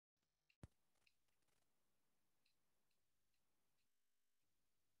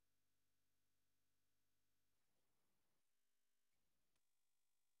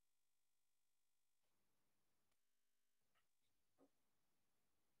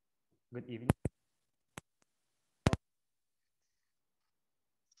Good evening.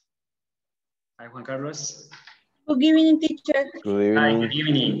 Hi, Juan Carlos. Good evening, teacher. Good Hi, evening. good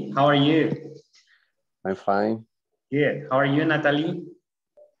evening. How are you? I'm fine. Good. How are you, Natalie?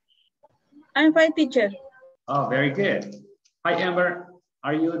 I'm fine, teacher. Oh, very good. Hi, Amber.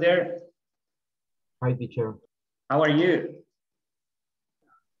 Are you there? Hi, teacher. How are you?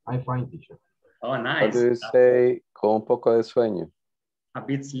 I'm fine, teacher. Oh, What nice. do you say? Con un poco de sueño. A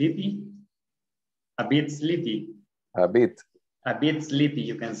bit sleepy? A bit sleepy. A bit. A bit sleepy,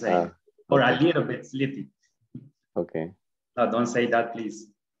 you can say. Ah, Or a okay. little bit sleepy. Okay. No, don't say that, please.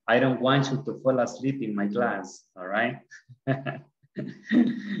 I don't want you to fall asleep in my class, all right?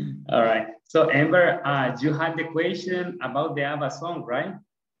 All right. So, Amber, you had the question about the ABBA song, right?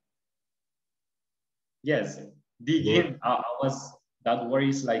 Yes. Begin. That word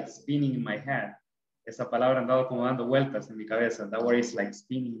is like spinning in my head. Esa palabra ha andado como dando vueltas en mi cabeza. That word is like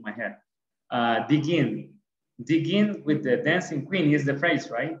spinning in my head. Begin. Begin with the dancing queen is the phrase,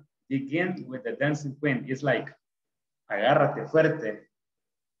 right? Begin with the dancing queen. It's like, agárrate fuerte.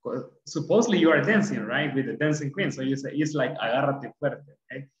 Supposedly you are dancing, right? With the dancing queen. So you say, it's like, agárrate fuerte,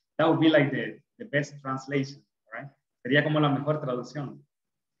 okay? That would be like the best translation, right? Sería como la mejor traducción.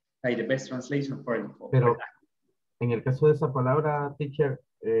 Like the best translation for Pero that. en el caso de esa palabra, teacher,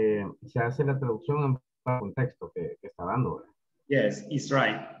 se hace la traducción en el contexto que está dando, ¿verdad? Yes, it's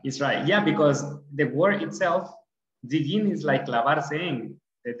right. It's right. Yeah, because the word itself, begin is like lavarse en,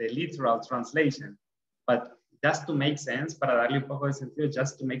 the literal translation. But just to make sense, para darle un poco de sentido,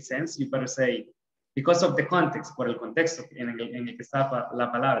 just to make sense, you better say, because of the context, por el contexto en el que está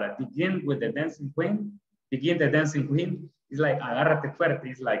la palabra, begin with the dancing queen, begin the dancing queen, it's like agárrate fuerte,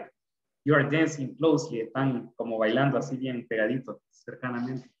 it's like you are dancing closely, están como bailando así bien pegaditos,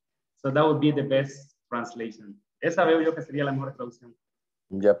 cercanamente. So that would be the best translation. Esa veo yo que sería la mejor traducción.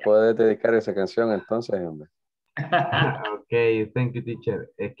 Ya puedes dedicar esa canción entonces, hombre. Ok, thank you,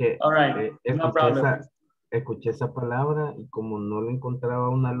 teacher. Es que All right, no problem. escuché esa palabra y como no le encontraba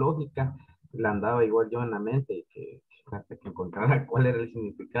una lógica, la andaba igual yo en la mente y que hasta que encontrara cuál era el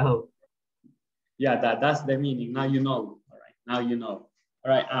significado. Yeah, that's the meaning. Now you know. All right, now you know.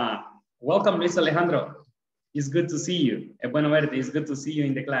 All right, welcome, Luis Alejandro. It's good to see you. Es bueno verte. It's good to see you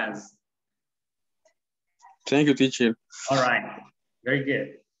in the class. Thank you, teacher. All right, very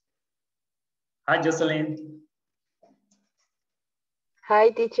good. Hi, Jocelyn. Hi,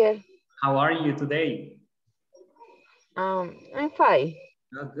 teacher. How are you today? I'm fine.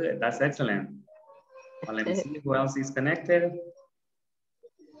 Oh, good. That's excellent. Well, let me see who else is connected.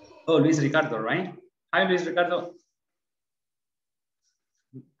 Oh, Luis Ricardo, right? Hi, Luis Ricardo.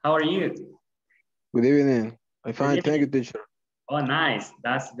 How are you? Good evening. I'm fine, Good thank you, evening. teacher. Oh, nice.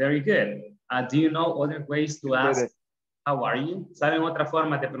 That's very good. Do you know other ways to ask, how are you? ¿Saben otra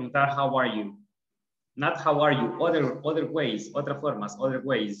forma de preguntar, how are you? Not how are you, other ways, otras formas, other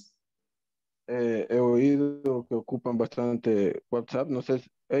ways. He oído que ocupan bastante WhatsApp, no sé,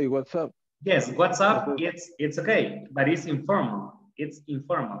 hey, WhatsApp. Yes, WhatsApp, it's okay, but it's informal. It's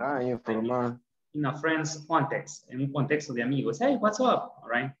informal. Ah, informal. In a friend's context, en un contexto de amigos. Hey, what's up? All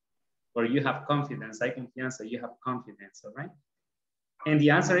right. Where you have confidence, hay confianza, you have confidence, all right? And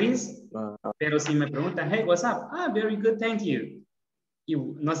the answer is, pero si me preguntan, hey, what's up? Ah, very good, thank you. Y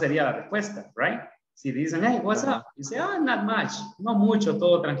no sería la respuesta, right? Si dicen, hey, what's up? You say, ah, not much. No mucho,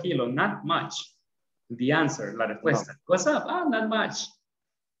 todo tranquilo, not much. The answer, la respuesta. What's up? Ah, not much.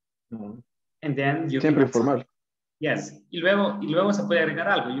 And then you Siempre can informal. Yes. Y luego se puede agregar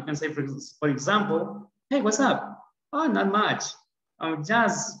algo. You can say, for example, hey, what's up? Oh, not much. I'm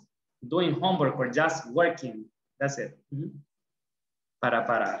just doing homework or just working. That's it.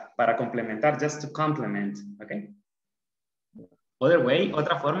 Para complementar, just to complement, okay? Other way,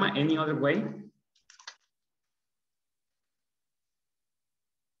 otra forma, any other way?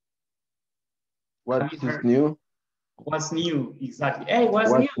 What is new? What's new? Exactly. Hey,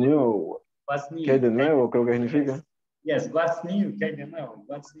 what's new? What's new? ¿Qué hay de nuevo? Creo que significa. Yes, what's new? ¿Qué hay de nuevo?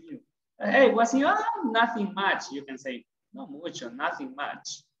 What's new? Hey, what's new? Ah, nothing much. You can say, no mucho, nothing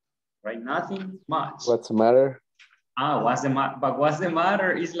much. Right? Nothing much. What's the matter? Ah, what's the matter? But what's the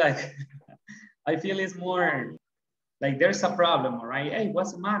matter is like, I feel it's more like there's a problem, all right? Hey,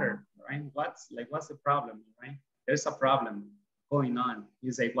 what's the matter? Right? What's the problem, right? There's a problem going on.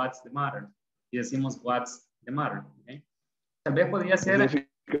 You say, what's the matter? Y decimos, what's the matter? Okay. Tal vez podría ser.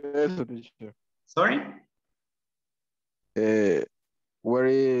 Eso, teacher. Sorry? What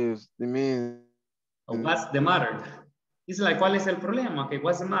is the mean? What's the matter? It's like, ¿cuál es el problema? Okay,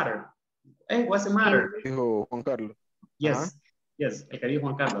 what's the matter? Hey, what's the matter? Dijo Juan Carlos. Yes, yes, el que dijo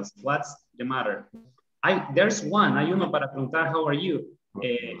Juan Carlos. What's the matter? There's one, hay uno para preguntar, how are you?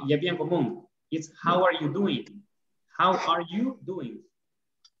 y es bien común. It's how are you doing? How are you doing?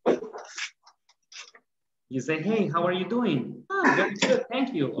 You say, hey, how are you doing? Oh, very good,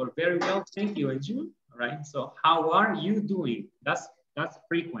 thank you. Or very well, thank you. And you, all right? So how are you doing? That's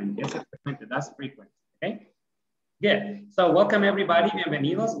frequent. That's frequent, okay? Good. So welcome everybody.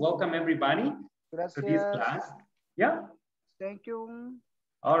 Bienvenidos. Welcome everybody to this class. Yeah. Thank you.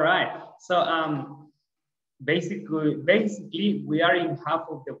 All right. So basically we are in half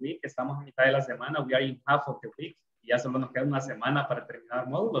of the week. Estamos a mitad de la semana. We are in half of the week. Ya solo nos queda una semana para terminar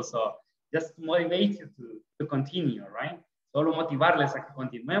el módulo. So just to motivate you to continue, right? Solo motivarles a que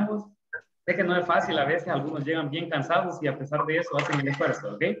continuemos. Sé que no es fácil, a veces algunos llegan bien cansados y a pesar de eso hacen el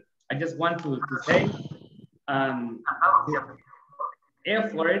esfuerzo, ¿ok? I just want to say,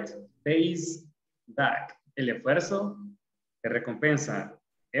 effort pays back. El esfuerzo te recompensa.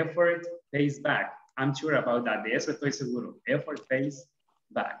 Effort pays back. I'm sure about that. De eso estoy seguro. Effort pays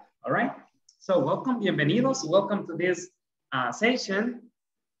back. All right? So welcome, bienvenidos. Welcome to this session.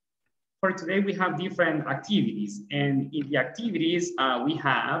 For today, we have different activities. And in the activities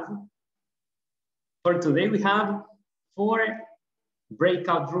for today, we have 4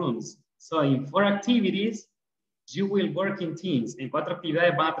 breakout rooms. So in 4 activities, you will work in teams. En 4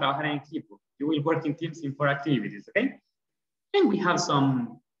 actividades van a trabajar en equipo. You will work in teams in 4 activities, okay? And we have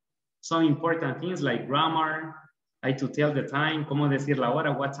some important things like grammar, like to tell the time, cómo decir la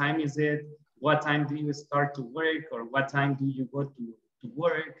hora, what time is it? What time do you start to work? Or what time do you go to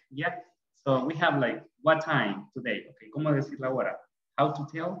work? Yeah. So we have like, what time today? Okay, cómo decir la hora? How to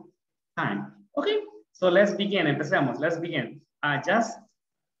tell time. Okay, so let's begin. Empecemos. Let's begin. Just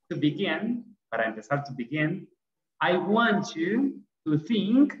to begin, para empezar to begin, I want you to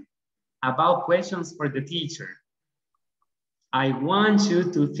think about questions for the teacher. I want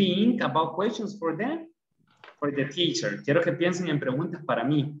you to think about questions for the teacher. Quiero que piensen en preguntas para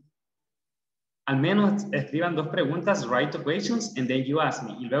mí. Al menos escriban 2 preguntas, write the questions, and then you ask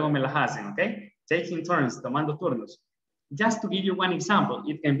me. Y luego me las hacen, okay? Taking turns, tomando turnos. Just to give you one example,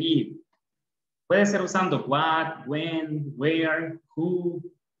 it can be, puede ser usando what, when, where, who,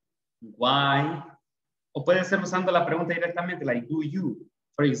 why, o puede ser usando la pregunta directamente, like, do you?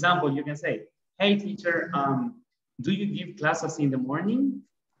 For example, you can say, hey, teacher, do you give classes in the morning?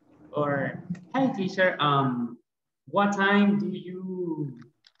 Or, hey, teacher, what time do you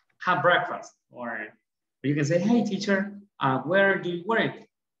have breakfast? Or you can say, hey, teacher, where do you work?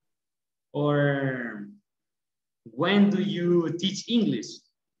 Or when do you teach English?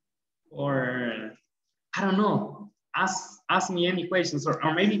 Or, I don't know, ask me any questions. Or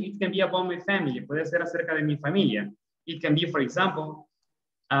maybe it can be about my family. Puede ser acerca de mi familia. It can be, for example,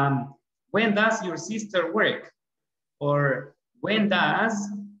 when does your sister work? Or when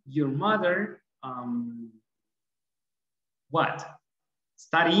does your mother,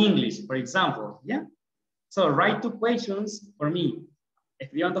 study English, for example, yeah? So write 2 questions for me.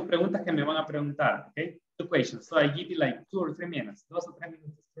 Escriban 2 preguntas que me van a preguntar, okay? 2 questions. So I give you like 2 or 3 minutes, 2 or 3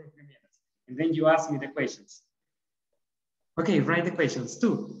 minutes, 2 or 3 minutes. And then you ask me the questions. Okay, write the questions,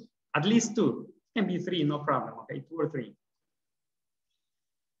 2, at least 2. Can be 3, no problem, okay? 2 or 3.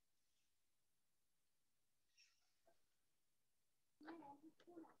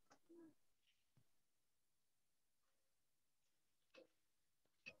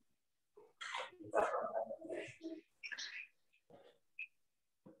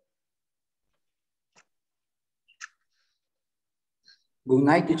 Good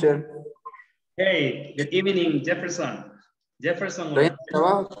night, teacher. Hey, good evening, Jefferson. Jefferson. Estoy en el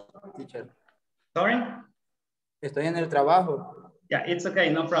trabajo, teacher. Sorry? Estoy en el trabajo. Yeah, it's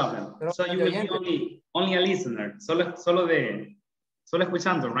okay, no problem. Pero So you will be only a listener. Solo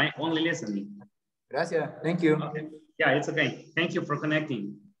escuchando, right? Only listening. Gracias. Thank you. Okay. Yeah, it's okay. Thank you for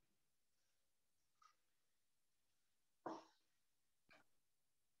connecting.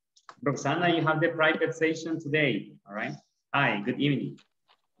 Roxana, you have the private session today, all right? Hi, good evening.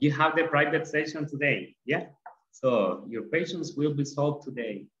 You have the private session today, yeah? So your questions will be solved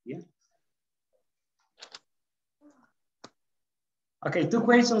today, yeah? Okay, 2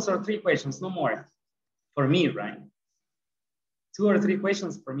 questions or 3 questions, no more. For me, right? 2 or 3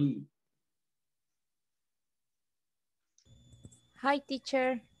 questions for me. Hi,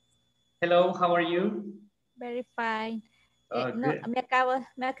 teacher. Hello, how are you? Very fine. No, Good. me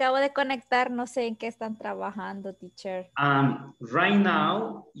acabo de conectar, no sé en qué están trabajando, teacher. Right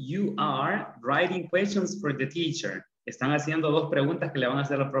now, you are writing questions for the teacher. Están haciendo 2 preguntas que le van a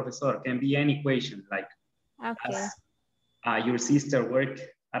hacer al profesor. Can be any question, like, Okay. does your sister work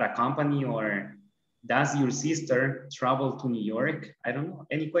at a company, or does your sister travel to New York? I don't know,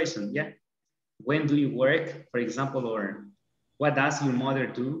 any question, yeah. When do you work, for example, or What does your mother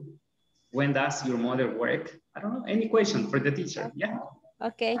do? When does your mother work? I don't know, any question for the teacher, yeah?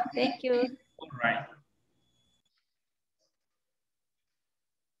 Okay, thank you. All right.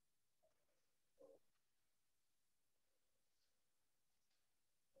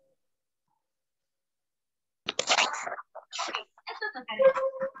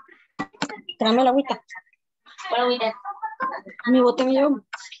 Tráeme la agüita. Mi bote me llevo.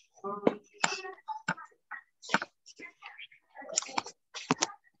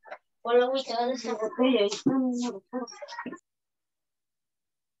 Are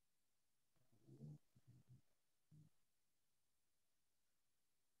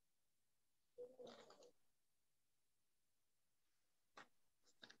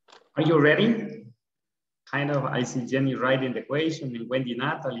you ready? Kind of, I see Jenny writing the question and Wendy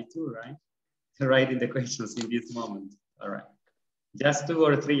Natalie too, right? Writing the questions in this moment. All right. Just 2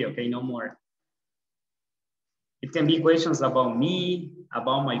 or 3, okay, no more. It can be questions about me,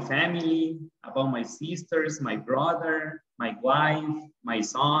 about my family, about my sisters, my brother, my wife, my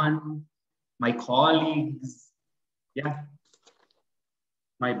son, my colleagues, yeah,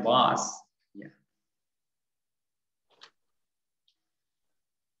 my boss, yeah.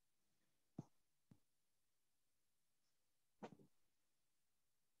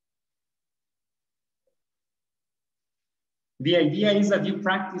 The idea is that you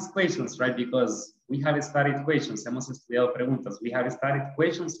practice questions, right? Because we have started questions, hemos estudiado preguntas. We have started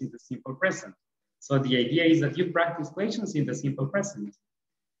questions in the simple present. So the idea is that you practice questions in the simple present.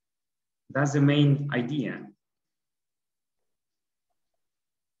 That's the main idea.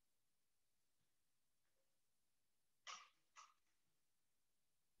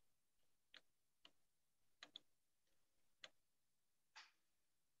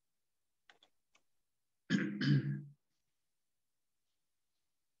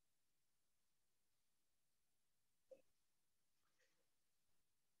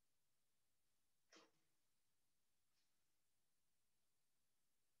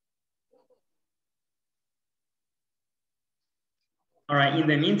 All right, in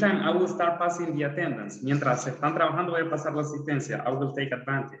the meantime, I will start passing the attendance. Mientras están trabajando, voy a pasar la asistencia. I will take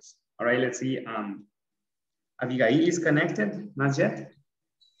advantage. All right, let's see. Abigail is connected, not yet.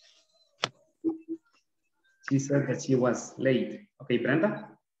 She said that she was late. Okay, Brenda?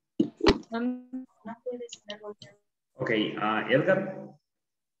 Okay, Edgar?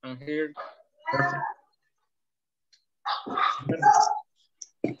 I'm here. Perfect.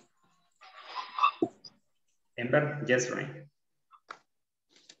 Ember, yes, right.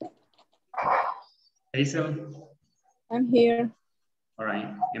 Hazel? I'm here. All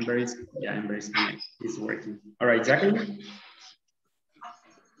right, Ember is connected. It's working. All right, Jacqueline?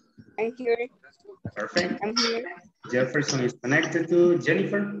 I'm here. Perfect. I'm here. Jefferson is connected to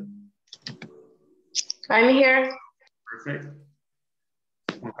Jennifer? I'm here. Perfect.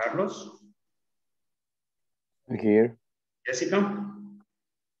 Juan Carlos? I'm here. Jessica?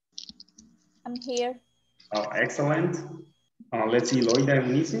 I'm here. Oh, excellent. Let's see, Loida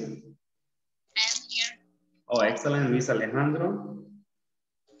and Unice? I'm here. Oh, excellent. Luis Alejandro?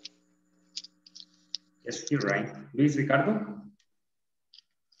 Yes, you're right. Luis Ricardo?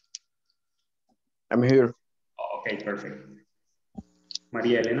 I'm here. Oh, okay, perfect.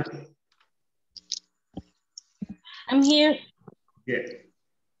 Maria Elena? I'm here. Good.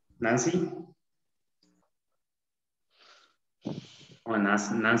 Nancy? Oh,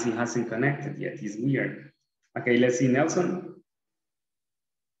 Nancy hasn't connected yet. It's weird. Okay, let's see. Nelson?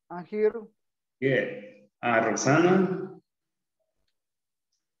 I'm here. Good. Roxana?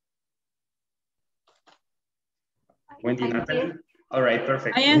 Wendy Natalie? All right,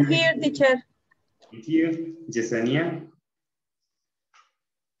 perfect. I am here, teacher. Thank you. Yesenia?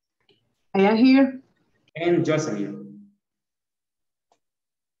 I am here. And Jocelyn?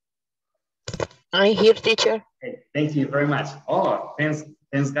 I'm here, teacher. Okay, thank you very much. Oh, thanks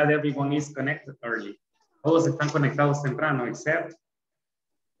God everyone is connected early. Todos están conectados temprano, except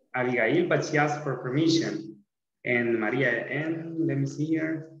Abigail, but she asked for permission. And Maria, and let me see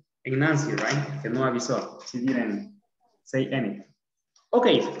here. And Nancy, right? Que no avisó. She didn't say anything.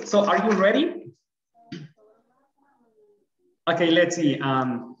 Okay, so are you ready? Okay, let's see.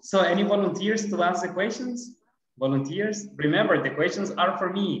 So any volunteers to ask the questions? Volunteers? Remember, the questions are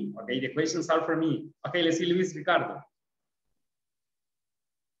for me. Okay, the questions are for me. Okay, let's see, Luis Ricardo.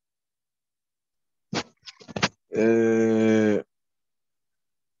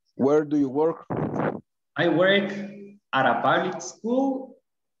 Where do you work? I work at a public school,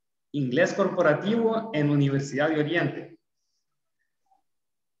 Inglés Corporativo, en Universidad de Oriente.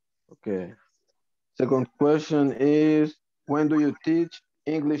 Okay. Second question is, when do you teach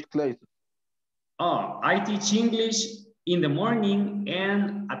English classes? Oh, I teach English in the morning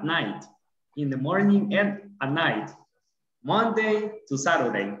and at night. In the morning and at night. Monday to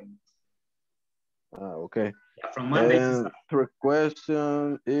Saturday. Okay. Yeah, from Monday to And Saturday. third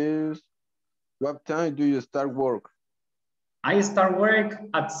question is, what time do you start work? I start work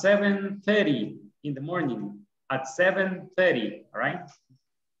at 7:30 in the morning. At 7:30, all right?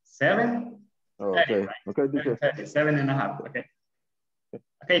 7? Oh, 30, okay. right? Okay, teacher. 7:30, 7:30, okay.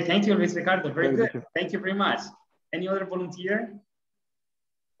 Okay, thank you, Luis Ricardo. Very Thank you, good. teacher. Thank you very much. Any other volunteer?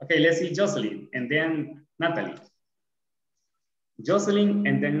 Okay, let's see Jocelyn and then Natalie. Jocelyn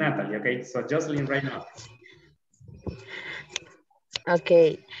and then Natalie, okay? So Jocelyn right now.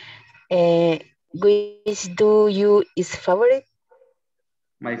 Okay. Which do you is favorite?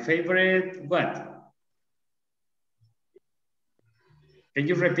 My favorite, what? Can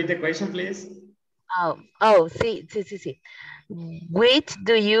you repeat the question, please? Sí. Which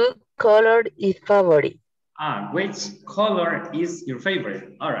do you color is favorite? Which color is your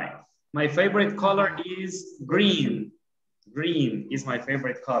favorite? All right. My favorite color is green. Green is my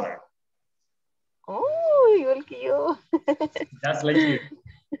favorite color. Oh, igual que yo. Just like you.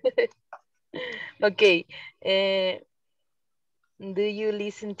 Okay. Do you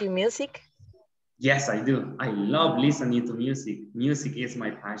listen to music? Yes, I do. I love listening to music. Music is my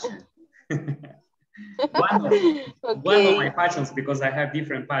passion. One of my passions, because I have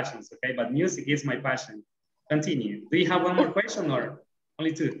different passions, okay? But music is my passion. Continue. Do you have one more question or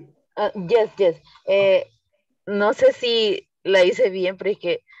only two? Yes. No sé si la hice bien, pero es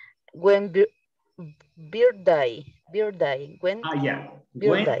que when birthday, when Yeah.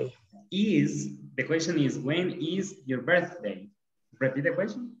 birthday. The question is, when is your birthday? Repeat the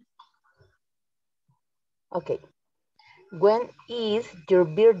question. Okay. When is your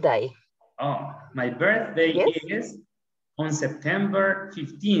birthday? Oh, my birthday is on September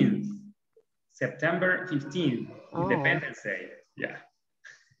 15th. September 15th, Independence Day. Yeah.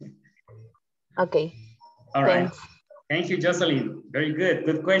 Okay. All right. Thanks. Thank you, Jocelyn. Very good.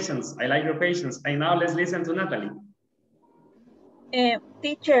 Good questions. I like your patience. And now let's listen to Natalie.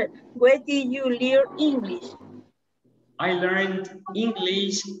 Teacher, where did you learn English? I learned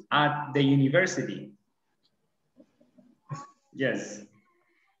English at the university. Yes.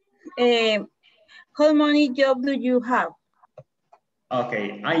 How many jobs do you have?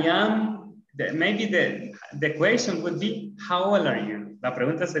 Okay, maybe the question would be, how old are you? La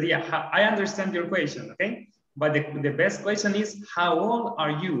pregunta sería, I understand your question, okay? But the best question is, how old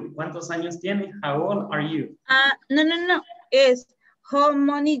are you? ¿Cuántos años tienes? How old are you? No. It's how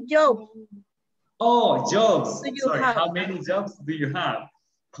many jobs? Oh, jobs. Sorry, have? how many jobs do you have?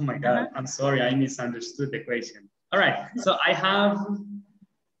 Oh my God, I'm sorry, I misunderstood the question. All right, so I have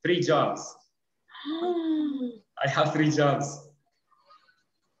 3 jobs. I have 3 jobs.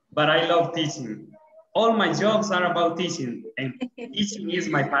 But I love teaching. All my jobs are about teaching, and teaching is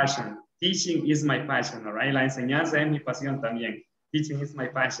my passion. Teaching is my passion, all right? La enseñanza es mi pasión también. Teaching is my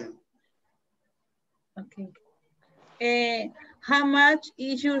passion. Okay. How much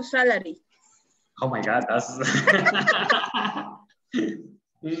is your salary? Oh my God, that's...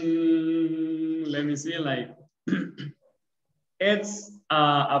 let me see, like... It's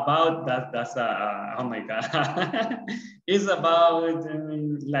about that's oh my God. It's about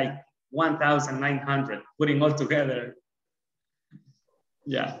like 1,900 putting all together.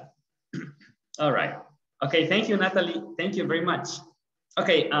 Yeah. All right. Okay, thank you, Natalie. Thank you very much.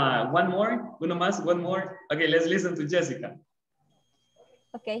 Okay, one more. Uno más, one more. Okay, let's listen to Jessica.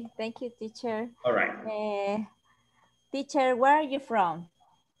 Okay, thank you, teacher. All right. Teacher, where are you from?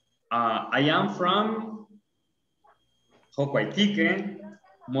 I am from Jocoitique,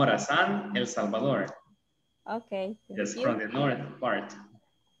 Morazán, El Salvador. Okay. Yes, from the north part.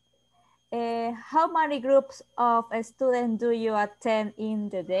 How many groups of students do you attend in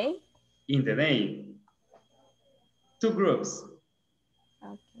the day? In the day, 2 groups.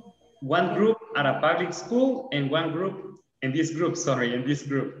 Okay. One group at a public school and one group in this group.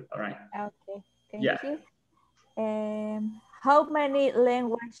 All right. Okay, thank you. How many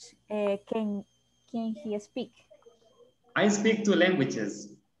languages can he speak? I speak 2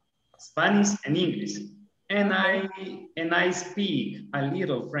 languages, Spanish and English. And I speak a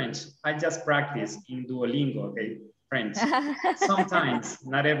little French. I just practice in Duolingo, okay, French. Sometimes,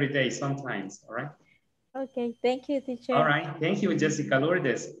 not every day, sometimes, all right? Okay, thank you, teacher. All right, thank you, Jessica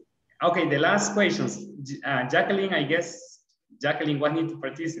Lourdes. Okay, the last questions. Jacqueline, I guess, Jacqueline wanted to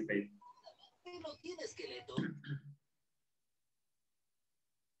participate.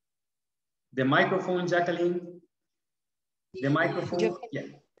 The microphone, Jacqueline. The microphone, yeah.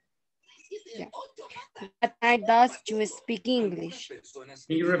 What time does you speak English?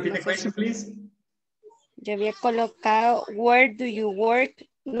 Can you repeat the question, please? Yo había colocado, where do you work?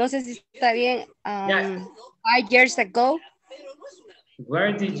 No sé si está bien. Yes. 5 years ago.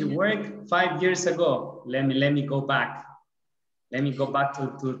 Where did you work 5 years ago? Let me go back. Let me go back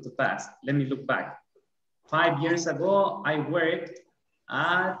to past. Let me look back. 5 years ago, I worked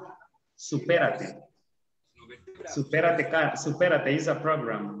at Superate. Superate is a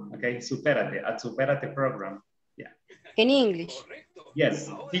program, okay? Superate, at Superate program. Yeah. In English. Yes,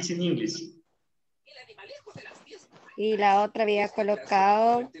 teaching English. Y la otra había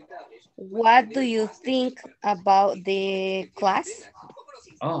colocado, what do you think about the class?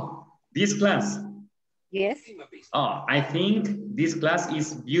 Oh, this class. Yes. Oh, I think this class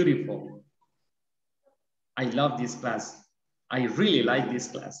is beautiful. I love this class. I really like this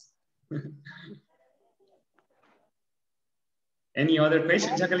class. Any other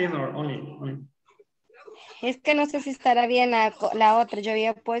question, Jacqueline, or only? Es que no sé si estará bien la otra. Yo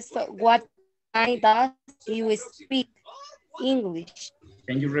había puesto, what time does you speak English?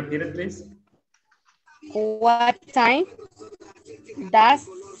 Can you repeat it, please? What time does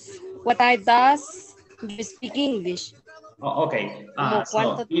you speak English? Oh, okay.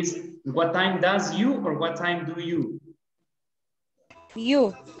 So is what time does you or what time do you?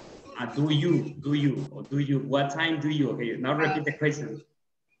 You. Do you, or do you, what time do you? Okay, now repeat the question.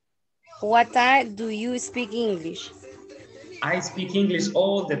 What time do you speak English? I speak English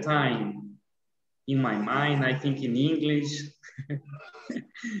all the time. In my mind, I think in English.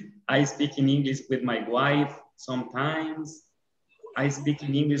 I speak in English with my wife sometimes. I speak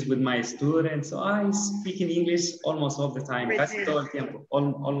in English with my students. So I speak in English almost all the time. Casi todo el tiempo,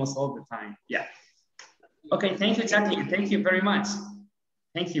 almost all the time. Yeah. Okay, thank you, Jacqueline. Thank you very much.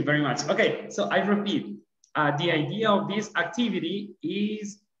 Thank you very much. Okay, so I repeat, the idea of this activity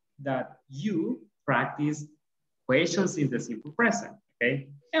is that you practice questions in the simple present, okay?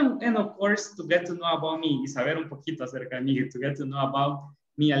 And of course, to get to know about me, y saber un poquito acerca de mí, to get to know about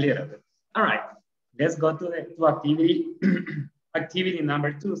me a little bit. All right, let's go to activity, activity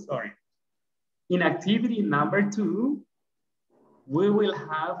number 2, sorry. In activity number 2, we will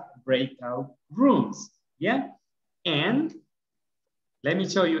have breakout rooms, yeah? And let me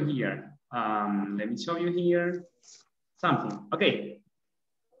show you here. Let me show you here something. Okay.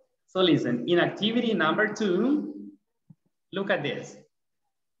 So listen, in activity number 2, look at this.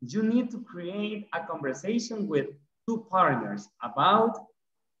 You need to create a conversation with 2 partners about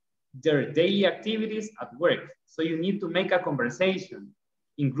their daily activities at work. So you need to make a conversation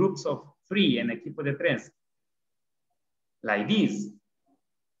in groups of 3, en equipo de 3. Like this.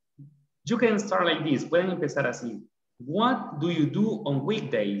 You can start like this. Pueden empezar así. What do you do on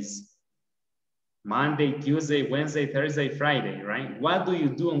weekdays? Monday, Tuesday, Wednesday, Thursday, Friday, right? What do you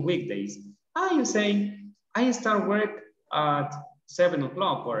do on weekdays? You say, I start work at 7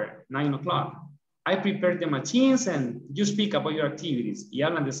 o'clock or 9 o'clock. I prepare the machines and you speak about your activities y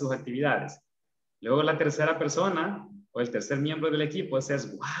hablan de sus actividades. Luego la tercera persona o el tercer miembro del equipo says,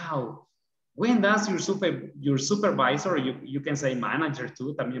 wow, when does your supervisor, you can say manager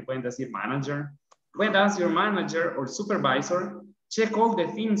too, también pueden decir manager. When does your manager or supervisor check all the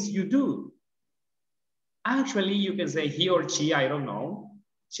things you do? Actually, you can say he or she, I don't know,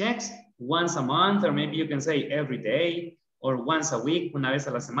 checks once a month, or maybe you can say every day, or once a week, una vez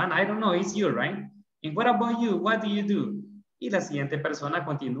a la semana. I don't know, it's you, right? And what about you? What do you do? Y la siguiente persona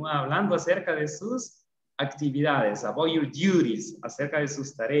continúa hablando acerca de sus actividades, about your duties, acerca de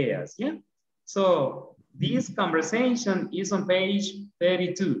sus tareas, yeah? So, this conversation is on page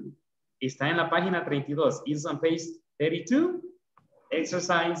 32. Está en la página 32. It's on page 32,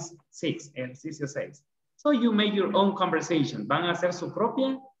 exercise 6, ejercicio 6. So you make your own conversation. Van a hacer su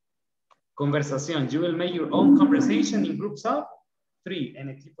propia conversación. You will make your own conversation in groups of 3, en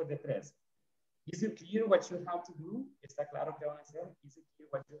equipos de 3. Is it clear what you have to do? ¿Está claro qué van a hacer? Is it clear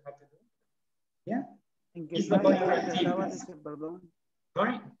what you have to do? Yeah? ¿En qué It's about your página estaba activities. ese, perdón?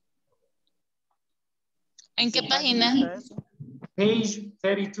 Sorry? ¿En qué página? ¿Está eso? Page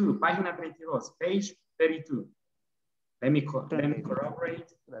 32, página 32, page 32. Let me corroborate.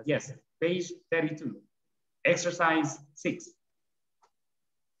 Gracias. Yes, page 32, exercise 6.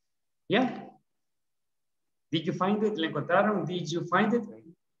 Yeah. Did you find it? ¿Le encontraron? Did you find it?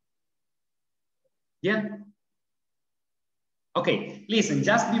 Yeah. Okay, listen,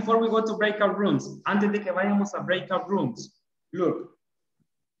 just before we go to breakout rooms, antes de que vayamos a breakout rooms, look,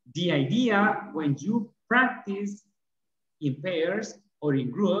 the idea when you practice in pairs or in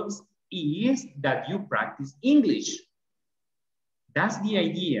groups is that you practice English. That's the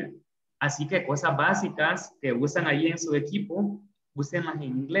idea. Así que cosas básicas que usan ahí en su equipo, úsenlas en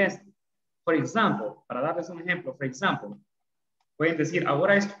inglés. For example, para darles un ejemplo, for example, pueden decir,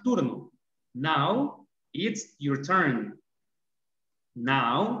 ahora es tu turno. Now it's your turn.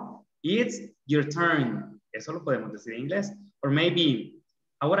 Now, it's your turn. Eso lo podemos decir en inglés. Or maybe,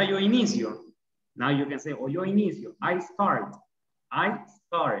 ahora yo inicio. Now you can say, oh, yo inicio. I start. I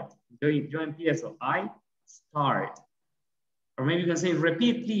start. Yo empiezo. I start. Or maybe you can say,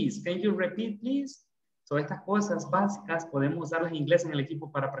 repeat, please. Can you repeat, please? So estas cosas básicas podemos usarlas en inglés en el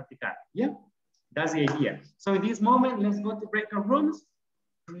equipo para practicar. Yeah, that's the idea. So in this moment, let's go to breakout rooms,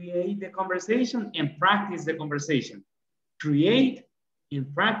 create the conversation and practice the conversation. Create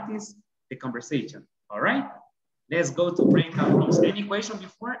and practice the conversation. All right? Let's go to breakout rooms. Any question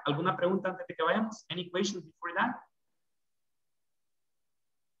before? ¿Alguna pregunta antes de que vayamos? Any questions before that?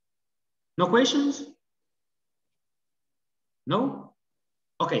 No questions? No?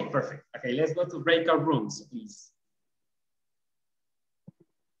 Okay, perfect. Okay, let's go to breakout rooms, please.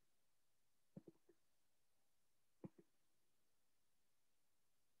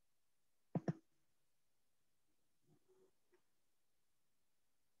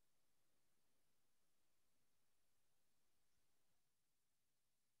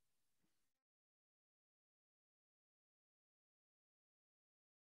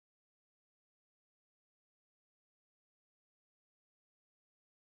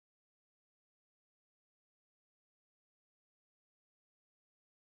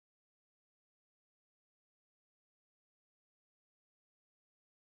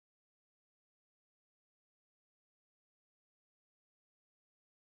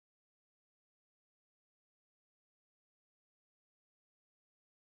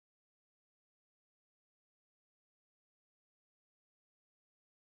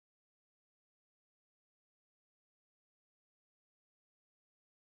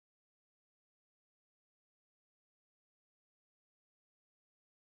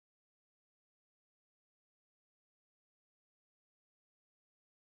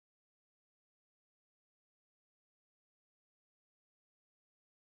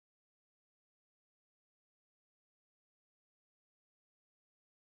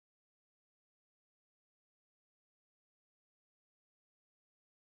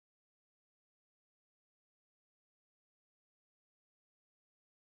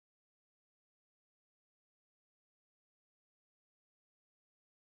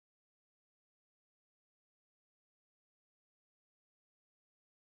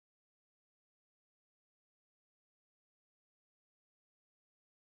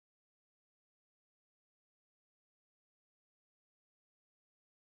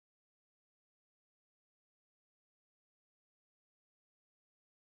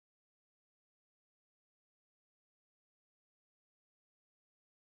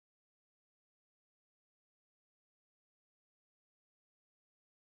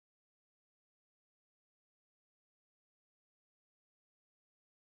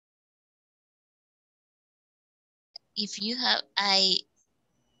 If you have, I'll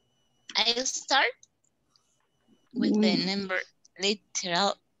start with the number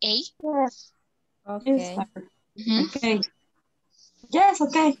literal A. Yes. Okay. Okay. Yes,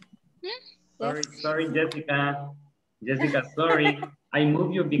 okay. Sorry, Jessica. Jessica, sorry. I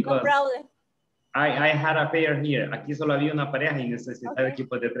moved you No because problem. I had a pair here. Aquí solo había una pareja y necesitaba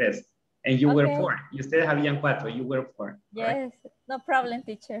equipos de 3. And you were 4. Y ustedes habían 4. You were 4. Yes, right? no problem,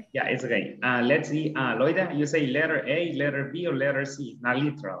 teacher. Yeah, it's okay. Let's see. Loida, you say letter A, letter B, or letter C? Not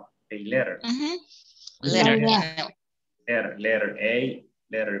literal. A letter. Letter A. Letter A,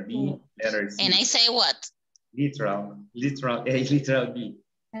 letter B, letter C. And I say what? Literal A, literal B.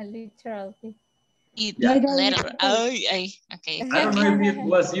 A literal B. Letter A. Okay. I don't know if it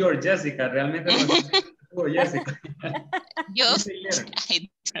was your Jessica. Realmente no sé si Jessica. Yo.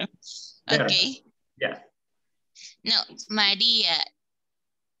 Okay. Yeah. No, Maria,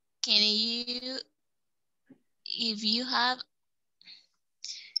 can you, if you have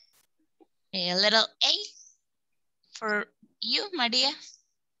a little A for you, Maria?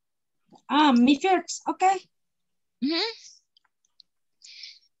 Me first, okay.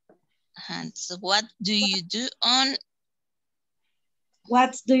 And so what do you do on?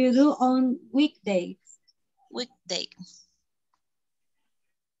 What do you do on weekdays? Weekday.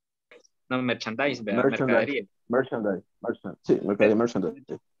 No, merchandise, mercadería. Merchandise. Sí, mercadería,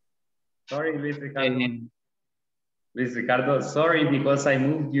 merchandise. Sorry, Luis Ricardo, sorry because I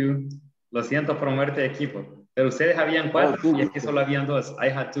moved you. Lo siento por moverte de equipo. Pero ustedes habían 4 y aquí solo habían 2. I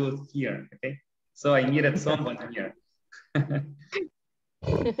had 2 here, okay? So I needed someone here.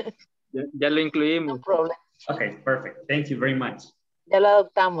 Ya lo incluimos. No problem. Okay, perfect. Thank you very much. Ya lo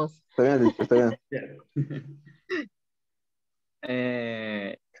adoptamos. Está bien, está bien.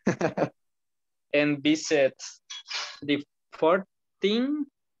 And visit the 14th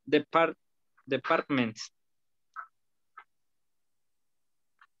departments.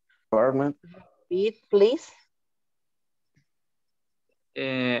 Department. Repeat, please.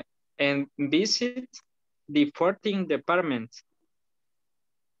 And visit the 14 departments.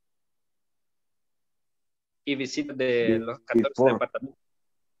 Y visita de los 14 departamentos.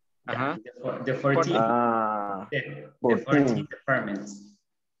 Ajá. The 14. The 14 departments.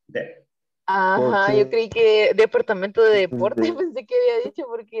 Ajá, yo creí que departamento de deporte, pensé que había dicho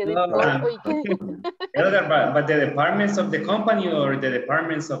porque But the departments of the company or the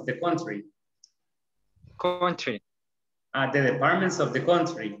departments of the country? Country. The departments of the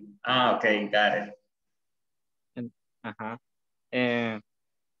country. Okay, got it. Ajá.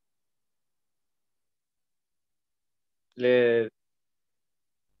 Le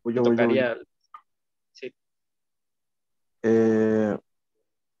tocaría. Sí.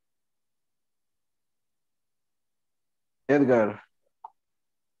 Edgar.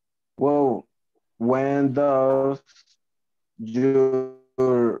 Well, when does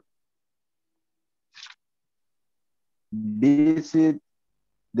your visit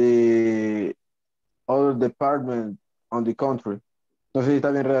the other department on the country? No sé si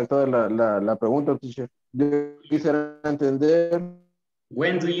está bien redactada la pregunta, teacher. Yo quisiera entender.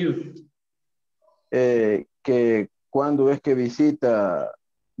 When do you? Que cuando es que visita.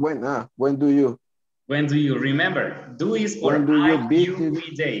 When do you? When do you remember? Do is for when do you visit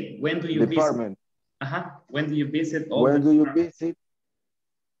every day. When do you department? Visit? When do you visit all when the do you visit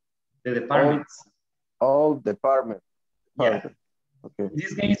the departments? All departments. Yeah. Okay.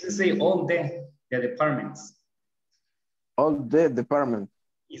 This game is to say all the departments. All the department.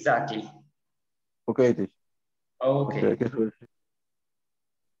 Exactly. Okay, teacher. Okay. Okay.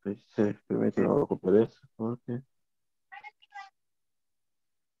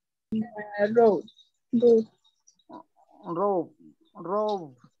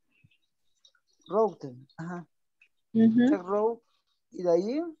 Route. Ajá. Check route. Y de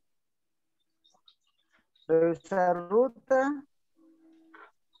ahí, revisar ruta.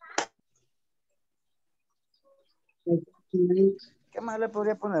 ¿Qué más le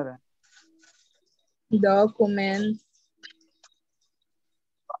podría poner? Documents.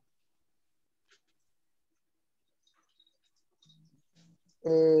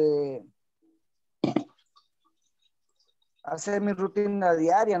 Hacer mi rutina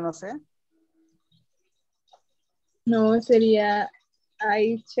diaria, no sé. No, sería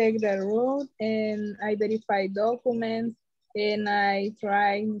I check the route and I verify documents and I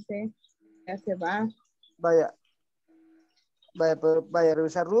try, no sé, ya se va. Vaya,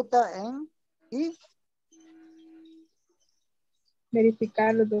 revisar ruta y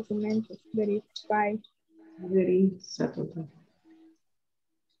verificar los documentos, verify.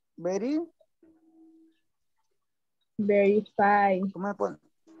 Verify. ¿Cómo me pone?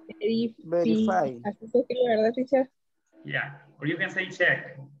 Verify. Así se escribe, ¿verdad, teacher? Yeah, or you can say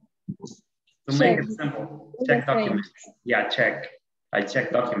check. To Check. make it simple, check documents. Yeah, check. I check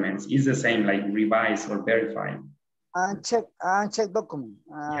documents. It's the same like revise or verify. Check document.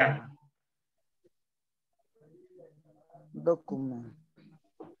 Yeah. Document.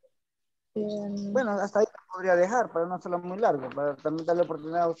 Bueno, hasta ahí podría dejar para no hacerlo muy largo, para también darle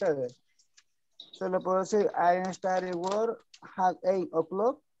oportunidad a ustedes. Solo puedo decir, I started work at 8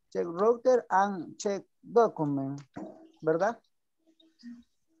 o'clock, check router and check document, ¿verdad?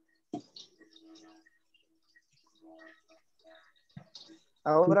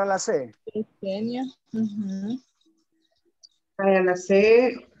 Ahora la C. Genia. Para la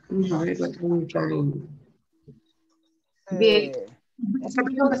C, vamos a ver la pregunta. Bien, esta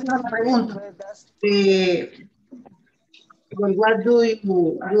pregunta es una pregunta. What do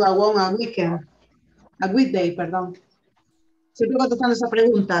you want a weekend? A weekday, perdón. Siempre contestando esa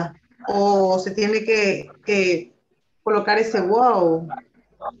pregunta. O se tiene que colocar ese wow.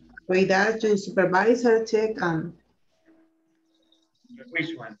 Wait that your supervisor check and.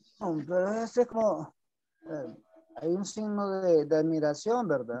 Which one? No, pero ese es como, hay un signo de admiración,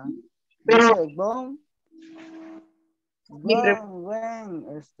 ¿verdad? Pero, Dice,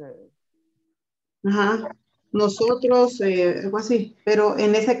 Ajá. Nosotros, algo así. Pero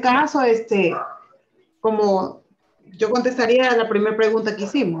en ese caso, como yo contestaría la primera pregunta que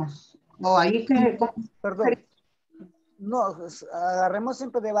hicimos. O ahí que. Perdón. No, agarremos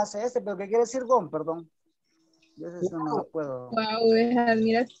siempre de base pero ¿qué quiere decir GON? Perdón. Yo eso no lo puedo. Wow, es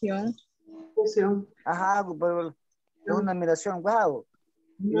admiración. Ajá, pero es una admiración, wow.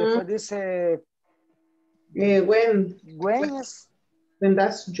 Y después dice. When es. When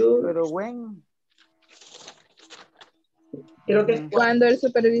that's you. Pero when. Creo que cuando el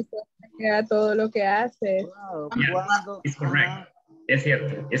supervisor vea todo lo que hace. Wow, cuando. It's correct. Es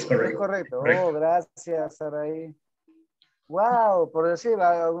cierto, es Es correcto. correcto. Correcto. Oh, gracias, Saraí. Wow, por decir,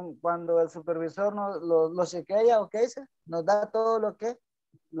 cuando el supervisor lo chequea, ¿ok? Nos da todo lo que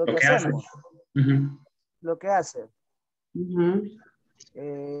Lo que hace. hacemos, lo que hace.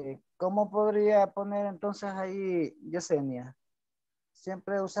 ¿Cómo podría poner entonces ahí, Yesenia?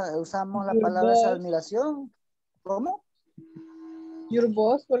 Siempre usamos la Your palabra esa boss. admiración. ¿Cómo? Your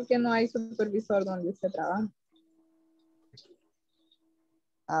boss, porque no hay supervisor donde usted trabaja.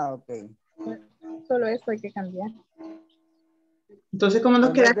 Ah, ok. Solo eso hay que cambiar. Entonces, ¿cómo nos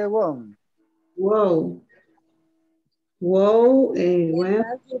En vez queda? de one. Wow. Wow. When When,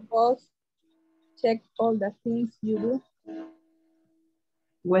 does your boss check all the things you do?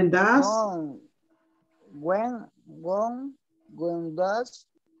 when does, When does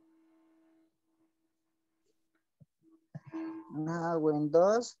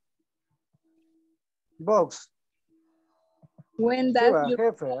box. When Sí, does va, your,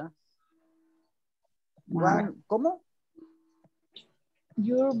 jefe, ¿eh? ¿Cómo?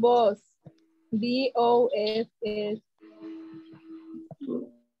 your boss, B-O-S-S,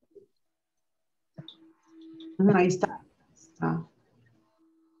 ahí está. Ah.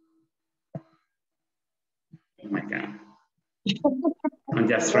 Oh my God. I'm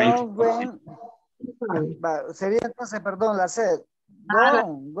just trying to... Sería entonces, perdón, la C.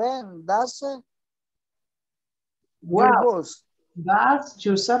 When does your Wow. boss. Does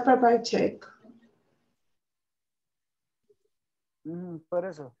your supervisor check? Por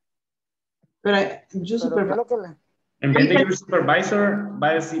eso. Pero yo Pero ¿qué es lo que le... En vez de your supervisor,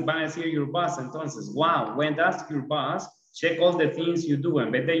 van a decir your boss. Entonces, wow, when does your boss check all the things you do?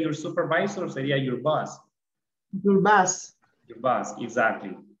 En vez de your supervisor, sería your boss. Your boss. Your boss,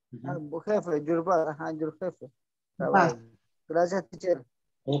 exactly. Jefe, your boss, ajá, your jefe. Boss. Gracias, teacher.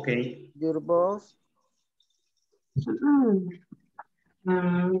 Okay. Your boss.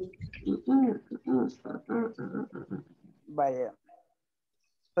 Vaya.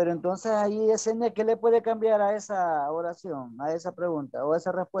 Pero entonces ahí, Yesenia, ¿qué le puede cambiar a esa oración, a esa pregunta o a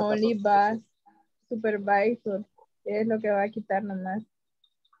esa respuesta? only boss, supervisor, es lo que va a quitar nomás.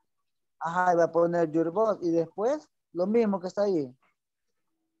 Ajá, y va a poner your boss y después lo mismo que está ahí.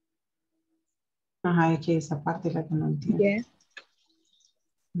 Ajá, es que esa parte es la que no entiendo. Yeah.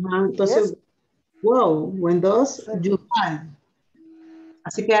 Ajá, entonces, wow, when does you find?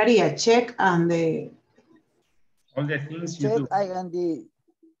 Así que haría check and the... All the things you Check do. and the...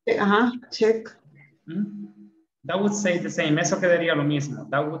 Ajá, check. That would say the same. Eso quedaría lo mismo.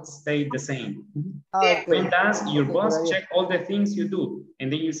 That would stay the same. Okay. When does your Okay, boss quedaría. check all the things you do?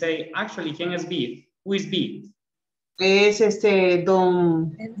 And then you say, actually, ¿quién es B? Who is B? Es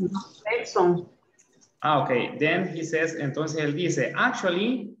don Edson. Ah, ok. Then he says, entonces él dice,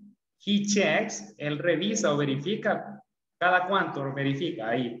 actually, he checks, él revisa o verifica. ¿Cada cuánto verifica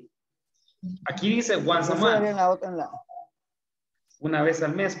ahí? Aquí dice once a Eso sería month. en la... Una vez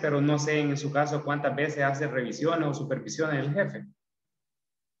al mes, pero no sé en su caso cuántas veces hace revisiones o supervisiones el jefe.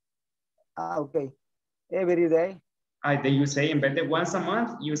 Ah, ok. Every day. Then you say, en vez de once a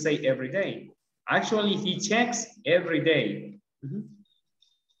month, you say every day. Actually, he checks every day.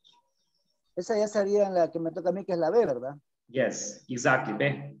 Esa ya sería en la que me toca a mí, que es la B, ¿verdad? Yes, exactly.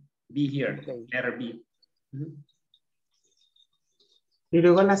 B. Be here. Okay. Letter B. Y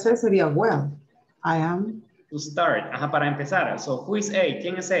luego la C sería well. I am. To start. Ajá, para empezar. So, who is A?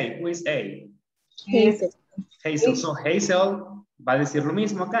 ¿Quién es A? Who is A? Hazel. Hazel. So, Hazel va a decir lo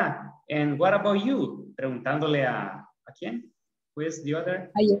mismo acá. And what about you? Preguntándole a ¿quién? Who is the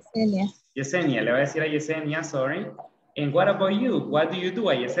other? A Yesenia. Yesenia. Le va a decir a Yesenia, sorry. And what about you? What do you do?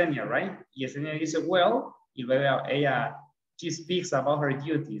 A Yesenia, right? Yesenia dice, well, y luego ella, she speaks about her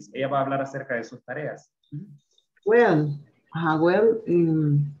duties. Ella va a hablar acerca de sus tareas. Well. Well.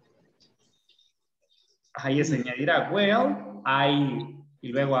 Ahí Yesenia dirá, well,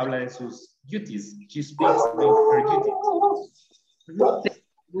 y luego habla de sus duties. She speaks about her duties.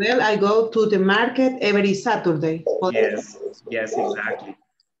 Well, I go to the market every Saturday. Yes, yes, exactly.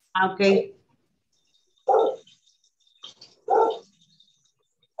 Okay.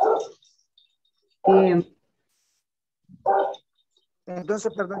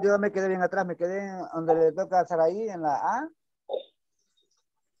 Entonces, perdón, yo me quedé bien atrás, me quedé donde le toca estar ahí, en la A.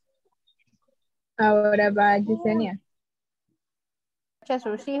 Ahora va Yesenia. A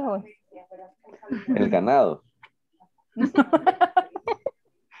sus hijos. El ganado.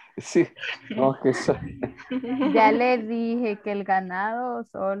 Sí, no, que eso. Ya le dije que el ganado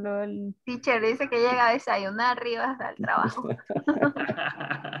solo el teacher dice que llega a desayunar arriba hasta el trabajo.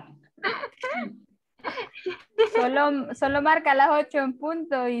 Solo marca las 8 en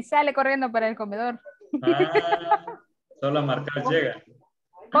punto y sale corriendo para el comedor. Solo a marcar llega.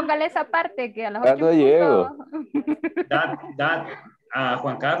 Póngale esa parte que a las ¿Cuándo 8 llego?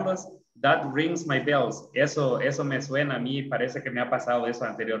 Juan Carlos, that rings my bells. Eso me suena a mí, parece que me ha pasado eso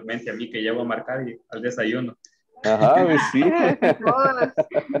anteriormente a mí, que llego a marcar al desayuno. Ajá, pues sí.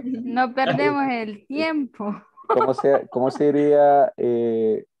 No perdemos el tiempo. ¿Cómo se diría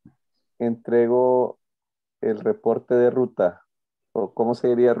entrego el reporte de ruta? ¿O cómo se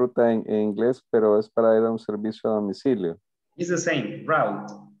diría ruta en inglés, pero es para ir a un servicio a domicilio? It's the same,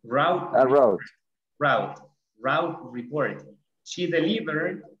 route. Route. Route report. She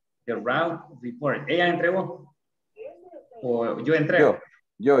delivered the route report. Ella entregó. O yo entrego.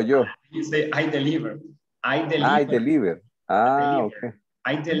 Yo. You say, I deliver. I deliver. Okay.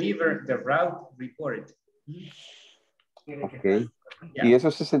 I deliver the route report. Ok. Yeah. Y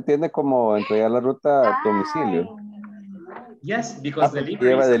eso se entiende como entregar la ruta a domicilio. Yes, because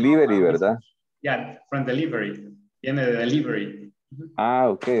delivery. Lleva delivery, ¿verdad? Yeah, from delivery. Viene de delivery.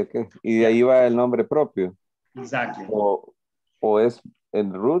 Ok. Y de ahí va el nombre propio. Exactly. O es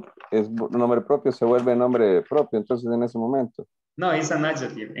el root, es nombre propio, se vuelve nombre propio, entonces en ese momento. No, es an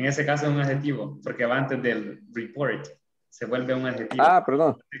adjective. En ese caso es un adjetivo, porque va antes del report. Se vuelve un adjetivo.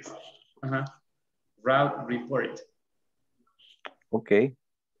 Perdón. Ajá. Route report. Ok.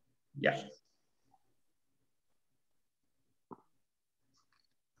 Yeah.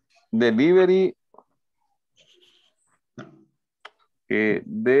 Delivery.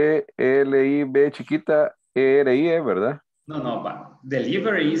 D-L-I-B chiquita E-R-I, ¿verdad? No, but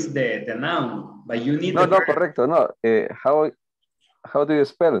delivery is the noun, but you need No, correcto, no. How do you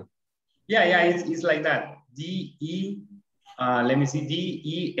spell? Yeah, it's like that. Let me see,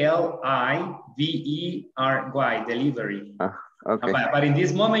 D-E-L-I-V-E-R-Y, delivery. Okay. But in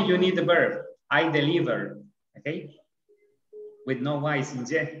this moment, you need the verb, I deliver, okay? With no Y, sin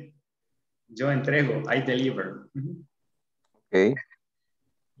Y. Yo entrego, I deliver. Okay.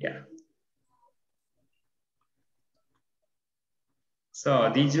 Yeah. So,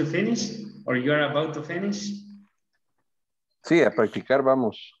 did you finish? Or you're about to finish? Sí, a practicar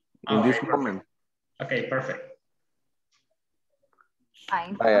vamos. In this Perfect. moment. Okay, perfect.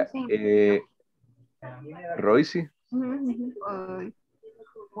 Vaya, Royce.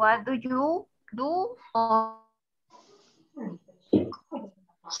 What do you do?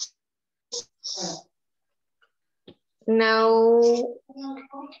 Now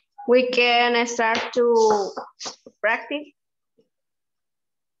we can start to practice.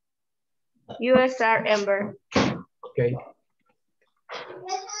 You start, Amber. Okay.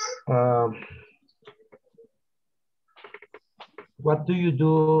 What do you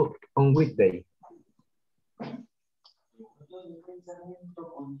do on weekday?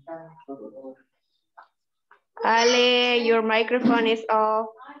 Ale, your microphone is off.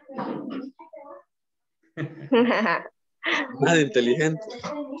 Nada inteligente.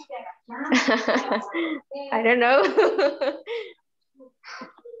 I don't know.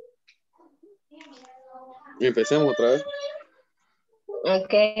 Empecemos otra vez.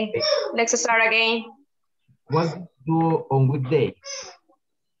 Okay, let's start again. What do you do on weekday?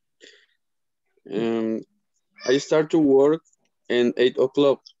 I start to work at 8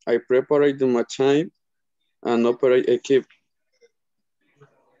 o'clock. I prepare the machine and operate a keep.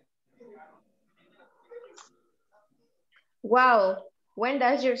 Wow, when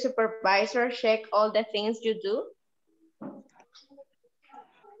does your supervisor check all the things you do?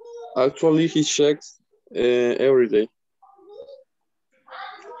 Actually, he checks every day.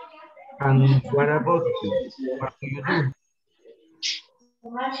 And what about you? What do you do?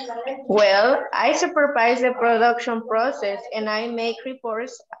 Well, I supervise the production process and I make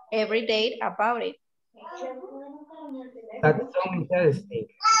reports every day about it. That's so interesting.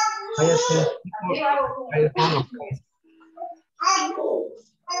 I attend one of these.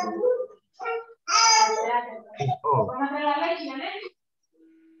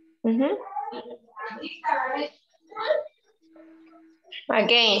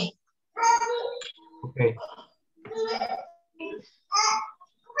 Again. Okay.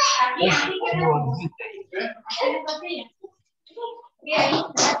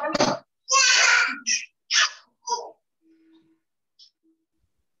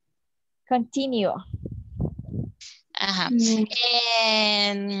 Continue.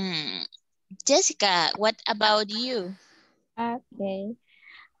 And Jessica, what about you? Okay.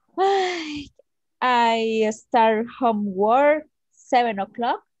 I start homework 7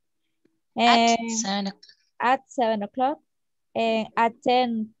 o'clock. At 7 o'clock. And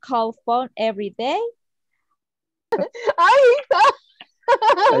attend call phone every day. Hi,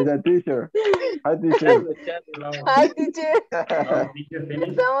 teacher. Hi, teacher. Hi, teacher.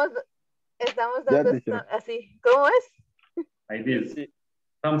 Estamos dando así. ¿Cómo es? Like this.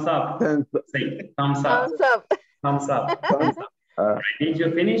 Thumbs up. Say thumbs up. Thumbs up. Thumbs up. Thumbs up. Right. Did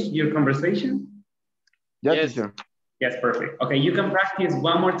you finish your conversation? Yes, teacher. Yes, perfect. Okay, you can practice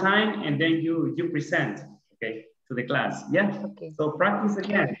one more time and then you present, okay, to the class. Yeah. Okay. So practice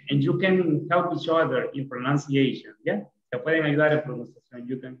again and you can help each other in pronunciation. Yeah. Se pueden ayudar en pronunciación.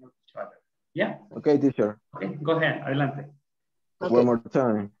 You can help each other. Yeah. Okay, teacher. Okay, go ahead. Adelante. Okay. One more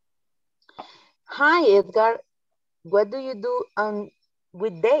time. Hi, Edgar. What do you do on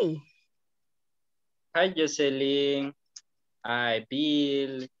weekday? Hi, Jocelyn. I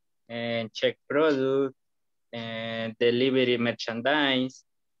bill and check product and delivery merchandise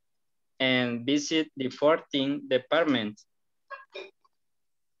and visit the 14 departments.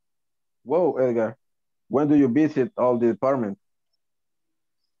 Whoa, Edgar. When do you visit all the departments?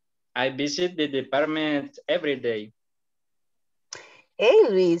 I visit the department every day. Hey,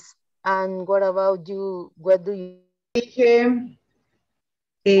 Luis. And what about you? What do you...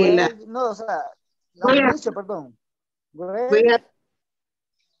 No, o sea, la inicio, perdón.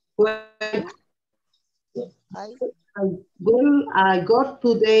 I go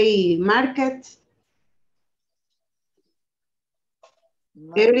to the market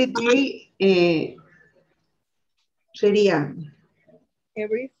every day. Sería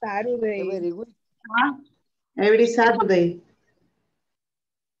Every Saturday. Every Saturday.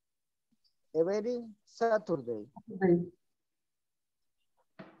 Every Saturday.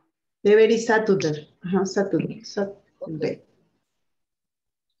 Every Saturday. Saturday. Saturday.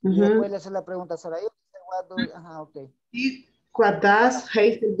 Y después le hace la pregunta a Saraí. Ok. What does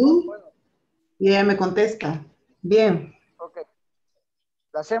Hazel do? Y ella me contesta. Bien. Ok.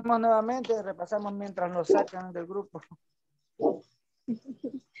 Lo hacemos nuevamente, repasamos mientras lo sacan del grupo.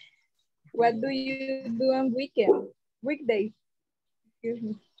 What do you do on weekdays? Excuse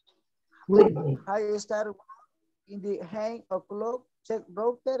me. I start in the 8 o'clock, check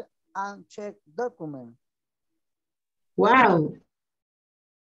router and check document. Wow.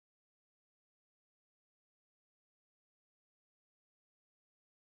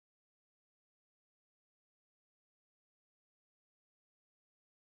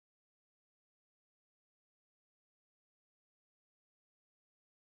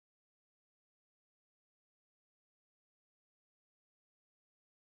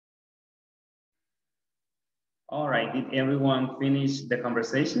 All right, did everyone finish the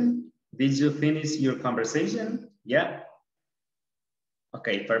conversation? Did you finish your conversation? Yeah.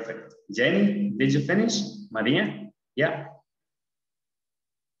 Okay, perfect. Jenny, did you finish? Maria? Yeah.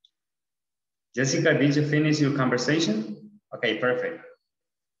 Jessica, did you finish your conversation? Okay, perfect.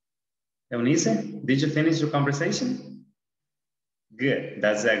 Eunice, did you finish your conversation? Good,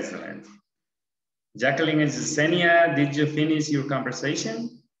 that's excellent. Jacqueline and Yesenia, did you finish your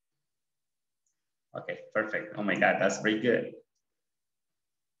conversation? Okay, perfect. Oh my God, that's very good.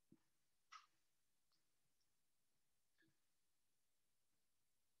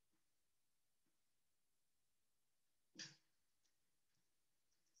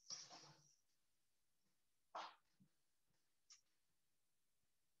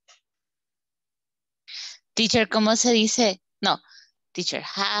 Teacher, ¿cómo se dice? No, teacher,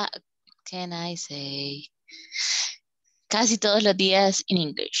 how can I say? Casi todos los días in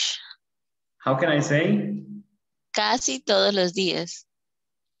English. How can I say? Casi todos los días.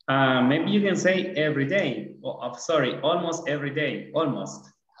 Maybe you can say every day. Oh, sorry, almost every day.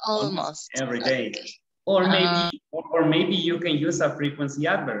 Almost every day. Okay. Or maybe you can use a frequency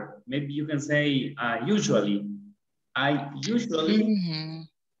adverb. Maybe you can say usually. I usually.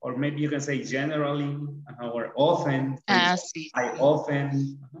 Or maybe you can say generally or often. Sí. I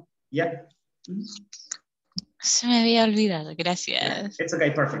often. Yeah. Se me había olvidado. Gracias. It's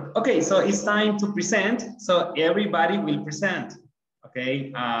okay, perfect. Okay, so it's time to present. So everybody will present.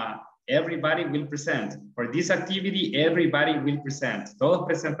 Okay, everybody will present. For this activity, everybody will present. Todos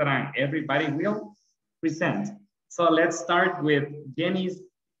presentarán. Everybody will present. So let's start with Jenny's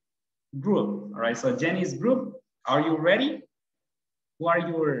group. All right, so Jenny's group, are you ready? Who are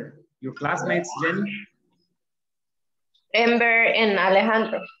your classmates, Jenny? Amber and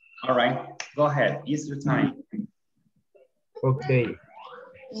Alejandro. All right, go ahead. It's your time. Okay.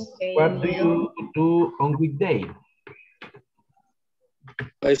 What do you do on weekday?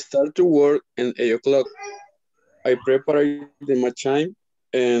 I start to work at 8 o'clock. I prepare the machine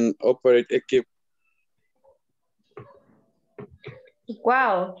and operate equipment.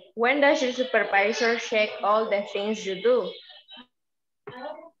 Wow. When does your supervisor check all the things you do?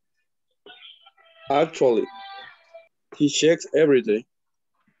 Actually, he checks every day.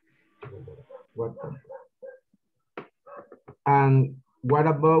 And what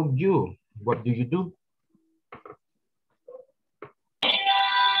about you? What do you do?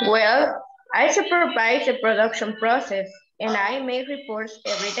 Well, I supervise the production process and I make reports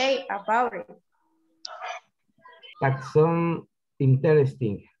every day about it. That's some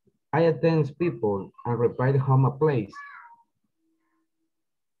interesting. I attend people and repair home a place.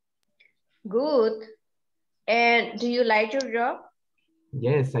 Good. And do you like your job?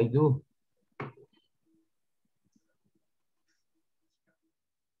 Yes, I do.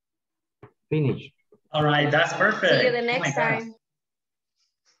 Finish. All right, that's perfect. See you the next time.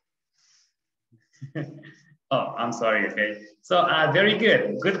 Oh, I'm sorry, okay. So very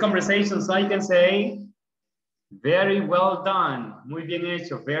good, good conversation. So I can say, very well done. Muy bien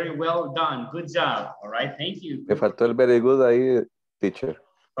hecho, very well done. Good job, all right, thank you. Le faltó el very good ahí, teacher.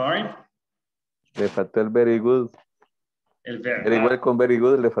 Sorry? Le faltó el very good. El very well con very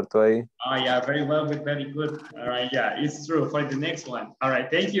good le faltó ahí. Oh yeah, very well with very good. All right, yeah, it's true for the next one. All right,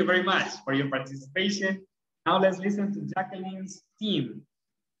 thank you very much for your participation. Now let's listen to Jacqueline's team.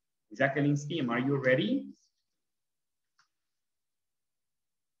 Jacqueline's team, are you ready?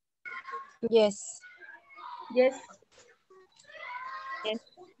 Yes. Yes.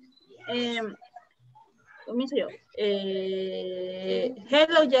 Comienzo yo.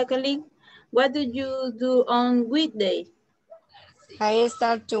 Hello, Jacqueline. What do you do on weekday? I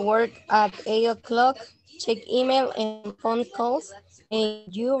start to work at 8 o'clock, check email and phone calls. And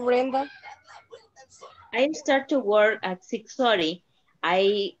you, Brenda? I start to work at 6:30.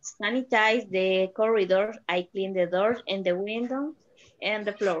 I sanitize the corridors. I clean the doors and the windows and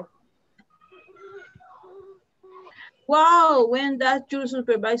the floor. Wow, when does your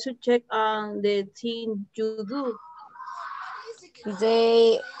supervisor check on the thing you do?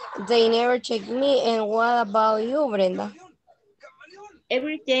 They never check me. And what about you, Brenda?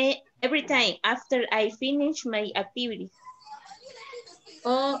 Every time after I finish my activities.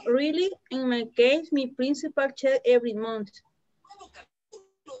 Oh, really? In my case, my principal check every month.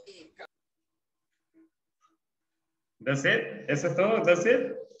 That's it? Eso es todo? That's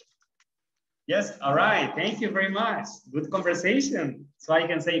it? Yes, all right. Thank you very much. Good conversation. So I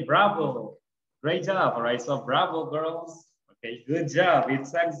can say bravo. Great job. All right. So bravo, girls. Okay, good job.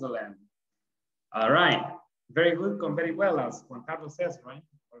 It's excellent. All right. Very good, very well, as Juan Carlos says, right?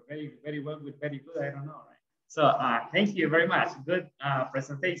 Or very, very well with very good. I don't know, right? So thank you very much. Good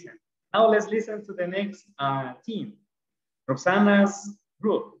presentation. Now let's listen to the next team. Roxana's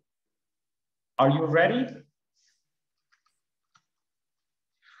group. Are you ready?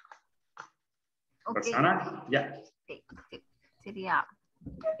 Okay. Roxana, yeah. Sería,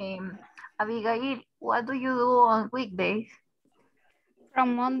 Abigail, what do you do on weekdays?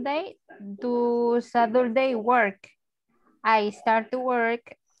 From Monday to Saturday work. I start to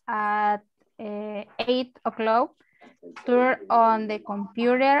work at 8 o'clock, turn on the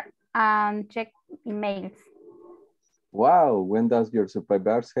computer and check emails. Wow, when does your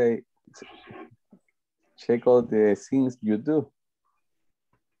supervisor say, check all the things you do?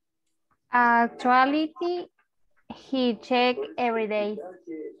 Actually, he check every day.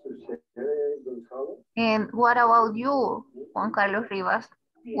 And what about you, Juan Carlos Rivas?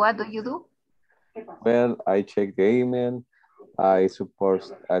 What do you do? Well, I check the email, I support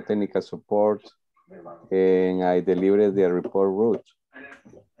technical support, and I deliver the report route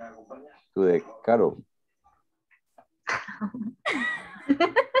to the Carol.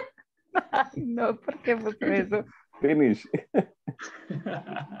 No, ¿por qué puso eso? Finish.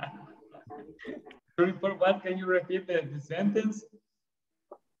 Report what? Can you repeat the sentence?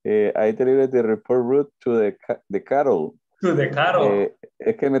 I deliver the report route to the Carol. To the Carol.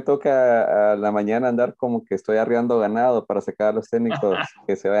 Es que me toca a la mañana andar como que estoy arriando ganado para sacar a los técnicos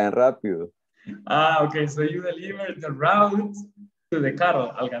que se vayan rápido. Ah, okay. So you deliver the route to the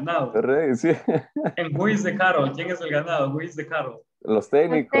Carol, al ganado. Correcto, sí. And who is the Carol? ¿Quién es el ganado? Who is the Carol? Los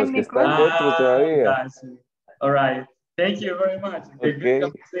técnicos que están dentro todavía. All right. Thank you very much. Okay. Good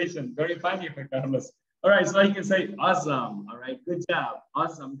conversation. Very funny for Carlos. All right. So I can say awesome. All right. Good job.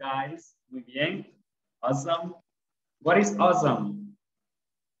 Awesome, guys. Muy bien. Awesome. What is awesome?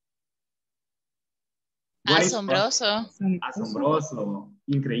 What Asombroso. Asombroso.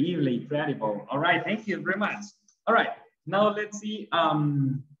 Increíble. Incredible. All right. Thank you very much. All right. Now let's see.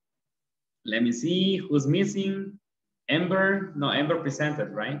 Let me see who's missing. Amber. No, Amber presented,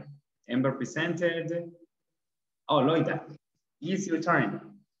 right? Amber presented. Oh, Loida. It's your turn.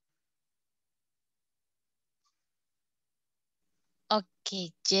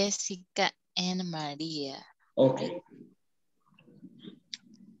 Okay, Jessica and Maria. Okay.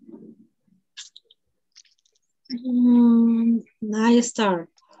 I start.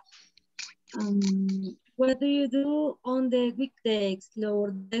 What do you do on the weekdays,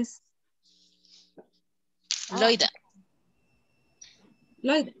 Lourdes? Loida.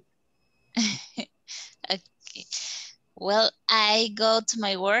 Like, Okay. Well, I go to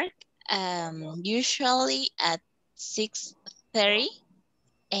my work usually at 6:30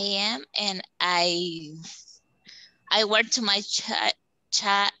 a.m. and I work to my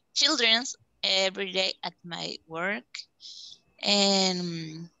children's every day at my work,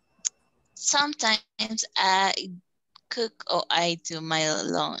 and sometimes I cook or I do my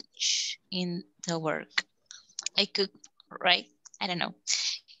lunch in the work. I cook, right? I don't know.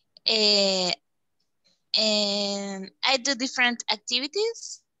 Eh, and I do different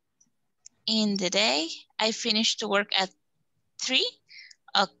activities in the day. I finish to work at 3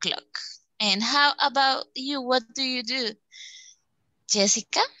 o'clock. And how about you? What do you do,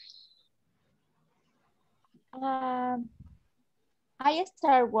 Jessica? Um, I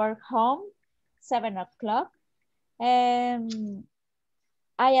start work home 7 o'clock, and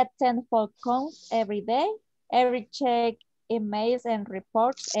I attend phone calls every day. Every check emails and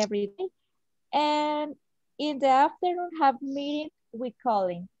reports every day. And in the afternoon have meeting with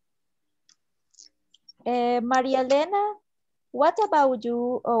colleagues. Maria Elena, what about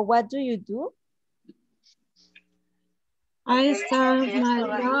you or what do you do? I start my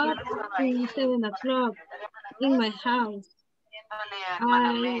job in 7 o'clock in my house.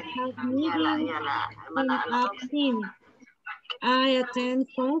 I have meetings in app team. I attend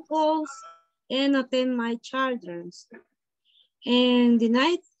phone calls and attend my children's. And the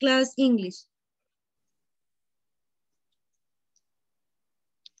night class English.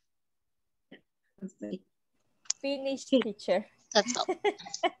 Finish, teacher. That's all.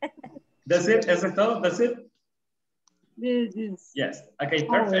 That's it? That's all? That's it? Yes. Yes. Okay,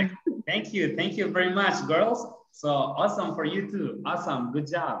 perfect. Thank you. Thank you very much, girls. So awesome for you too. Awesome. Good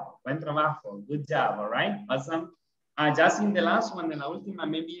job. Buen trabajo. Good job. All right. Awesome. Just in the last one, in la última,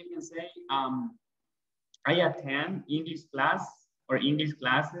 maybe you can say, I attend English class or English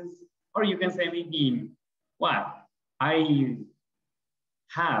classes, or you can say maybe, what? I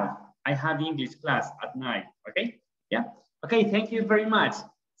have English class at night. Okay. Yeah. Okay. Thank you very much.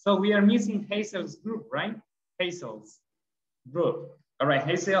 So we are missing Hazel's group, right? Hazel's group. All right,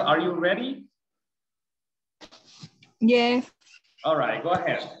 Hazel, are you ready? Yes. All right, go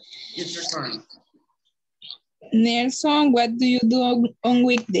ahead. It's your turn. Nelson, what do you do on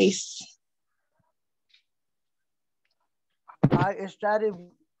weekdays? I study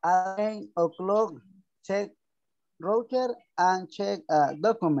at 9 o'clock, check router and check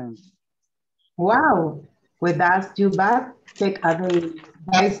documents. Wow. With that, you back, take a day.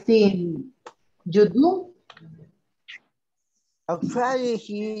 Guys, thing you do? Actually,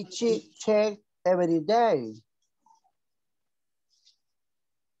 he check every day.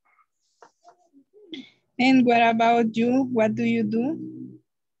 And what about you? What do you do?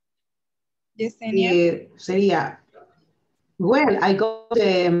 Yesenia? Sería, well, I go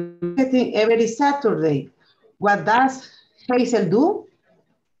to marketing every Saturday. What does Hazel do?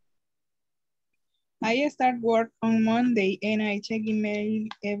 I start work on Monday and I check email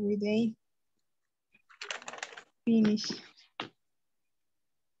every day. Finish.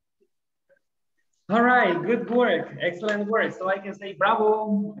 All right, good work, excellent work. So I can say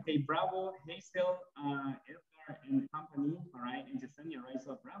bravo. Okay, bravo, Hazel, Edgar, and company. All right, and Yesenia, right?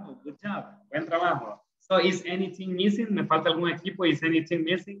 So bravo, good job, buen trabajo. So is anything missing? ¿Me falta algún equipo? Is anything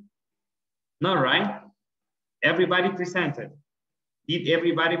missing? No, right? Everybody presented. Did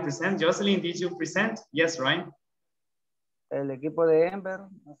everybody present? Jocelyn, did you present? Yes, right? El equipo de Ember.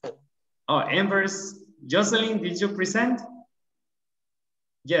 No sé. Oh, Ember's. Jocelyn, did you present?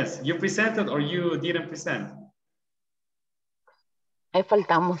 Yes, you presented or you didn't present? Ahí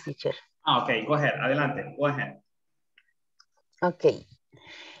faltamos, teacher. Okay, go ahead. Adelante, go ahead. Okay.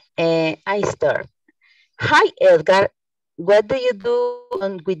 I start. Hi, Edgar. What do you do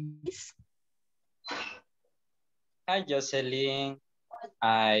on weekdays? Hi, Jocelyn.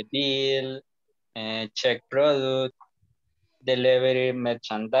 I bill, check product, deliver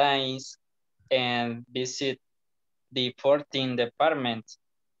merchandise, and visit the 14 departments.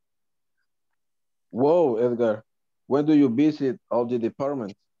 Whoa, Edgar. When do you visit all the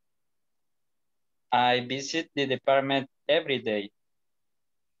departments? I visit the department every day.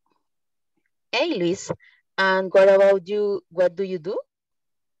 Hey, Luis. And what about you? What do you do?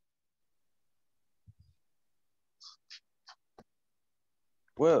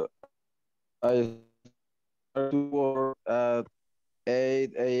 Well, I start to work at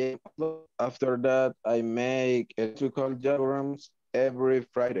 8 a.m. After that, I make electrical diagrams every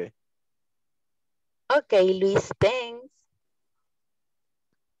Friday. Okay, Luis, thanks.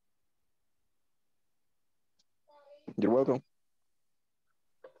 You're welcome.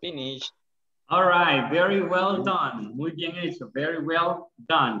 Finish. All right, very well done. Muy bien hecho, very well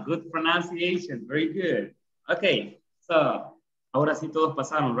done. Good pronunciation, very good. Okay, so ahora sí todos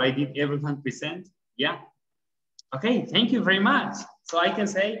pasaron, right? Did everyone present? Yeah. Okay, thank you very much. So I can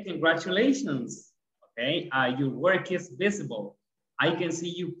say congratulations. Okay, your work is visible. I can see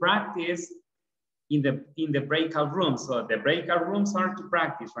you practice in the breakout rooms. So the breakout rooms are to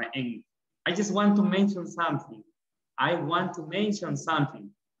practice, right? And I just want to mention something. I want to mention something.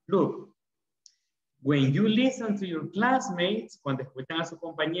 Look, when you listen to your classmates, cuando escuchan a sus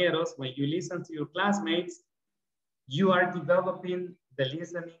compañeros, when you listen to your classmates, you are developing the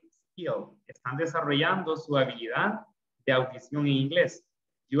listening skill. Están desarrollando su habilidad de audición en inglés.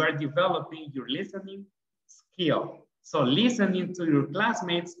 You are developing your listening skill. So listening to your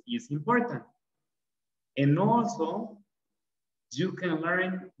classmates is important. And also, you can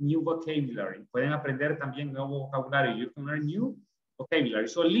learn new vocabulary. Pueden aprender también nuevo vocabulario. You can learn new vocabulary.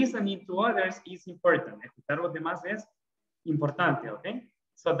 So listening to others is important. Escuchar a los demás es importante, okay?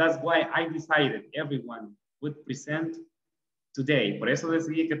 So that's why I decided everyone would present today. Por eso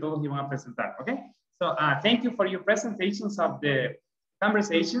decidí que todos iban a presentar, okay? So thank you for your presentations of the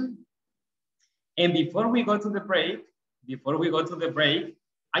conversation. And before we go to the break,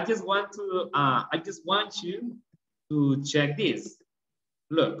 I just want you to check this.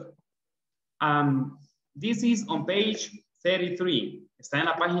 Look, this is on page 33. Está en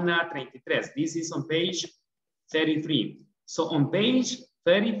la página 33. This is on page 33. So on page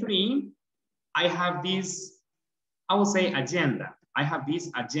 33, I have this, I would say agenda. I have this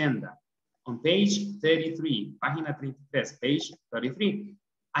agenda. On page 33, página 33, page 33.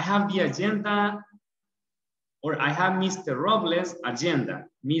 I have the agenda, or I have Mr. Robles' agenda.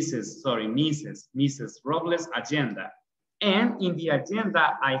 Mrs. Robles' agenda. And in the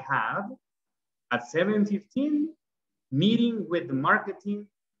agenda, I have at 7:15, meeting with the marketing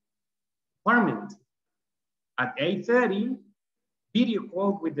department. At 8:30, video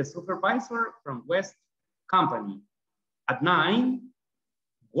call with the supervisor from West Company. At 9,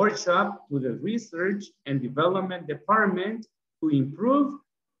 workshop with the research and development department to improve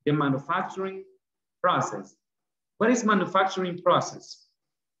the manufacturing process. What is manufacturing process?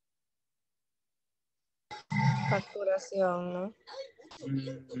 Facturación, ¿no?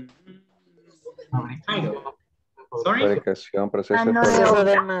 Kind of. Sorry? Fabricación, proceso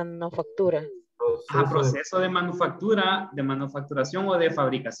de manufactura. Proceso de manufactura, de manufacturación o de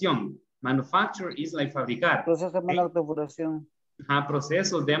fabricación. Manufacture is like fabricar. Proceso de manufacturación.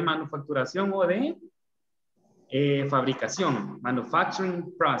 Proceso de manufacturación o de fabricación.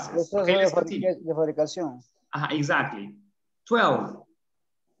 Manufacturing process. Proceso de fabricación. Exactly. 12.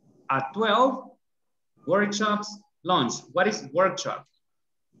 At 12, workshops launch. What is workshop?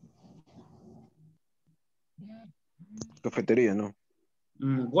 Cafetería, ¿no?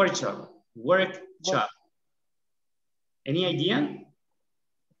 Workshop. Any idea?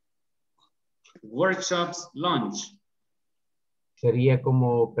 Workshops launch. Sería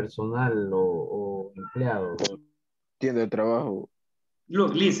como personal o empleado. Tienda de trabajo.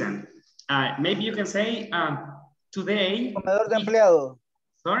 Look, listen. Maybe you can say today. Comedor de empleado.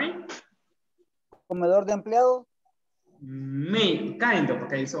 Sorry? Comedor de empleado. Kind of.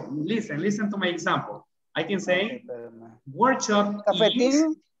 Okay, so listen to my example. I can say workshop is,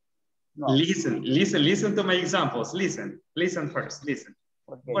 no. Listen to my examples. Listen first, listen.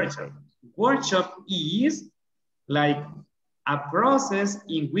 Okay. Workshop is like a process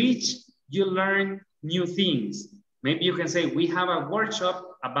in which you learn new things. Maybe you can say we have a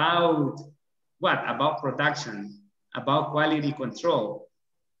workshop about what? About production, about quality control.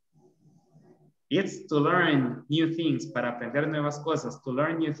 It's to learn new things, para aprender nuevas cosas, to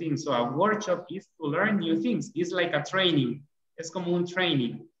learn new things. So a workshop is to learn new things. It's like a training. Es como un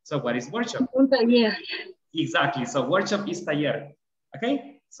training. So what is workshop? Un taller. Exactly. So workshop is taller.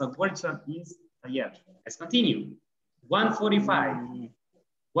 Okay? So workshop is taller. Let's continue. 1:45.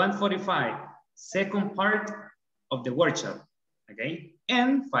 1:45. Second part of the workshop. Okay?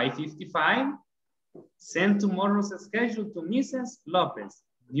 And 5:55. Send tomorrow's schedule to Mrs. Lopez.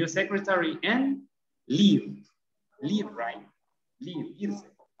 New secretary and leave. Leave, right? Leave, irse,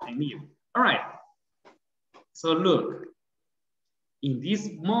 and leave. All right. So look, in this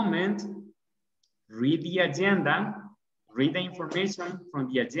moment, read the agenda, read the information from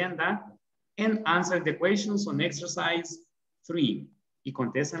the agenda, and answer the questions on exercise 3. Y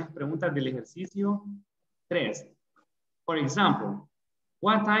contesten las preguntas del ejercicio 3. For example,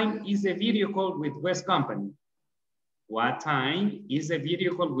 what time is the video call with West Company? What time is the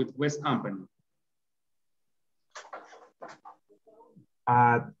video call with West Company?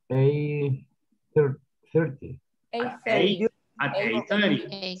 At 8:30. 8:30. At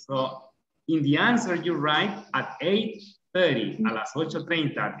 8:30. So In the answer, you write at 8:30, a las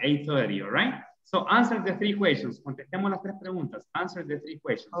 8:30, at 8:30, all right? So answer the 3 questions. Contestemos las 3 preguntas. Answer the 3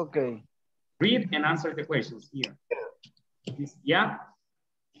 questions. Okay. Read and answer the questions here. Yeah.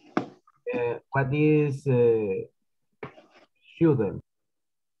 What is shouldn't?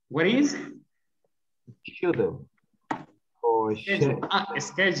 What is? Shouldn't. Or Schedule.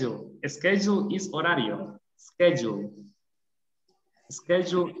 Schedule. Schedule is horario. Schedule.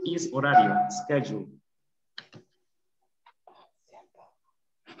 Schedule is horario. Schedule.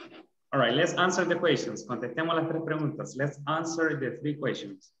 All right, let's answer the questions. Contestemos las 3 preguntas. Let's answer the 3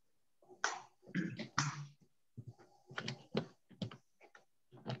 questions.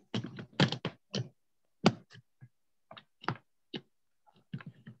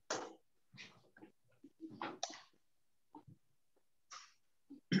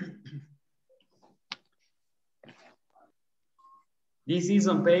 This is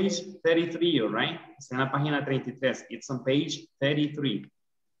on page 33, all right? Está en la página 33. It's on page 33.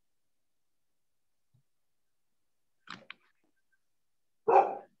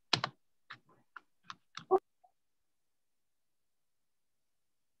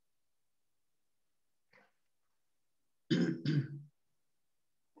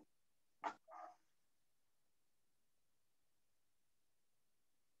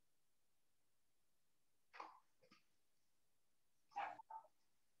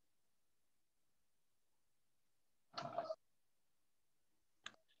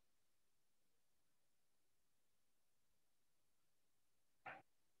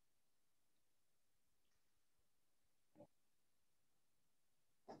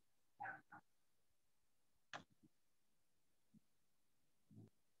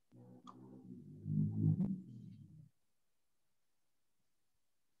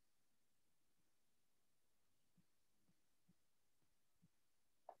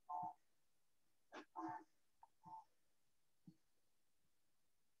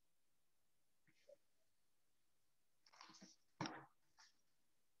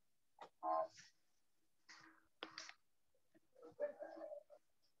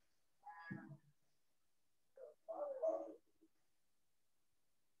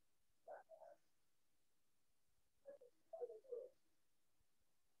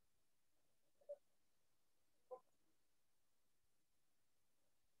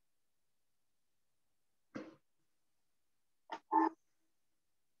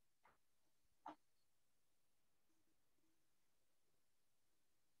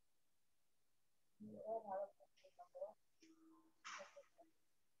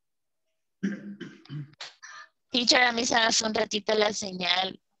 Teacher, a mí se me hace un ratito la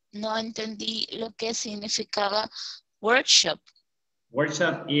señal. No entendí lo que significaba workshop.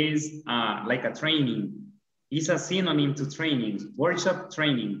 Workshop is like a training. It's a synonym to training. Workshop,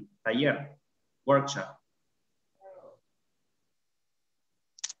 training, taller, workshop.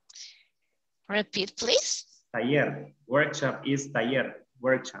 Repeat, please. Taller. Workshop is taller,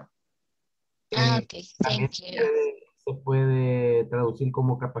 workshop. Okay, thank you. Se puede traducir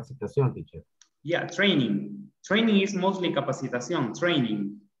como capacitación, teacher. Yeah, training. Training is mostly capacitación,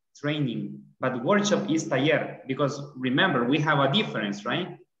 training. But workshop is taller because remember, we have a difference,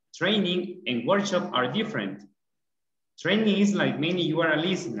 right? Training and workshop are different. Training is like mainly you are a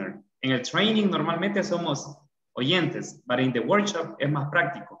listener. En el training normalmente somos oyentes, but in the workshop es más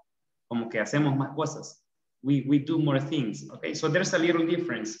práctico. Como que hacemos más cosas. We do more things, okay? So there's a little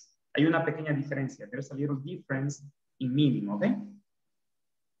difference. Hay una pequeña diferencia. There's a little difference in meaning, okay?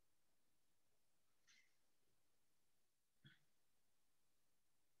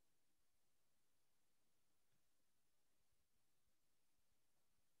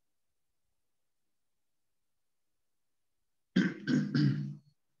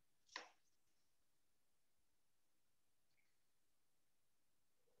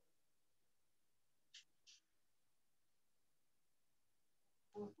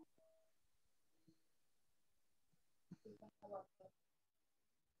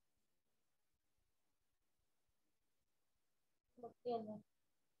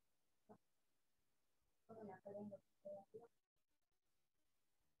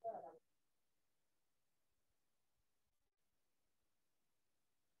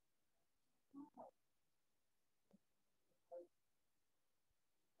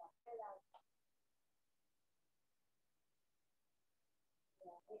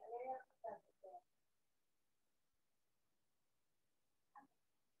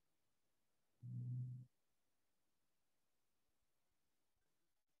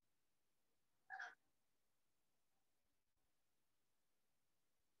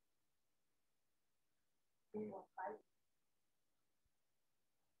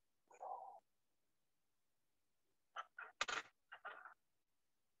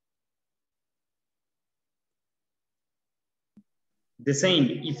 The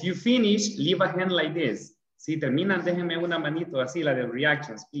same, if you finish, leave a hand like this. Si terminan, déjenme una manito así, la de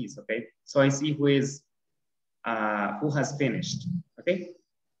reactions, please, okay? So I see who has finished, okay?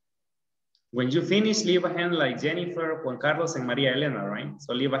 When you finish, leave a hand like Jennifer, Juan Carlos, and Maria Elena, right?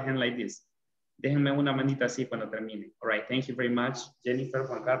 So leave a hand like this. Déjenme una manita así cuando termine. All right, thank you very much. Jennifer,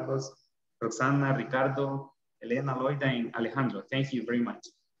 Juan Carlos, Roxana, Ricardo, Elena, Loida, and Alejandro. Thank you very much.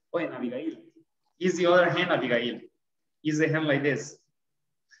 Oh, and Abigail. Is the other hand, Abigail? Is the hand like this?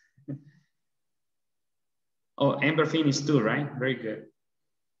 Oh, Amber finished too, right? Very good.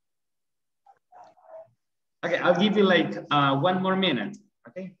 Okay, I'll give you like 1 more minute.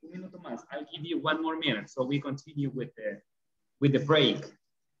 Okay, un minuto más. I'll give you 1 more minute so we continue with the break.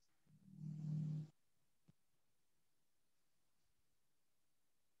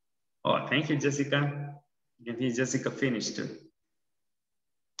 Oh, thank you, Jessica. You can see Jessica finished too.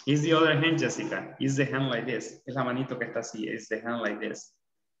 Is the other hand, Jessica? Is the hand like this? Es la manito que está así. Is the hand like this?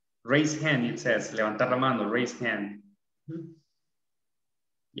 Raise hand, it says. Levantar la mano, raise hand.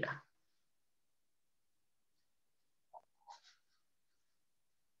 Yeah.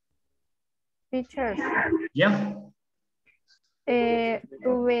 Teacher. Yeah.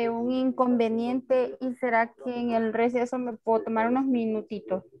 Tuve un inconveniente y será que en el receso me puedo tomar unos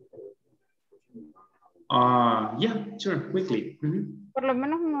minutitos. Yeah, sure, quickly. Por lo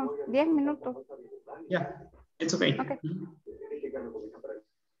menos unos 10 minutos. Yeah, it's okay. Okay.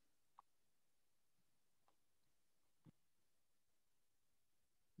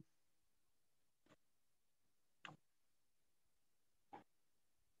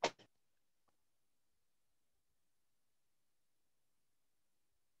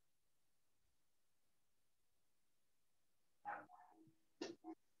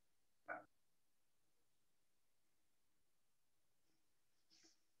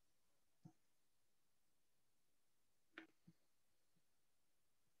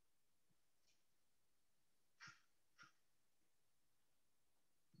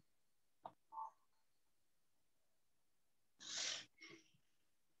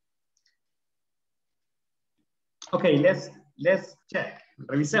 Okay, let's check.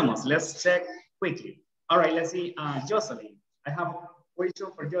 Revisemos. Let's check quickly. All right, let's see. Jocelyn, I have a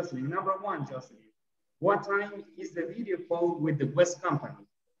question for Jocelyn. Number 1, Jocelyn. What time is the video call with the West Company?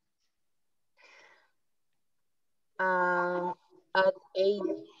 At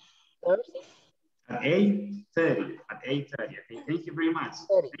 8:30. At 8:30. At 8:30. Okay, thank you very much.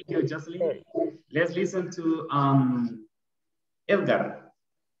 30. Thank you, Jocelyn. 30. Let's listen to Edgar.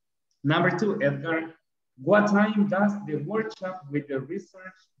 Number 2, Edgar. What time does the workshop with the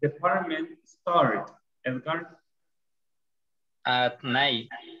research department start, Edgar? At 9.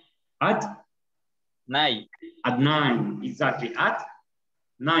 At? 9. At 9, exactly. At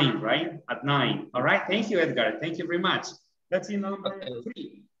 9, right? At 9. All right, thank you, Edgar. Thank you very much. Let's see number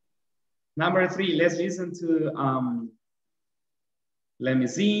 3. Number 3, let's listen to, let me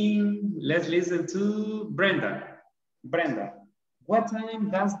see. Let's listen to Brenda. Brenda, what time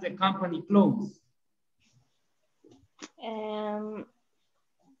does the company close?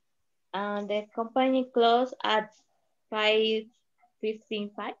 The company closed at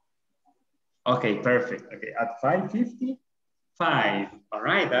 5:55. Okay, perfect. Okay, at 5:55. All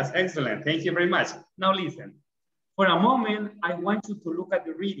right, that's excellent. Thank you very much. Now listen. For a moment, I want you to look at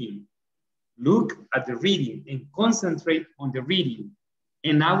the reading. Look at the reading and concentrate on the reading.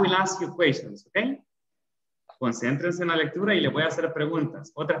 And I will ask you questions, okay? Concéntrense en la lectura y le voy a hacer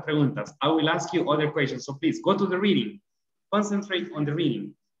preguntas, otras preguntas. I will ask you other questions. So please go to the reading. Concentrate on the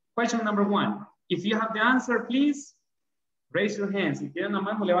reading. Question number 1. If you have the answer, please raise your hands. Si tienen la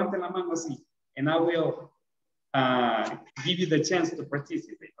mano, levanten la mano así. And I will give you the chance to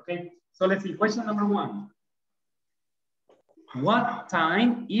participate, okay? So let's see, question number 1. What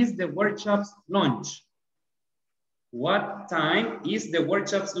time is the workshop's lunch? What time is the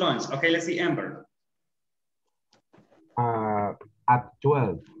workshop's lunch? Okay, let's see, Amber. At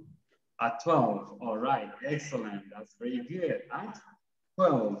 12. At 12, all right, excellent. That's very good. At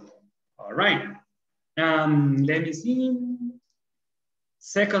 12, all right. Let me see.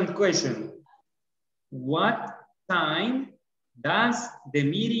 Second question. What time does the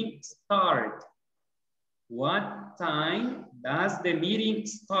meeting start? What time does the meeting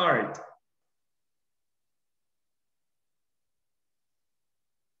start?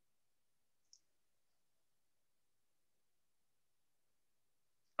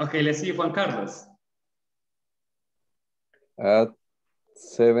 Okay, let's see, Juan Carlos. At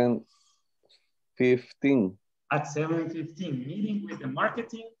 7:15. At 7:15, meeting with the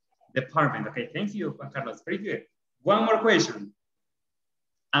marketing department. Okay, thank you, Juan Carlos. Very good. One more question.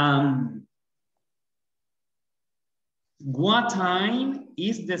 What time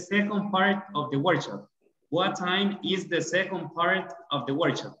is the second part of the workshop? What time is the second part of the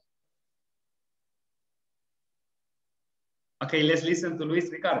workshop? Okay, let's listen to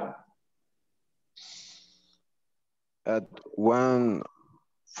Luis Ricardo. At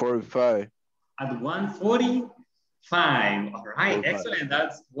 1:45. At 1:45. All right, 45. excellent.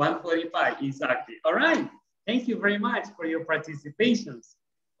 That's 1:45, exactly. All right, thank you very much for your participations.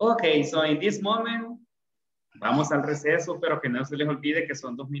 Okay, so in this moment, vamos al receso, pero que no se les olvide que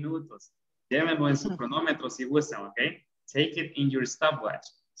son 2 minutos. Llévenlo en su cronómetro si gustan, okay? Take it in your stopwatch.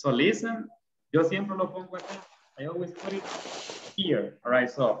 So listen, yo siempre lo pongo acá. I always put it here. All right,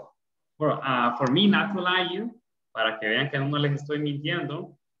 so for me not to lie you, para que vean que no les estoy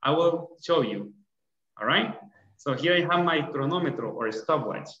mintiendo, I will show you. All right? So here I have my chronometer or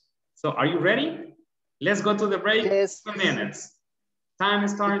stopwatch. So are you ready? Let's go to the break. Yes. 2 minutes. Time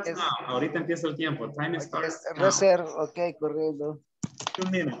starts now. Ahorita empieza el tiempo. Time starts now. Reserve, ok, corriendo. 2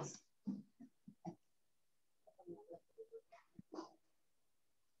 minutes.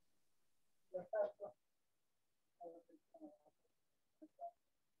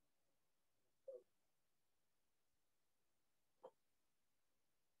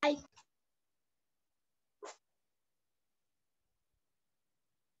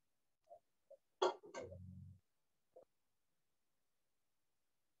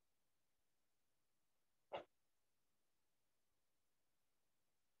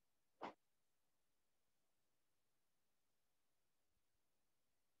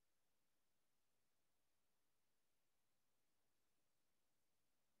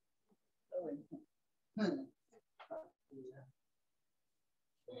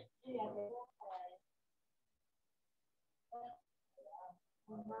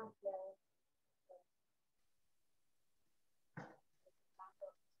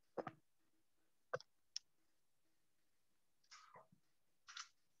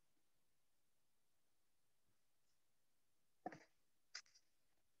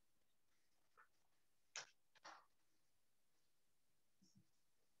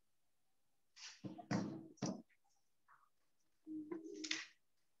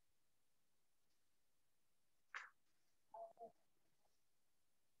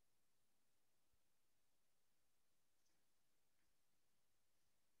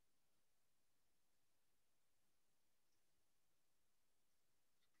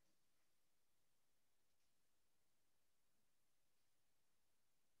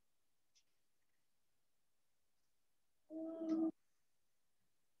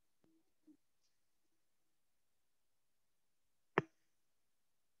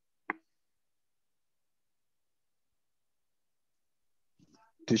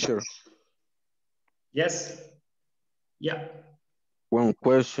 Teacher. Yes. Yeah. One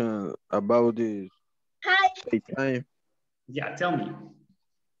question about this. Hi. Time. Yeah, tell me.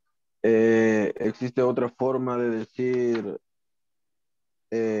 ¿Existe otra forma de decir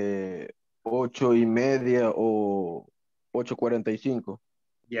 8:30 o 8:45?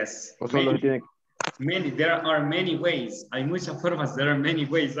 Yes. ¿O solo tiene... There are many ways. Hay muchas formas. There are many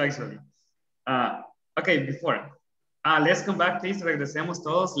ways, actually. Okay, before. Let's come back, please. Regresemos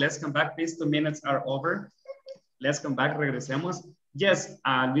todos. Let's come back, please. 2 minutes are over. Let's come back. Regresemos. Yes,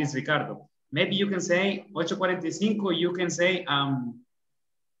 Luis Ricardo. Maybe you can say 8:45. You can say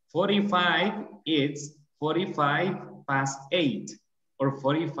 45. It's 45 past 8 or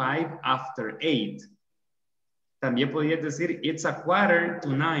 45 after 8. También podrías decir it's a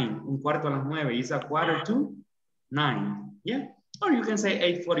 8:45. Un cuarto a las 9. It's a 8:45. Yeah. Or you can say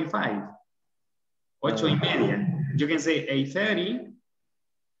 8:45. 8:30. You can say 8:30.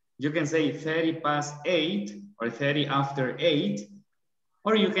 You can say 30 past 8 or 30 after 8.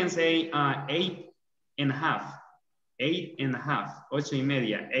 Or you can say 8:30. 8:30.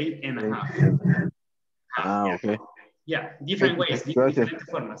 8:30. 8:30. Okay. Yeah, different ways, different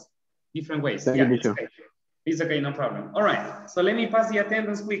formas. Different ways. Thank yeah, you, it's okay. It's okay, no problem. All right, so let me pass the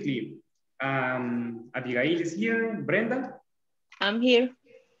attendance quickly. Abigail is here. Brenda? I'm here.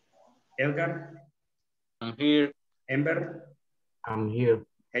 Elgar? I'm here. Ember? I'm here.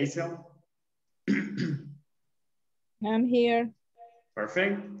 Hazel? I'm here.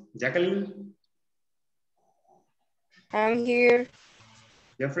 Perfect. Jacqueline? I'm here.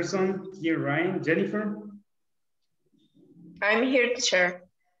 Jefferson? Here, Ryan? Jennifer? I'm here, teacher.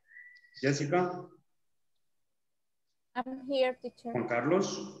 Jessica? I'm here, teacher. Juan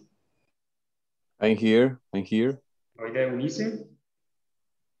Carlos? I'm here. I'm here. Oida Eunice?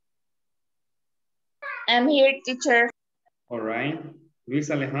 I'm here, teacher. All right. Luis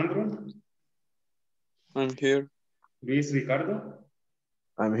Alejandro? I'm here. Luis Ricardo?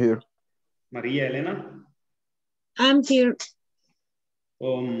 I'm here. María Elena? I'm here.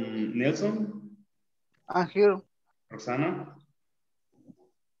 Nelson? I'm here. Roxana?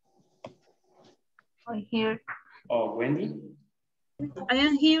 I'm here. Oh, Wendy? I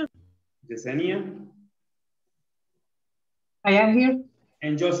am here. Yesenia? I am here.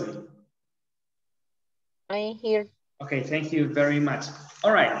 And Jocelyn? I am here. Okay, thank you very much.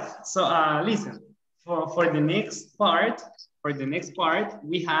 All right, so listen, for the next part,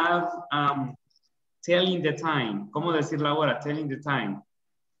 we have telling the time. ¿Cómo decir la hora? Telling the time.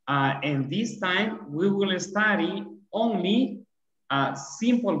 And this time we will study only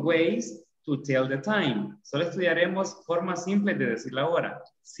simple ways to tell the time. Solo estudiaremos formas simples de decir la hora.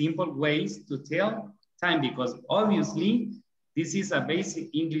 Simple ways to tell time, because obviously this is a basic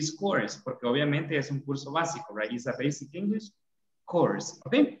English course, porque obviamente es un curso básico, right? It's a basic English course,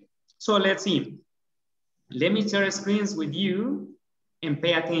 okay? So let's see. Let me share screens with you and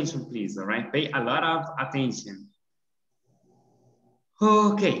pay attention, please, all right? Pay a lot of attention.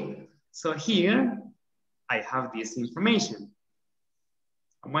 Okay, so here I have this information.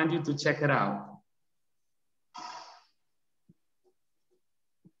 I want you to check it out.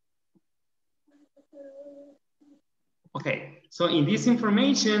 Okay, so in this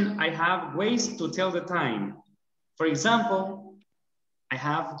information, I have ways to tell the time. For example, I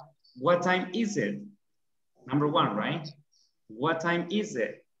have, what time is it? Number one, right? What time is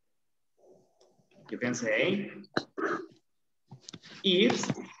it? You can say, it's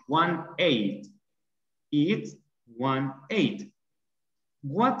 1:08. It's 1:08.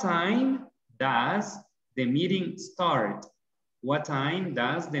 What time does the meeting start? What time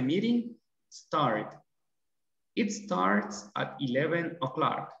does the meeting start? It starts at 11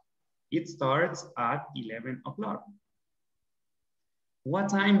 o'clock. It starts at 11 o'clock. What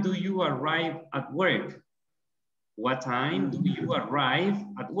time do you arrive at work? What time do you arrive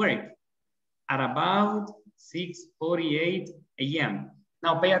at work? At about 6:48 a.m.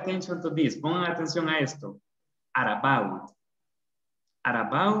 Now pay attention to this. Pongan atención a esto. At about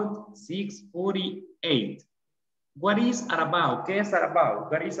 6:48. What is at about? ¿Qué es at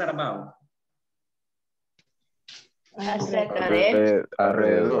about? What is at about?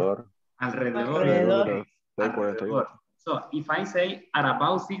 Alrededor. Alrededor. So if I say at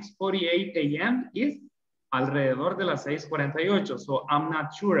about 6:48 a.m. is alrededor de las 6:48. So I'm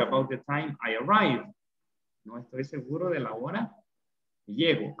not sure about the time I arrive. No estoy seguro de la hora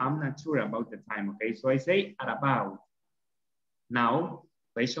llego. I'm not sure about the time, okay? So I say at about. Now,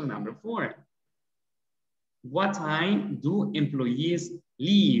 question number 4. What time do employees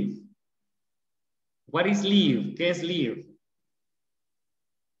leave? What is leave? ¿Qué es leave?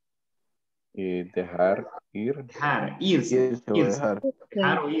 Dejar ir. Dejar, irse.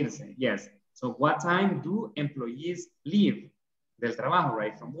 Dejar o irse, yes. So what time do employees leave? Del trabajo,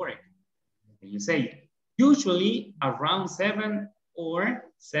 right, from work. And you say, usually around 7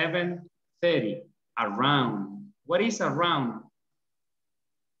 or 7:30. Around. What is around?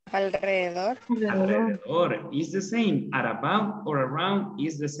 Alrededor. Alrededor is the same. At about or around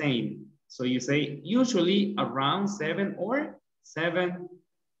is the same. So you say usually around 7 or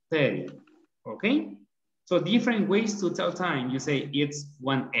 7:30. Okay? So different ways to tell time. You say it's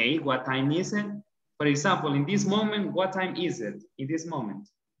 1:08. What time is it? For example, in this moment, what time is it? In this moment,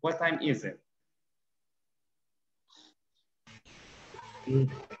 what time is it?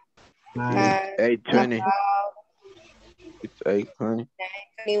 8:20. It's 8:20.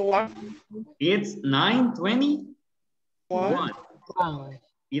 9:21. It's 9:21.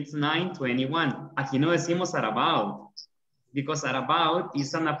 It's 9:21. Aquí no decimos at about, because at about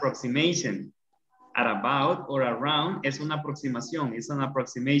is an approximation. At about or around es una aproximación. It's an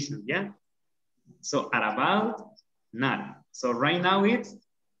approximation, yeah? So at about, not. So right now it's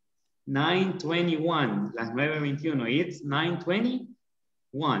 9:21. Las 9:21. It's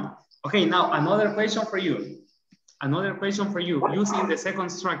 9:21. Okay, now another question for you. Another question for you, using the second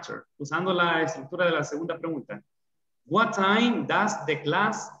structure, usando la estructura de la segunda pregunta. What time does the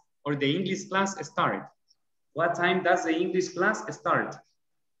class or the English class start? What time does the English class start?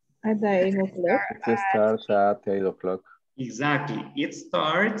 At 8 o'clock. It starts at 8 o'clock. Exactly, it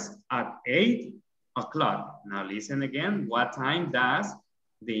starts at 8 o'clock. Now listen again, what time does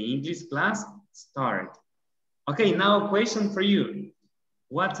the English class start? Okay, now a question for you.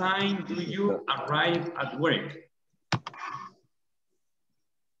 What time do you arrive at work?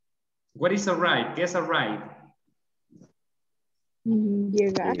 What is arrive? ¿Qué es arrive?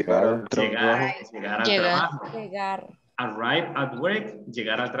 Llegar al trabajo. Arrive at work,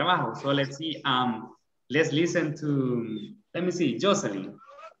 llegar al trabajo. So let's see, let's listen to, let me see, Jocelyn.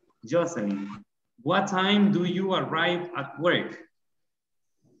 Jocelyn, what time do you arrive at work?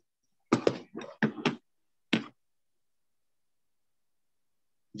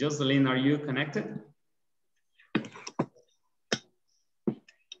 Jocelyn, are you connected?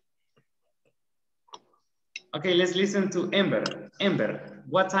 Okay, let's listen to Ember. Ember,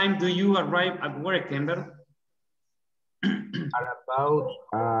 what time do you arrive at work, Ember? At about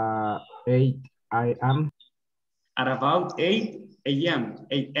 8 a.m. At about 8 a.m.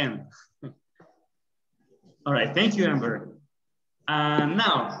 8 a.m. All right, thank you, Amber.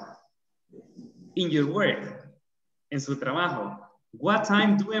 Now, in your work, en su trabajo, what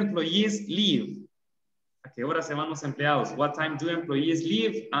time do employees leave? ¿A qué hora se van los empleados? What time do employees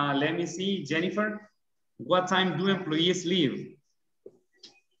leave? Let me see, Jennifer. What time do employees leave?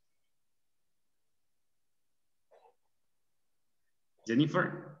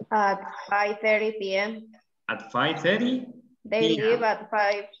 Jennifer? At 5:30 p.m. At 5:30? They leave at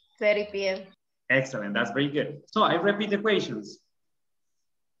 5:30 p.m. Excellent, that's very good. So I repeat the questions.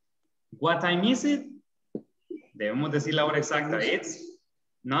 What time is it? Debemos decir la hora exacta. It's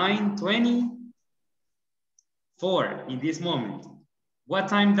 9:24 in this moment. What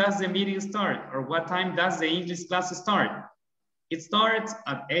time does the meeting start? Or what time does the English class start? It starts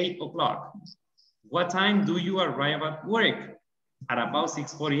at 8 o'clock. What time do you arrive at work? At about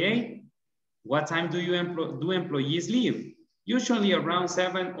 6:48. What time do employees leave? Usually around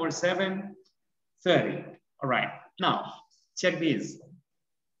 7 or 7:30. All right, now check this.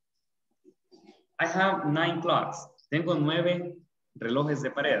 I have 9 clocks. Tengo 9 relojes de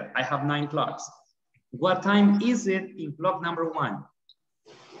pared. I have 9 clocks. What time is it in clock number 1?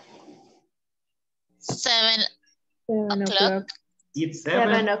 7 o'clock. It's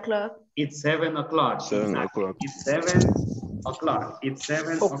 7 o'clock. It's 7 o'clock. 7 o'clock. It's 7 o'clock. It's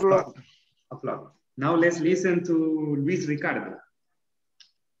 7 o'clock. Now let's listen to Luis Ricardo.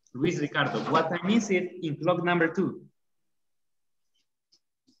 Luis Ricardo, what time is it in clock number 2?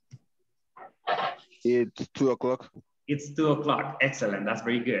 It's 2 o'clock. It's 2 o'clock. Excellent. That's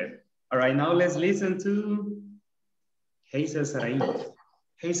very good. All right, now let's listen to Hazel Sarai.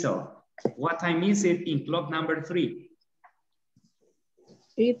 Hazel, what time is it in clock number 3?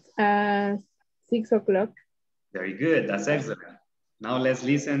 It's 6 o'clock. Very good. That's excellent. Now let's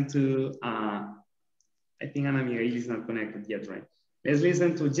listen to, I think Ana Miguel is not connected yet, right? Let's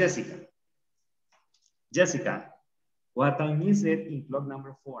listen to Jessica. Jessica, what time is it in clock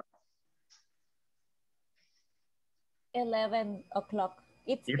number 4? 11 o'clock.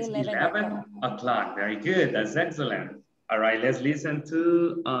 It's 11 o'clock. Very good. That's excellent. All right, let's listen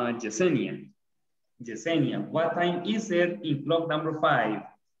to Yesenia. Yesenia, what time is it in clock number 5?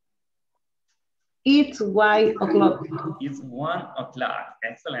 It's 1 o'clock. It's 1 o'clock.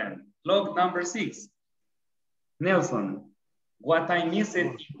 Excellent. Clock number 6. Nelson, what time is it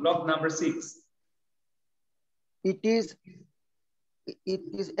in clock number 6? It is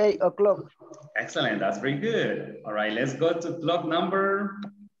 8 o'clock. Excellent. That's very good. All right, let's go to clock number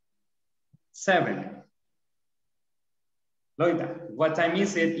 7. Loida, what time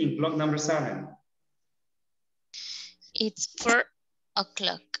is it in clock number 7? It's 4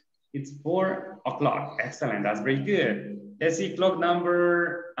 o'clock. It's 4 o'clock. Excellent. That's very good. Let's see clock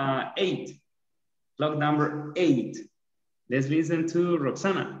number 8. Clock number 8. Let's listen to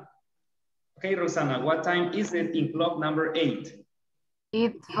Roxana. Okay, Roxana, what time is it in clock number 8?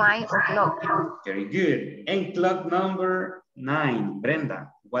 It's 5 o'clock. Very good. And clock number 9.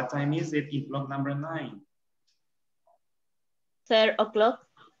 Brenda, what time is it in clock number 9? 3 o'clock.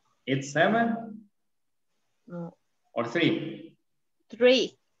 It's 7? No. Or 3?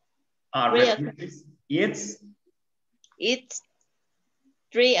 3. 3 o'clock. It's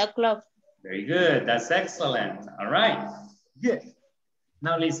 3 o'clock. Very good. That's excellent. All right. Good.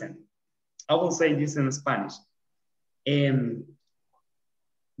 Now listen. I will say this in Spanish.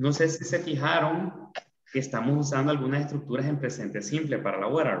 No sé si se fijaron que estamos usando algunas estructuras en presente simple para la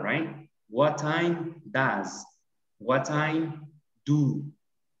hora, right? What time does? What time do?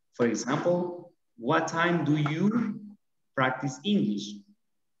 For example, what time do you practice English?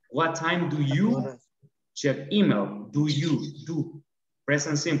 What time do you check email? Do you do?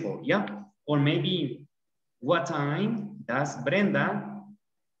 Present simple, yeah? Or maybe, what time does Brenda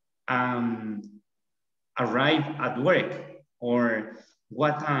arrive at work? Or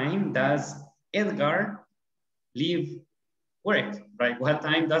what time does Edgar leave work, right? What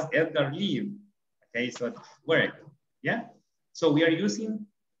time does Edgar leave? Okay, so work, yeah? So we are using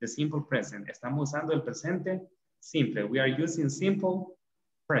the simple present. Estamos usando el presente simple. We are using simple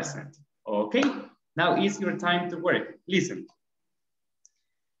present, okay? Now it's your time to work. Listen.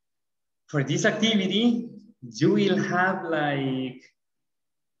 For this activity, you will have like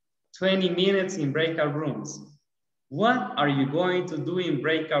 20 minutes in breakout rooms. What are you going to do in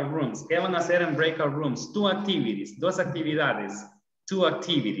breakout rooms? ¿Qué van a hacer en breakout rooms? Two activities, dos actividades. 2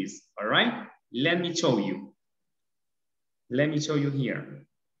 activities, all right? Let me show you. Let me show you here.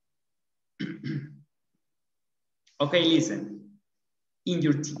 Okay, listen. In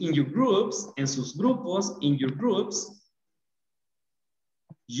your groups, en sus grupos, in your groups,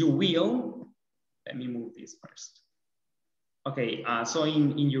 you will, let me move this first. Okay, so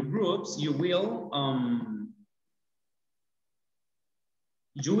in your groups, you will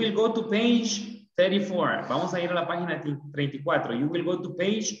go to page 34. Vamos a ir a la página 34. You will go to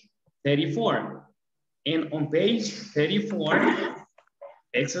page 34. And on page 34,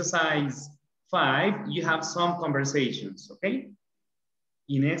 exercise 5, you have some conversations, okay?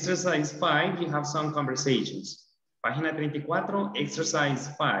 In exercise 5, you have some conversations. Página 34, exercise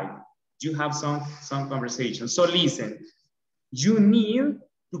 5, you have some conversations. So listen, you need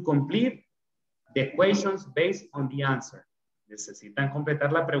to complete the questions based on the answer. Necesitan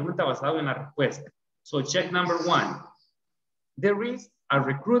completar la pregunta basada en la respuesta. So check number 1. There is a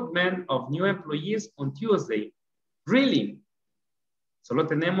recruitment of new employees on Tuesday. Really? Solo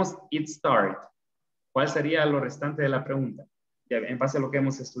tenemos it started. ¿Cuál sería lo restante de la pregunta? En base a lo que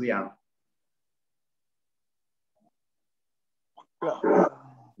hemos estudiado.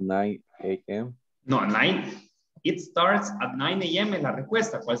 9 a.m. No, 9. It starts at 9 a.m. es la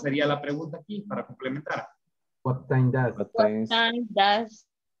respuesta. ¿Cuál sería la pregunta aquí para complementar? What time does? What time does?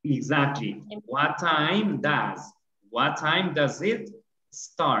 Exactly. What time does it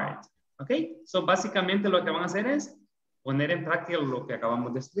start? Okay. So básicamente lo que van a hacer es poner en práctica lo que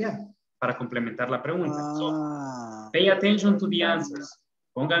acabamos de estudiar para complementar la pregunta. So, pay attention to the answers.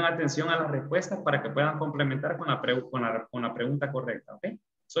 Pongan atención a las respuestas para que puedan complementar con la pregunta correcta. Okay.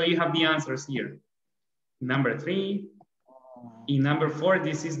 So you have the answers here. Number 3. In number 4,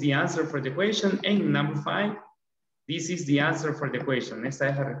 this is the answer for the question. And in number 5, this is the answer for the question. Esta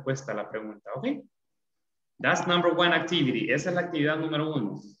es la respuesta a la pregunta, ¿ok? That's number 1 activity. Esa es la actividad número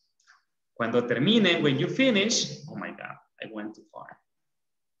 1. Cuando terminen, when you finish, oh my God, I went too far.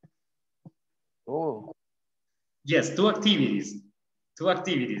 Oh. Yes, 2 activities. 2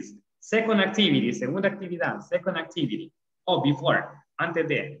 activities. Second activity, segunda actividad, second activity. Oh, before, antes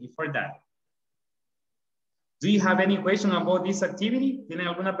de, before that. Do you have any question about this activity? ¿Tienen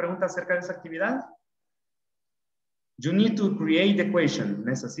alguna pregunta acerca de esa actividad? You need to create the question.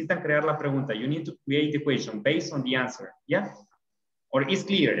 Necesitan crear la pregunta. You need to create the question based on the answer. Yeah? Or is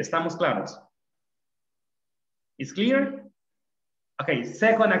clear? ¿Estamos claros? Is clear? Okay,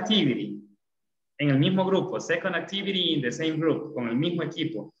 second activity. En el mismo grupo. Second activity in the same group. Con el mismo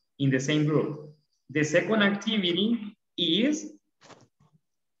equipo. In the same group. The second activity is,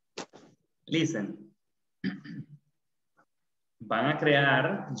 listen. Van a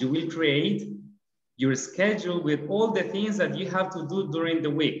crear, you will create your schedule with all the things that you have to do during the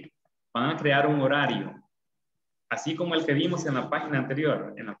week. Van a crear un horario. Así como el que vimos en la página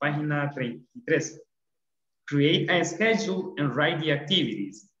anterior, en la página 33. Create a schedule and write the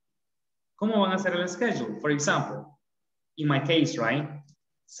activities. ¿Cómo van a hacer el schedule? For example, in my case, right?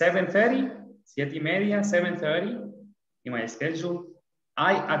 7:30, 7:30, 7:30, in my schedule,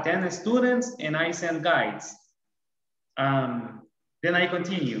 I attend students and I send guides. Then I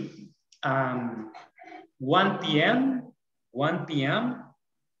continue. 1 p.m.,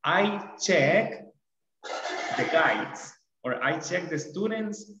 I check the guides, or I check the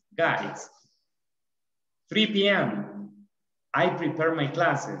students' guides. 3 p.m., I prepare my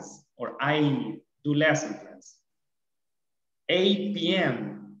classes, or I do lesson plans. 8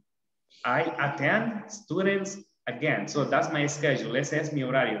 p.m., I attend students again. So that's my schedule. Ese es mi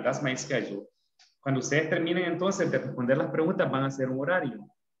horario. That's my schedule. Cuando ustedes terminen entonces de responder las preguntas, van a hacer un horario.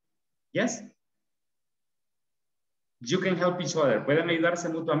 Yes? You can help each other. Pueden ayudarse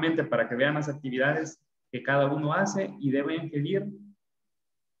mutuamente para que vean las actividades que cada uno hace y deben escribir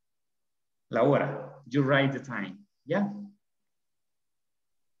la hora. You write the time. Yeah?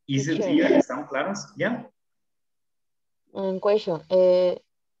 Is it clear? ¿Estamos claros? Yeah? Question.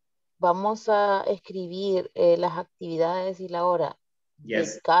 Vamos a escribir las actividades y la hora.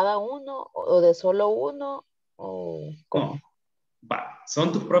 Yes. ¿De cada uno o de solo uno? O ¿cómo? No. Va.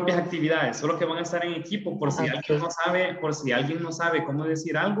 Son tus propias actividades, solo que van a estar en equipo por si alguien no sabe, cómo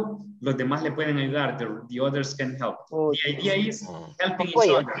decir algo, los demás le pueden ayudar. The others can help. The idea is helping each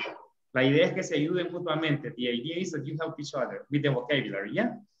other. La idea es que se ayuden mutuamente. The idea is that you help each other with the vocabulary,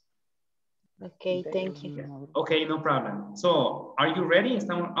 yeah? Okay, thank you. Okay, no problem. So, are you ready?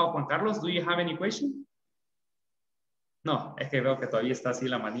 Juan Carlos, do you have any question? No, es que veo que todavía está así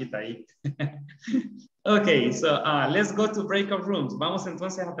la manita ahí. Okay, so let's go to breakout rooms. Vamos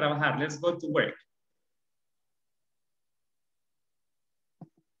entonces a trabajar. Let's go to work.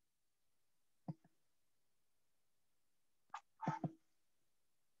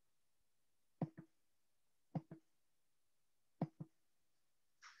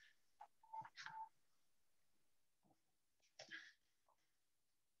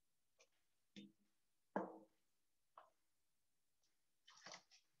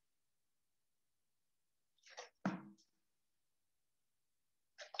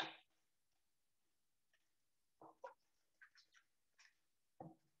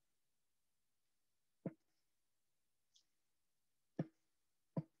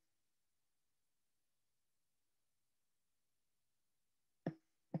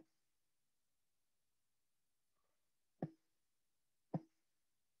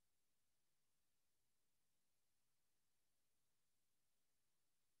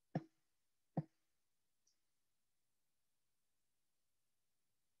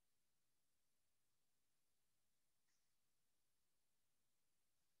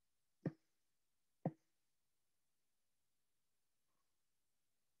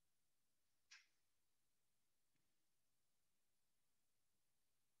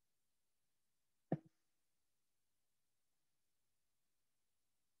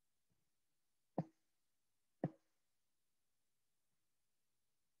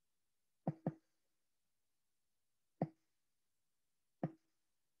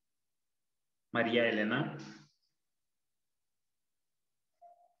 María Elena.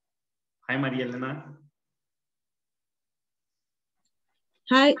 Hi, María Elena.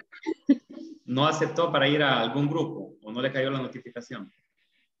 Hi. ¿No aceptó para ir a algún grupo o no le cayó la notificación?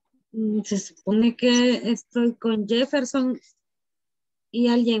 Se supone que estoy con Jefferson y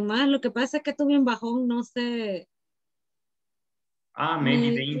alguien más. Lo que pasa es que tuve un bajón, no sé. Ah,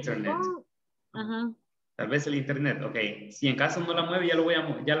 maybe the internet. Ajá. Tal vez el internet, ok. Si en caso no la mueve, ya la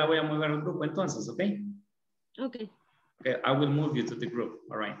voy a mover al grupo entonces, ok? Ok. Okay, I will move you to the group,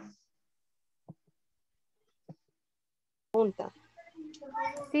 all right. Pregunta.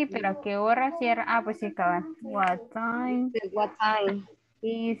 Sí, pero ¿a qué hora cierra? Ah, pues sí, acaba. What time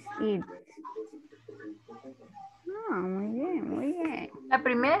is it? Ah, muy bien, muy bien. La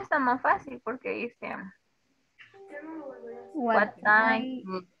primera está más fácil porque dice What time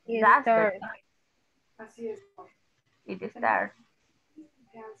is does start? it start?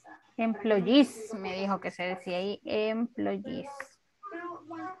 Employees, me dijo que se decía ahí, employees.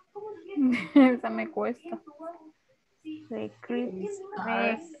 Esa me cuesta. Recruitment.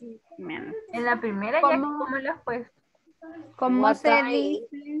 En la primera ya, ¿cómo lo has puesto? ¿Cómo What se time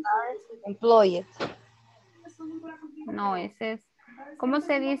dice? Employed. No, ese es. ¿Cómo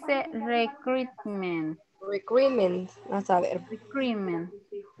se dice recruitment? Recruitment. A saber. Recruitment.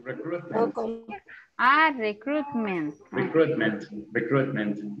 Recruitment. Ah, recruitment.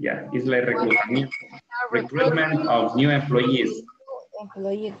 Recruitment. Yeah, it's like recruitment of new employees.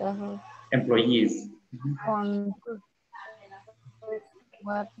 Employed, Employees. Con,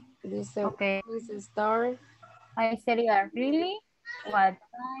 What this okay. Please start. Ahí sería really. What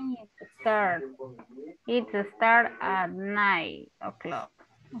time it start? It start at 9 o'clock.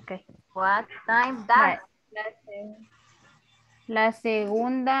 Okay. What time does? La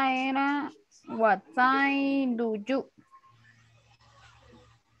segunda era what time do you?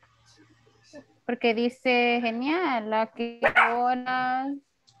 Porque dice genial, ¿a qué horas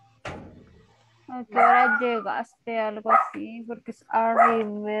llegaste? Algo así, porque es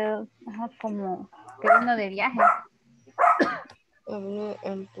arrival, como que vino de viaje.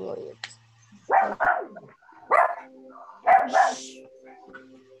 Employed.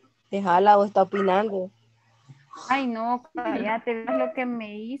 Déjala o está opinando. Ay, no, cállate, ves lo que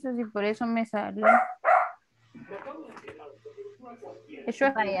me hizo, si por eso me salió. Eso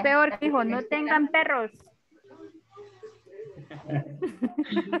es peor, hijo, no tengan perros.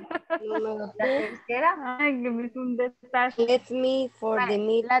 Número La tercera. Ay, que me hizo un desastre. Let me for the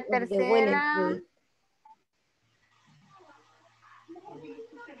meet La of the tercera. Wednesday.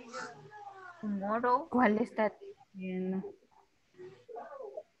 Tomorrow. ¿Cuál está diciendo?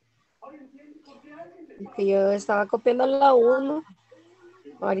 Que yo estaba copiando la 1.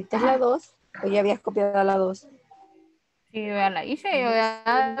 Ahorita es la 2. O ya habías copiado la 2. Sí, yo ya la hice, yo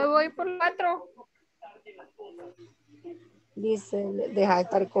ya voy por 4. Dice, deja de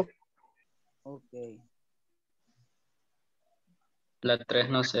estar copiando. Ok. La 3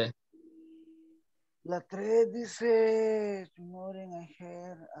 no sé. La 3 dice, tomorrow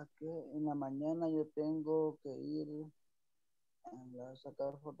ahead, aquí en la mañana yo tengo que ir a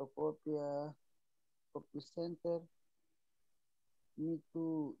sacar fotocopia, copy center, me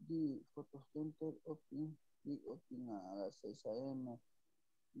to the photo center open a las 6 a.m.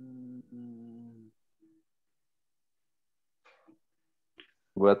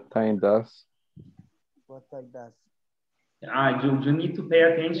 What time does? What time does? You need to pay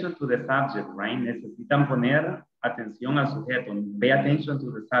attention to the subject, right? Necesitan poner atención al sujeto. Pay attention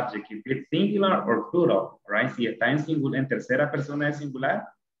to the subject. If it's singular or plural, right? Si está en tercera persona de singular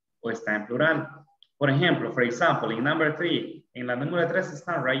o está en plural. Por ejemplo, for example, in number 3, en la número 3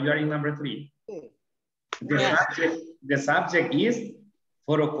 está, right? You are in number 3. The subject is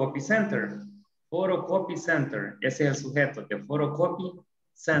photocopy center. Photocopy center. Ese es el sujeto, the photocopy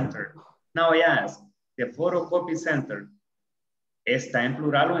center. Now I ask, the photocopy center, ¿está en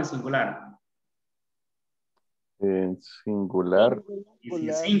plural o en singular? En singular. Y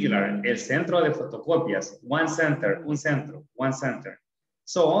si singular, el centro de fotocopias, one center, un centro, one center.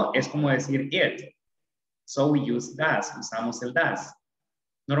 So, es como decir it. So, we use does, usamos el does.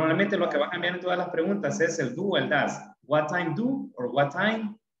 Normalmente lo que va a cambiar en todas las preguntas es el do o el does. What time do or what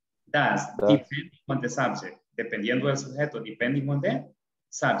time does, depending on the subject. Dependiendo del sujeto, depending on the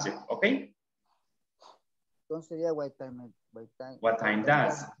subject, ¿ok? Entonces sería what time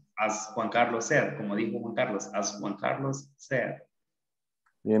does, as Juan Carlos said, como dijo Juan Carlos, as Juan Carlos said.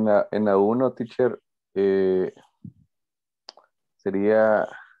 Y en la 1, teacher, sería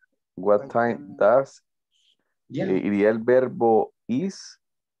what time does. Iría el verbo is.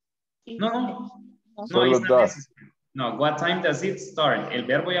 No, Solo does. No, what time does it start? El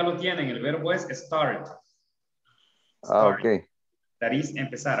verbo ya lo tienen, el verbo es start. Start. Ok. That is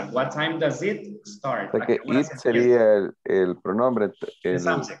empezar. What time does it start? O sea que it sería el pronombre. El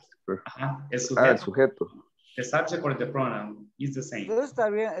subject. Ajá, el sujeto. Ah, el sujeto. The subject or the pronoun is the same. Está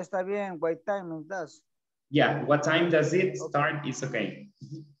bien. What time it does? Yeah, what time does it start is okay.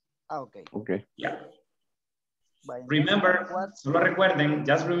 Ah, okay. Okay. Yeah. Remember, solo recuerden,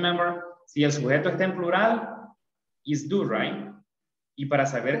 just remember, si el sujeto está en plural, is do, right? Y para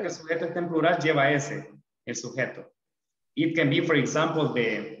saber que el sujeto está en plural, lleva ese, el sujeto. It can be, for example,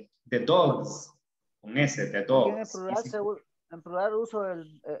 the dogs, con ese, the dogs. En plural uso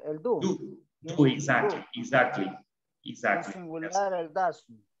el do. Do, exactly. En singular el does.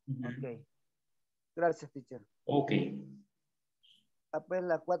 Ok. Gracias, teacher. Ok. Pues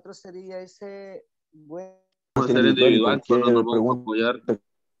la 4 sería ese... Vamos a hacer individual, solo nos vamos a apoyar.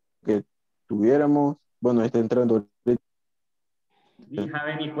 Que tuviéramos, bueno, está entrando. Do you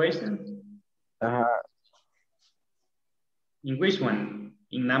have any questions? Ajá. In which one?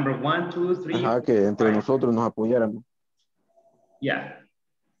 In number 1, 2, 3. Ajá, que entre nosotros nos apoyáramos. Yeah.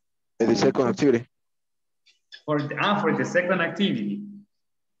 The second activity. For the second activity.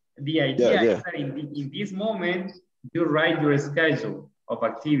 The idea is that in this moment, you write your schedule of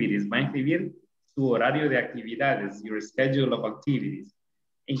activities. Va a escribir su horario de actividades, your schedule of activities.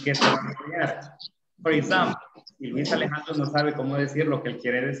 ¿En qué se va a apoyar? For example, si Luis Alejandro no sabe cómo decir lo que él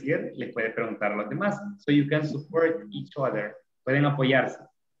quiere decir, le puede preguntar a los demás. So you can support each other. Pueden apoyarse.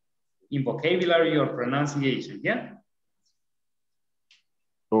 In vocabulary or pronunciation, ¿ya?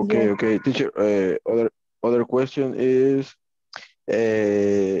 Okay, okay. Teacher, other question is,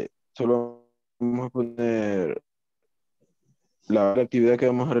 solo vamos a poner la actividad que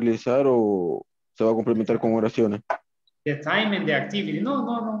vamos a realizar o se va a complementar con oraciones. The time and the activity.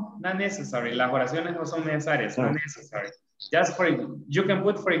 No, not necessary. Las oraciones no son necesarias, not necessary. Just for, you can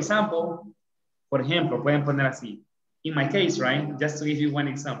put, for example, por ejemplo, pueden poner así. In my case, right, just to give you one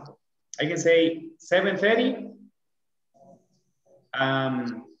example, I can say 7:30,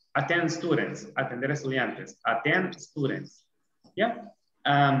 attend students, atender estudiantes, attend students, yeah.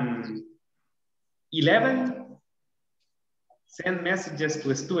 11, send messages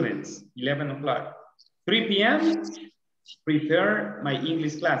to students, 11 o'clock. 3 p.m., prepare my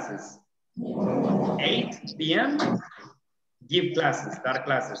English classes. 8 p.m., give classes, dar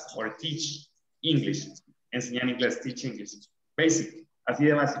classes, or teach English, enseñar inglés, teach English. Basic, así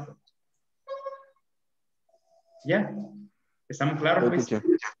de básico. ¿Ya? ¿Estamos claros, Luis?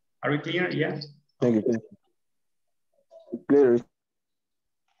 Are we clear? Yeah? Thank you. Clear.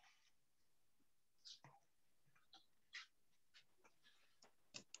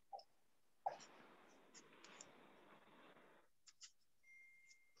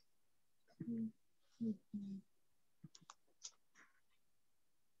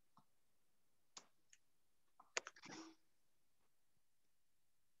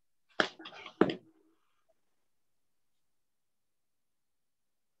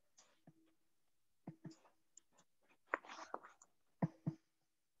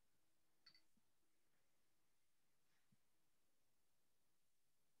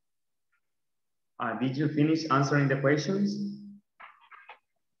 Did you finish answering the questions?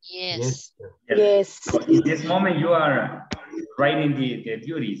 Yes. Yes. So in this moment, you are writing the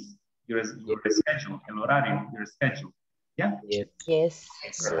duties, your schedule, el horario, your schedule. ¿Ya? Yes.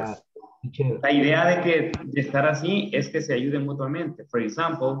 La idea de estar así es que se ayuden mutuamente. For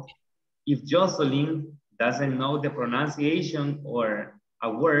example, if Jocelyn doesn't know the pronunciation or a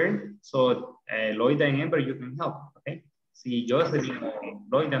word, so Loida and Amber, you can help, okay? Si Jocelyn o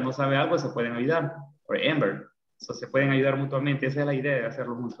Loida no sabe algo, se pueden ayudar, or Amber. So se pueden ayudar mutuamente. Esa es la idea de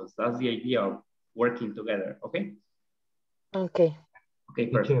hacerlo juntos. That's the idea of working together, okay? Okay. Okay,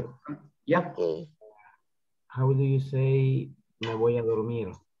 perfect. Yeah. Okay. How do you say me voy a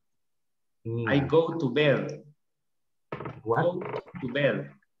dormir? I go to bed. What? Go to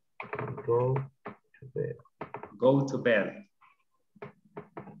bed. Go to bed. Go to bed.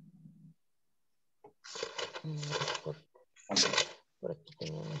 Por aquí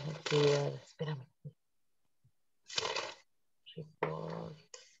tenemos actividades. Espérame. Report.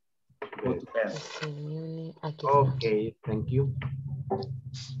 Go to bed. Aquí okay, thank you.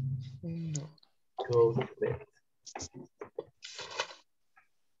 No. Go to bed.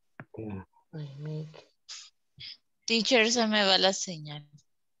 Yeah. I make. Teacher, se me va la señal.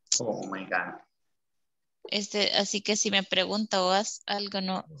 Oh my God. Así que si me pregunta o haz algo,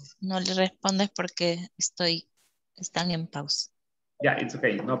 no le respondes porque están en pausa. Yeah, it's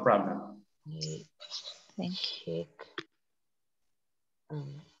okay, no problem. Thank you. Check.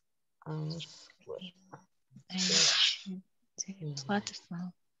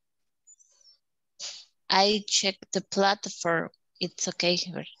 Platform. I check the platform. It's okay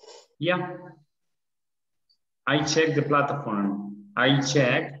here. Yeah. I check the platform. I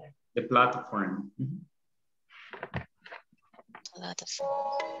check the platform. Platform.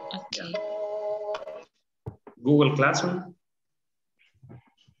 Okay. Yeah. Google Classroom.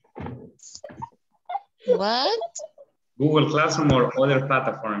 What? Google Classroom or other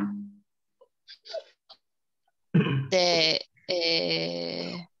platform. The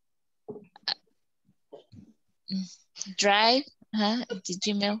Drive, the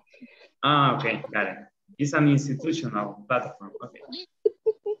Gmail. Ah, okay, got it. It's an institutional platform. Okay.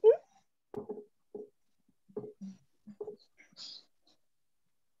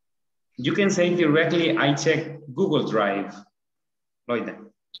 You can say directly, I check Google Drive. Loida.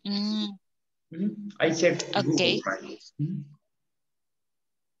 I check Okay. Google Drive.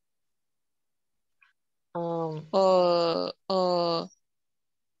 Or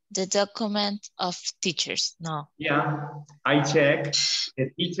the document of teachers, no. Yeah, I check the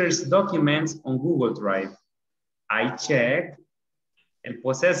teacher's documents on Google Drive. I check el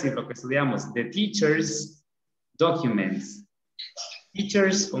possessive, lo que estudiamos, the teacher's documents.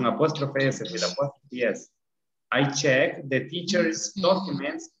 Teachers con apóstrofe S, with apóstrofe S. I check the teacher's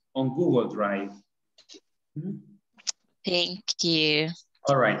documents on Google Drive. Thank you.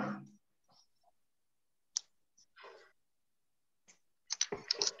 All right.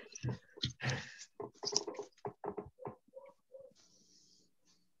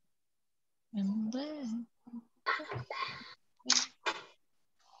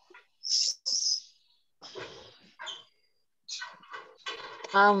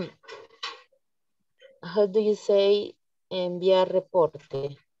 How do you say enviar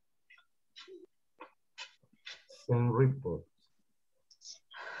reporte? Send report.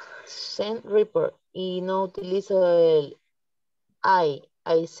 Send report. Y no utilizo el I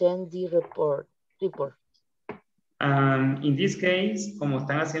send the report. In this case, como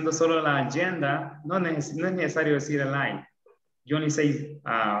están haciendo solo la agenda, no es necesario decir el I. You only say,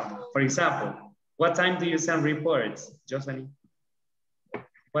 for example, what time do you send reports, Jocelyn?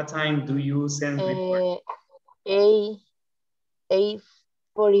 What time do you send reports?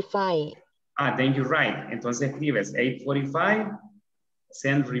 8:45. Then you're right. Entonces escribes 8:45,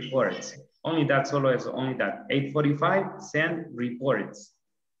 send reports. Only that, solo eso, only that. 8:45, send reports.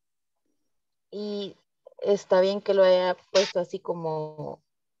 Y está bien que lo haya puesto así como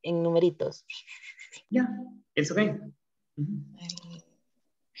en numeritos. Yeah, it's okay.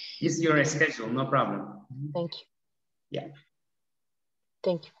 It's your schedule, no problem. Thank you. Yeah.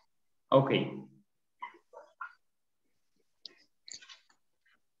 Thank you. Okay.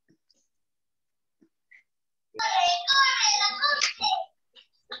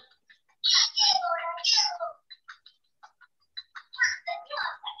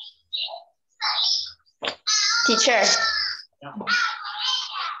 Teacher.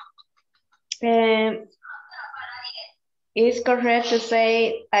 Is correct to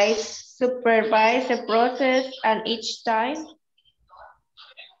say I supervise the process and each time?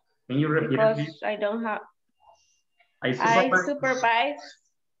 Can you repeat because it, please? I don't have. I supervise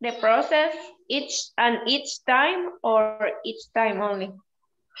the process each time or each time only.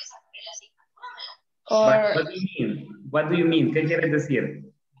 Or What do you mean? What do you mean? ¿Qué quieres decir?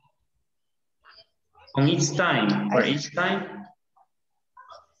 On each time, for each time.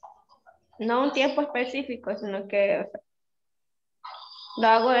 No un tiempo específico, sino que lo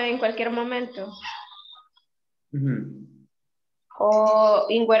hago en cualquier momento. O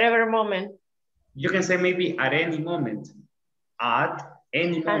in whatever moment. You can say maybe at any moment. At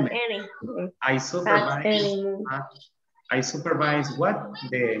any moment. I supervise. I supervise what?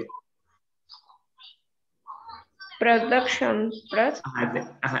 The production process.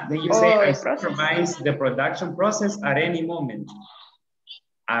 Then you say I supervise the production process at any moment.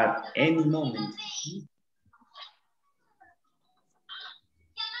 At any moment.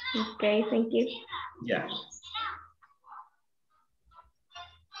 Okay, thank you. Yeah.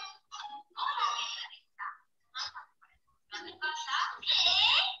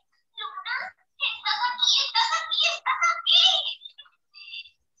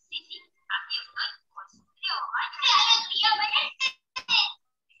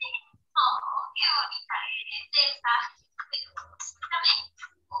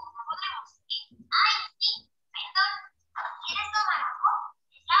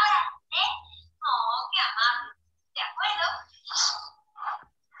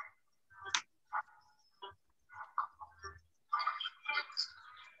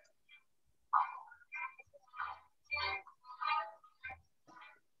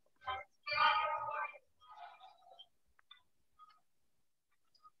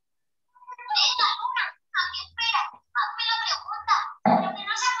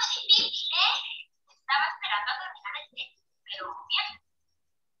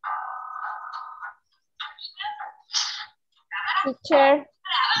 Teacher,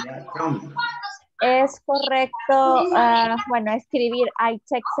 Yeah, tell me. es correcto, bueno, escribir I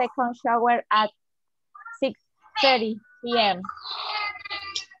take second shower at 6:30 p.m.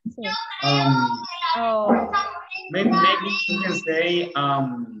 Sí. Oh. Maybe you can say,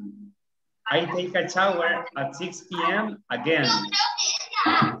 I take a shower at 6 p.m. again.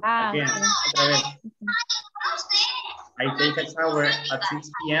 Again. Otra vez. I take a shower at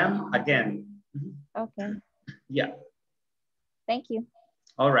 6 p.m. again. Okay. Yeah. Thank you.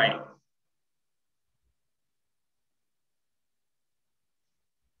 All right.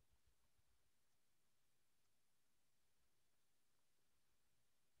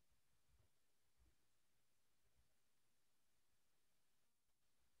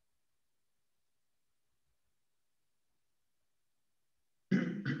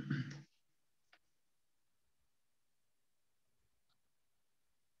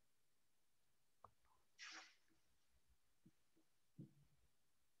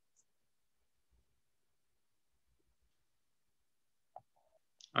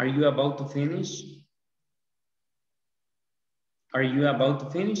 Are you about to finish? Are you about to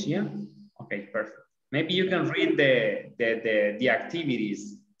finish? Yeah. Okay, perfect. Maybe you can read the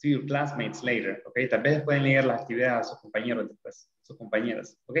activities to your classmates later. Okay, tal vez pueden leer las actividades a sus compañeros después, sus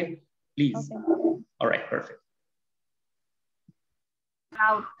compañeras. Okay, please. Okay. All right, perfect.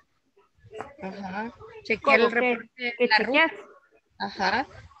 Out. Ajá. Chequear el reporte de la ruta. Ajá.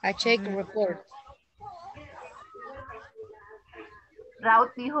 A check report.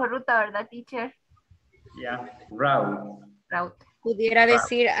 Route dijo ruta, ¿verdad, teacher? Yeah, route. Route. Pudiera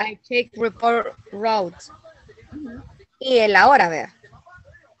decir I check report route. Y en la hora, vea.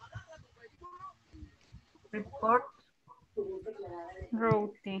 Report.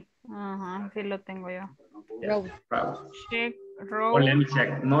 Route. Ajá, sí lo tengo yo. Route. Check route. Oh, let me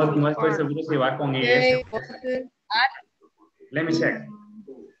check. No estoy seguro si va con ES. Let me check.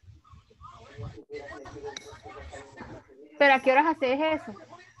 ¿Pero a qué horas haces eso?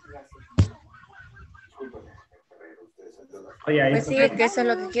 Oye, pues sí, es que eso es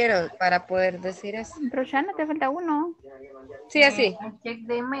lo que quiero para poder decir eso. Pero ya no te falta uno. Sí, así. Check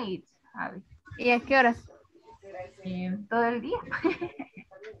the mails. ¿Y a qué horas? Todo el día.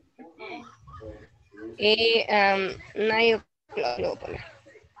 Y 9 o'clock lo voy a poner.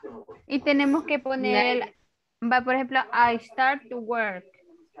 Y tenemos que poner, por ejemplo, I start to work.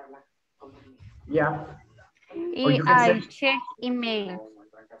 Yeah. Y I check email.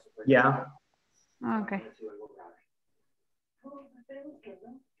 Yeah. Okay.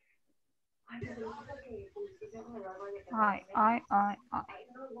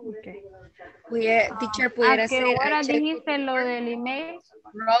 Okay. Teacher, pudiera ser. ¿A qué hora dijiste lo del email?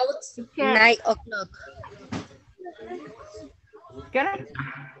 Roads, 9 o'clock. ¿Qué hora?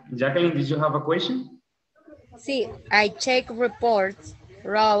 Jacqueline, did you have a question? Sí, I check reports,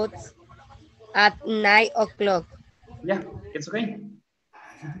 roads at 9 o'clock. Yeah, it's okay.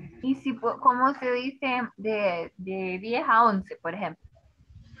 Y si, ¿cómo se dice de 10 a 11, por ejemplo?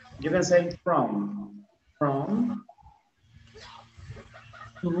 You can say from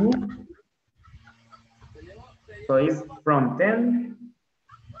to, so it's from 10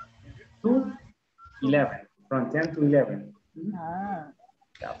 to 11, from 10 to 11. Yeah,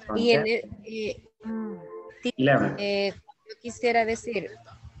 y en 11. Yo quisiera decir,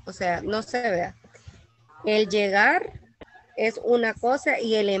 o sea, no se vea, el llegar es una cosa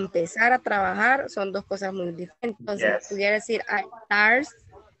y el empezar a trabajar son dos cosas muy diferentes. Entonces, pudiera decir, I start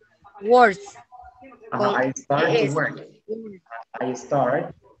work. I start to work. I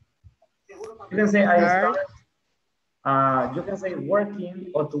start. You can say I start. You can say working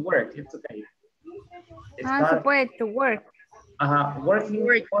or to work. It's okay. Se puede to work. Working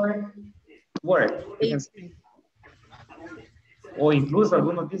or work. You can say. O incluso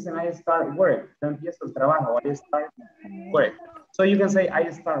algunos dicen I start work. Yo empiezo el trabajo. I start work. So you can say I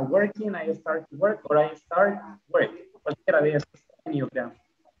start working, I start to work, or I start work. Cualquiera de esos.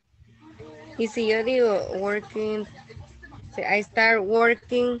 Y si yo digo working, I start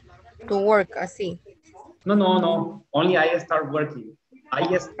working to work, así. No. Only I start working.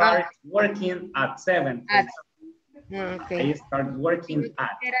 I start working at 7. Okay. I start working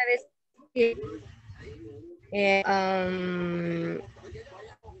at.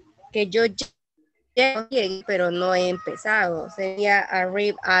 Que yo llegué, pero no he empezado. Sería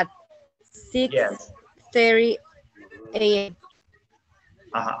arrive at 6:30 a.m.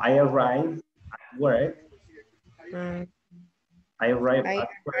 I arrive at work. I arrive at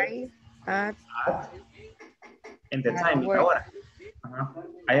work. And the time, la hora.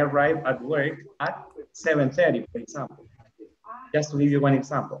 I arrive at work at 7:30, for example. Just to give you one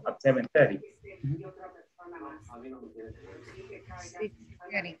example, at 7:30.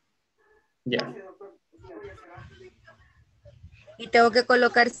 6:30. Yeah. ¿Y tengo que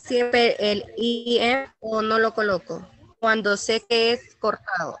colocar siempre el IM o no lo coloco? Cuando sé que es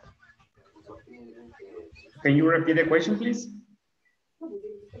cortado. Can you repeat the question, please?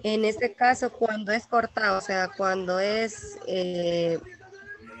 En este caso, cuando es cortado, o sea, cuando es,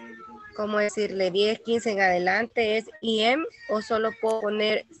 ¿cómo decirle? 10, 15 en adelante, ¿es IM o solo puedo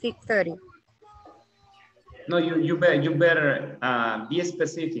poner 6:30? No, you better be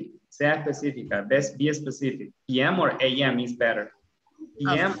specific. Sea específica. Best be specific. PM or AM is better.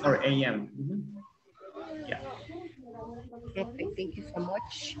 PM or AM. Yeah. Okay, thank you so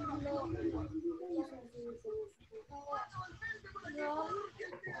much.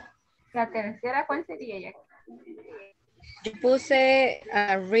 La tercera, ¿cuál sería ya? Yo puse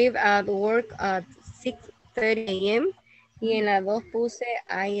arrive at work at 6:30 a.m. y en la 2 puse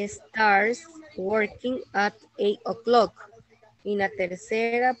I start working at 8 o'clock. Y en la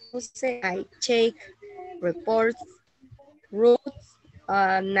tercera puse I check reports, routes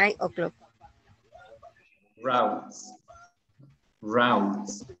at 9 o'clock. Routes.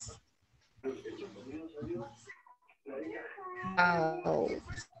 Routes.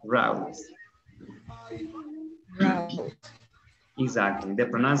 Routes. Routes. Exactly. The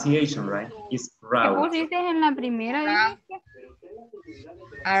pronunciation, right? Is ¿Qué route. pusiste en la primera?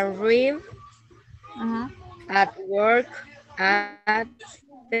 Arrive at work at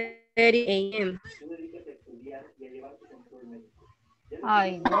 30 a.m.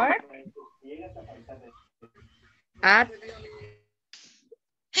 I work at.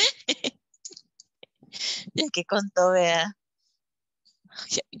 Ya que contó, vea.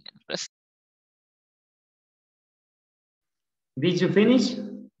 Did you finish?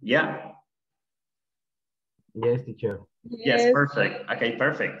 Yeah. Yes, teacher. Yes, perfect. Okay,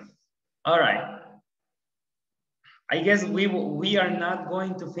 perfect. All right. I guess we are not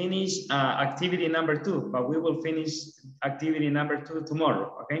going to finish activity number 2, but we will finish activity number 2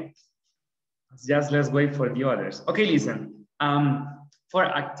 tomorrow, okay? Just let's wait for the others. Okay, listen. For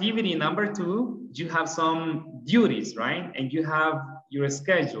activity number 2, you have some duties, right? And you have your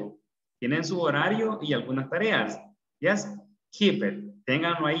schedule. Tienen su horario y algunas tareas. Yes? Keep it.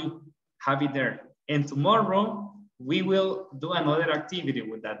 Ténganlo ahí. Have it there. And tomorrow, we will do another activity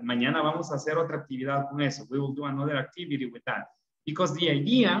with that. Mañana vamos a hacer otra actividad con eso. We will do another activity with that. Because the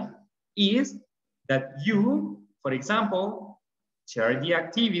idea is that you, for example, share the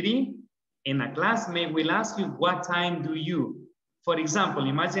activity and a classmate will ask you, what time do you? For example,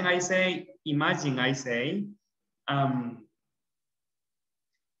 imagine I say,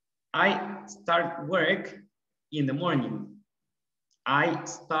 I start work in the morning. I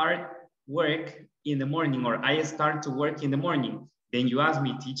start work in the morning, or I start to work in the morning. Then you ask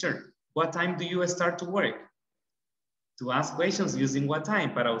me, teacher, what time do you start to work? To ask questions using what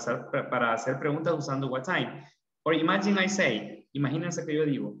time, para hacer preguntas usando what time. Or imagine I say, imagínense que yo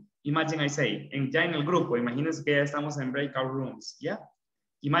digo, imagine I say, ya en el grupo, imagínense que ya estamos en breakout rooms, ¿ya?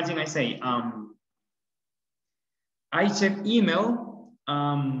 Imagine I say, I check email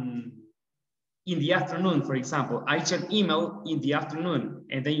in the afternoon, for example. I check email in the afternoon,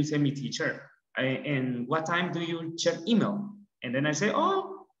 and then you say me, teacher, and what time do you check email? And then I say,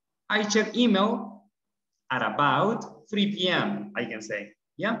 oh, I check email at about 3 p.m., I can say,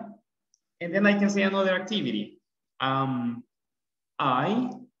 yeah? And then I can say another activity. I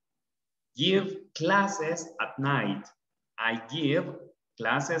give classes at night. I give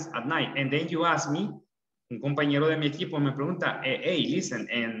classes at night. And then you ask me, un compañero de mi equipo me pregunta, hey, listen,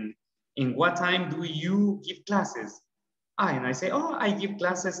 and in what time do you give classes? And I say, oh, I give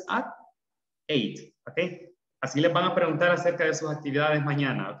classes at 8, okay? Así les van a preguntar acerca de sus actividades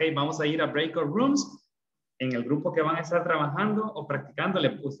mañana, okay? Vamos a ir a breakout rooms. En el grupo que van a estar trabajando o practicando,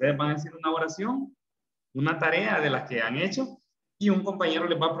 ustedes van a decir una oración, una tarea de las que han hecho, y un compañero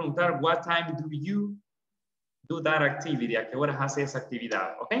les va a preguntar, what time do you do that activity? ¿A qué hora hace esa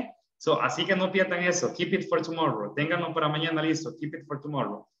actividad? Okay? So, así que no pierdan eso. Keep it for tomorrow. Ténganlo para mañana listo. Keep it for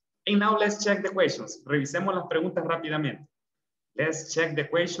tomorrow. And now let's check the questions. Revisemos las preguntas rápidamente. Let's check the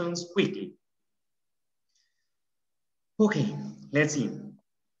questions quickly. Okay, let's see.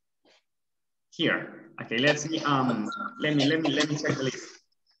 Here. Okay, let's see. Let me check the list.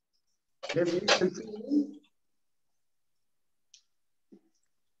 Let's listen to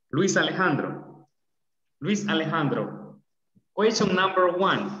Luis Alejandro. Luis Alejandro. Question number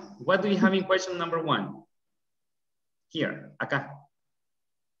 1. What do you have in question number 1? Here, acá.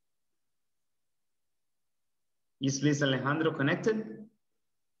 Is Luis Alejandro connected?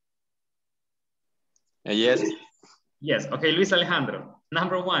 Yes. Yes, okay, Luis Alejandro.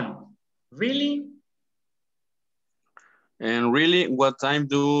 Number 1. Really? And really, what time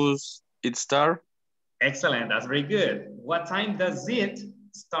does it start? Excellent, that's very good. What time does it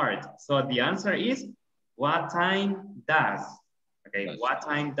start? So the answer is, what time does? Okay, what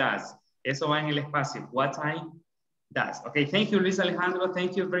time does? Eso va en el espacio. What time does? Okay, thank you, Luis Alejandro.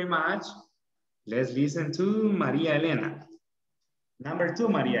 Thank you very much. Let's listen to Maria Elena. Number 2,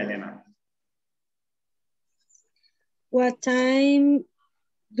 Maria Elena. What time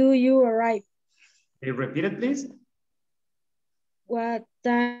do you arrive? Can you repeat it, please? What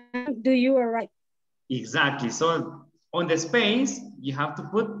time do you arrive? Exactly. So on the space, you have to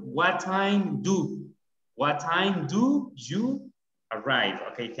put what time do. What time do you arrive?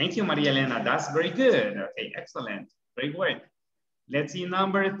 Okay, thank you, Maria Elena. That's very good. Okay, excellent. Great work. Let's see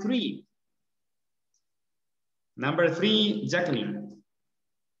number 3. Number 3, Jacqueline.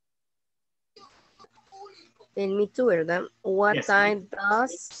 En me too, ¿verdad? What Yes. time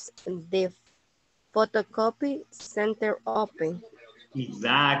does the photocopy center open?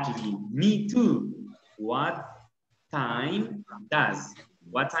 Exactly. Me too. What time does?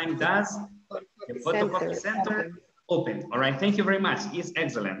 What time does the photocopy center open? All right. Thank you very much. It's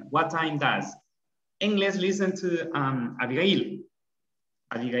excellent. What time does? And let's listen to Abigail.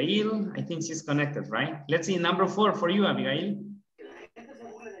 Abigail, I think she's connected, right? Let's see number 4 for you, Abigail.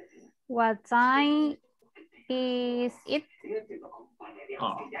 What time is it?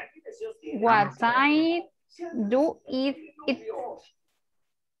 Oh. What time do it?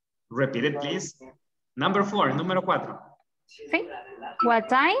 Repeat it, please. Number 4, número 4. Sí. What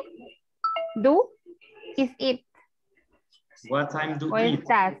time do is it? What time do ¿O it?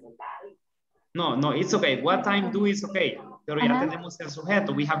 estás? No, no, it's okay. What time do is okay. Pero ya tenemos el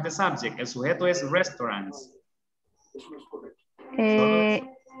sujeto. We have the subject. El sujeto es restaurants.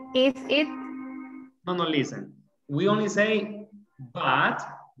 Is it? No, no, listen. We only say, but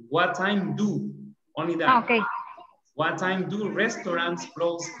what time do? Only that. Okay. What time do restaurants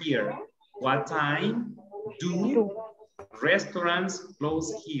close here? What time do restaurants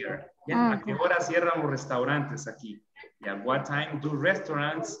close here? Yeah, ¿a qué hora cierran los restaurantes aquí? Yeah, what time do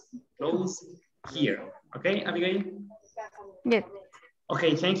restaurants close here? Okay, Abigail? Yes.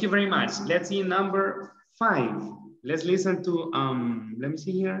 Okay, thank you very much. Let's see number 5. Let's listen to, let me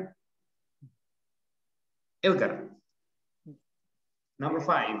see here. Elgar. Number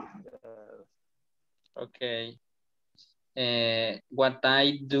 5. Okay. What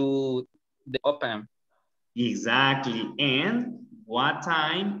time do they open? Exactly. And what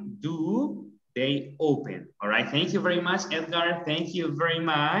time do they open? All right. Thank you very much, Edgar. Thank you very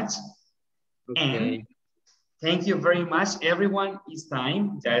much. Okay. And thank you very much, everyone. It's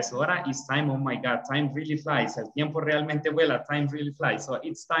time. Ya es hora. It's time. Oh my God. Time really flies. El tiempo realmente vuela. Time really flies. So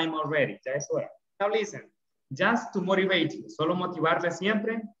it's time already. Ya es hora. Now listen. Just to motivate you. Solo motivarles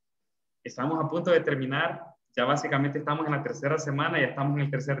siempre. Estamos a punto de terminar. Ya básicamente estamos en la tercera semana. Ya estamos en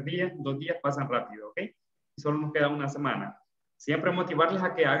el tercer día. 2 días pasan rápido, ¿ok? Y solo nos queda una semana. Siempre motivarles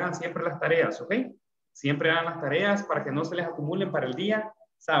a que hagan siempre las tareas, ¿ok? Siempre hagan las tareas para que no se les acumulen para el día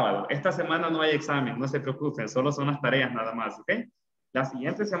sábado. Esta semana no hay examen, no se preocupen, solo son las tareas nada más, ¿ok? La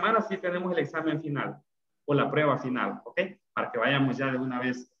siguiente semana sí tenemos el examen final o la prueba final, ¿ok? Para que vayamos ya de una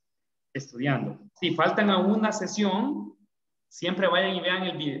vez estudiando. Si faltan a una sesión, siempre vayan y vean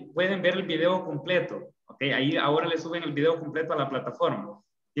el video, pueden ver el video completo, ¿ok? Ahí ahora le suben el video completo a la plataforma.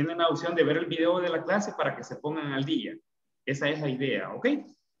 Tienen la opción de ver el video de la clase para que se pongan al día. Esa es la idea, ¿ok?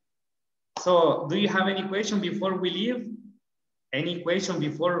 So, do you have any question before we leave? Any question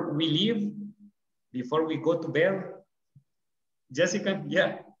before we leave? Before we go to bed? Jessica?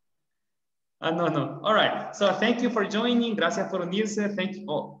 Yeah. No. All right. So, thank you for joining. Gracias por unirse. Thank you.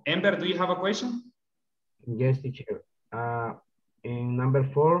 Oh, Amber, do you have a question? Yes, teacher. In number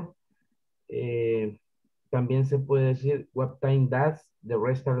 4, también se puede decir, what time does the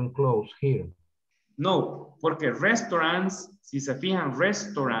restaurant close here? No, porque restaurants, si se fijan,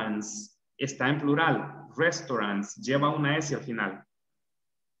 restaurants está en plural. Restaurants lleva una S al final.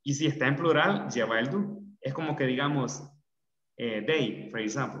 Y si está en plural, lleva el do. Es como que digamos, they, for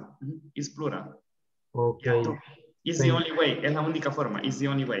example. It's plural. Okay. Yeah. It's the only way. Es la única forma. It's the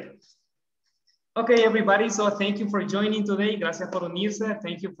only way. Okay, everybody. So thank you for joining today. Gracias por unirse.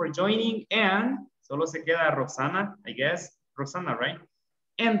 Thank you for joining. And solo se queda Roxana, I guess. Roxana, right?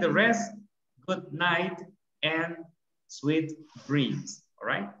 And the rest, good night and sweet dreams. All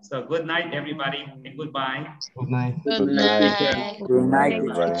right. So good night, everybody, and goodbye. Good night. Good night. Good night,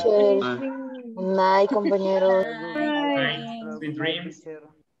 everybody. Good night, compañeros. Good night. Sweet dreams.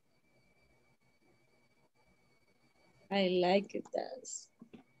 I like it. That's...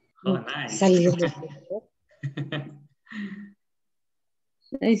 Oh, nice.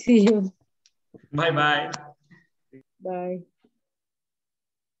 I see you. Bye-bye. Bye.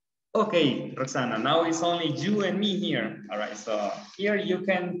 Okay, Roxana, now it's only you and me here. All right, so here you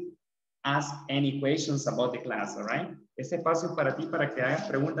can ask any questions about the class, all right? Este espacio para ti, para que hagas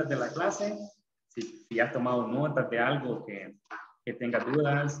preguntas de la clase. Si has tomado notas de algo que tengas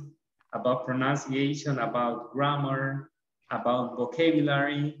dudas, about pronunciation, about grammar, about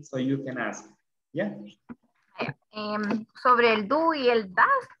vocabulary, so you can ask. Yeah. Sobre el do y el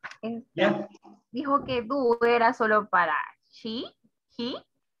das, Yeah. dijo que do era solo para she, he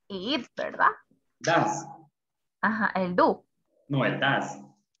y it, ¿verdad? Das. Ajá, el do. No, el das.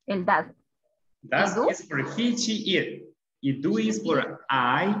 El das. Das is for he, she, it. Y do is for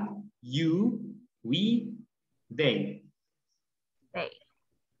I, you, we, they. They.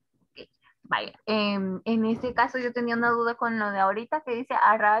 Okay. Vaya. En este caso yo tenía una duda con lo de ahorita que dice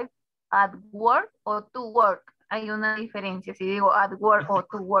arrive at work o to work. Hay una diferencia si digo at work o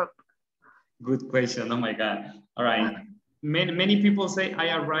to work. Good question. Oh my God. All right. Many people say I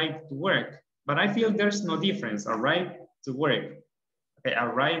arrive to work, but I feel there's no difference. Arrive to work. Okay,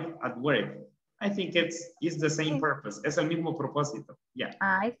 arrive at work. I think it's the same purpose. Es el mismo propósito. Yeah.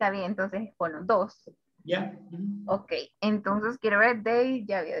 Ah, está bien. Entonces, bueno, dos. Yeah. Ok. Entonces, quiero ver, they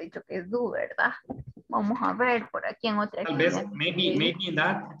ya había dicho que es do, ¿verdad? Vamos a ver por aquí en otra. Tal vez, maybe in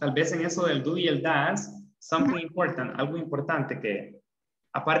that, tal vez en eso del do y el das, something important, algo importante que,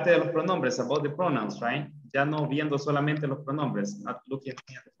 aparte de los pronombres, about the pronouns, right? Ya no viendo solamente los pronombres, not looking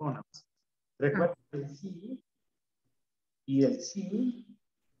at the pronouns. Recuerda el he y el she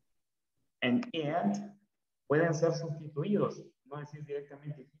and pueden ser sustituidos, no decir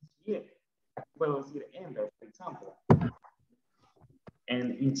directamente he, she, it. Puedo decir Amber, por ejemplo.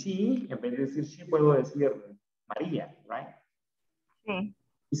 En she, en vez de decir she, puedo decir María, right? Sí.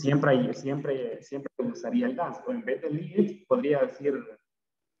 Y siempre usaría el das. O en vez de it, podría decir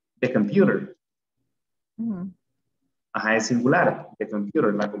the computer. Ajá, es singular. The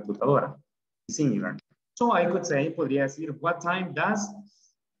computer, la computadora. Singular. So I could say, podría decir, what time does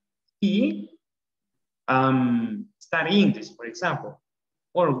he study English, for example?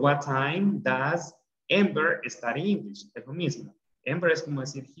 Or what time does Amber study English? Es lo mismo. Amber es como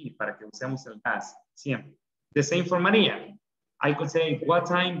decir he, para que usemos el das, siempre. The same for María. I could say, what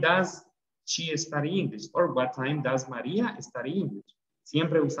time does she study English? Or what time does María study English?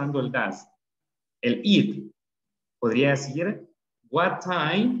 Siempre usando el das. El it. Podría decir, what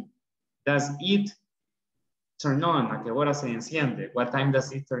time does it turn on? ¿A qué hora se enciende? What time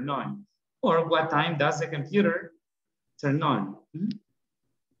does it turn on? Or what time does the computer turn on?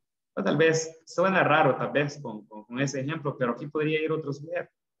 O tal vez suena raro, tal vez con ese ejemplo, pero aquí podría ir otro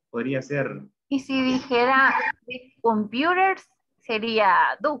sujeto. Podría ser. Y si dijera computers,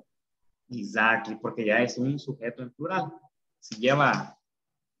 sería do. Exactly, porque ya es un sujeto en plural. Si lleva,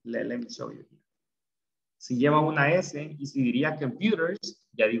 let me show you. Si lleva una S y si diría computers,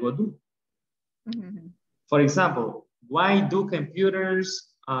 ya digo do. For example, why do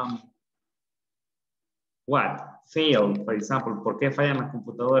computers fail? For example, ¿por qué fallan las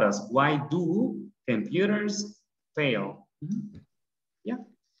computadoras? Why do computers fail? Yeah.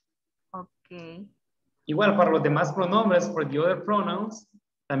 Okay. Igual para los demás pronombres, for the other pronouns,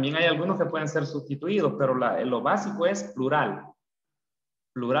 también hay algunos que pueden ser sustituidos, pero lo básico es plural.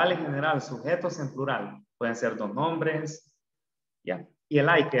 Plural en general, sujetos en plural. Pueden ser dos nombres. Yeah. Y el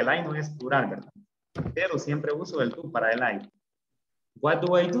I, que el I no es plural, ¿verdad? Pero siempre uso el do para el I. What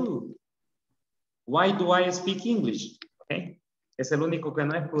do I do? Why do I speak English? Okay. Es el único que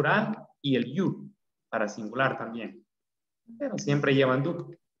no es plural y el you para singular también. Pero siempre llevan do.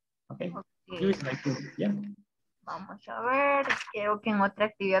 Okay. You is like do. Yeah. Vamos a ver. Creo que en otra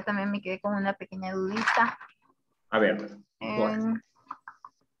actividad también me quedé con una pequeña dudita. A ver. Yes.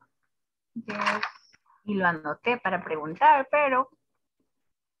 Y lo anoté para preguntar, pero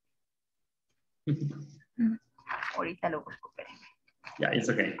ahorita lo busco. Espérenme. Yeah, it's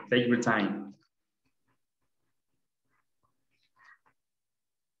okay. Take your time.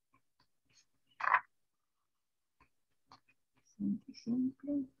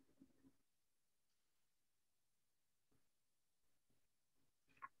 Simple.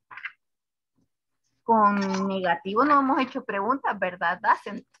 Con negativo no hemos hecho preguntas, ¿verdad?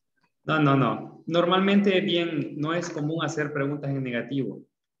 Doesn't. No. Normalmente no es común hacer preguntas en negativo.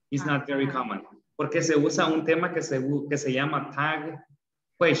 It's not very common. Porque se usa un tema que se llama tag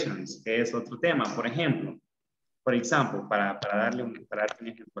questions, que es otro tema. Por ejemplo, para darte un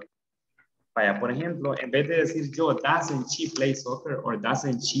ejemplo. Vaya, por ejemplo, en vez de decir yo, doesn't she play soccer? Or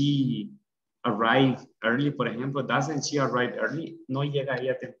doesn't she arrive early? Por ejemplo, doesn't she arrive early? No llega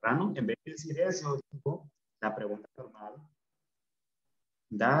ella temprano. En vez de decir eso, digo la pregunta normal.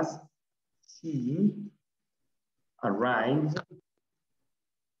 Does she arrived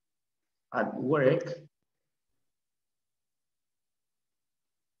at work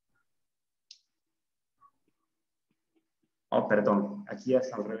oh, perdón, aquí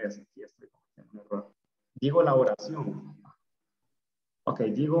es al revés, aquí estoy cometiendo un error. Digo la oración. Ok,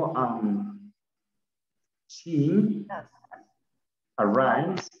 digo, she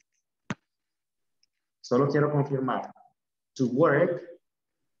arrives, solo quiero confirmar, to work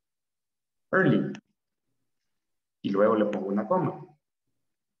early. Y luego le pongo una coma.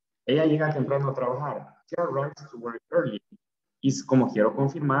 Ella llega temprano a trabajar. She arrives to work early. Y como quiero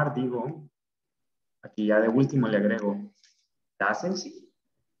confirmar, digo, aquí ya de último le agrego, doesn't she?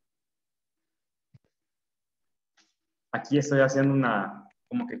 Aquí estoy haciendo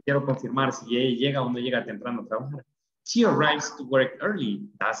como que quiero confirmar si ella llega o no llega temprano a trabajar. She arrives to work early,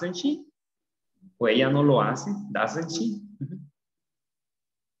 doesn't she? O ella no lo hace, doesn't she?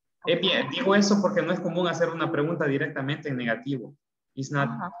 Bien, digo eso porque no es común hacer una pregunta directamente en negativo. It's not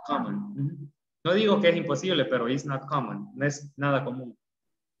common. No digo que es imposible, pero it's not common. No es nada común.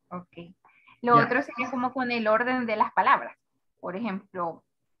 Ok. Lo otro sería como con el orden de las palabras. Por ejemplo,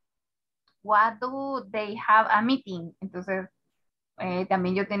 what do they have a meeting? Entonces,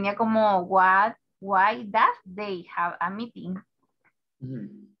 también yo tenía como why does they have a meeting?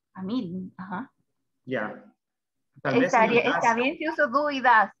 A meeting, ajá. Ya. Está bien si uso do y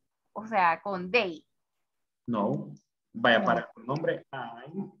das, o sea, con they. No. Vaya, para el nombre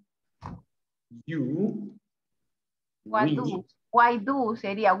I, you, why do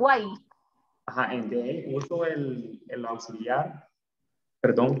sería why. Ajá, en they uso el auxiliar,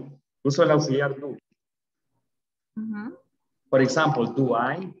 perdón, uso el auxiliar do. For example,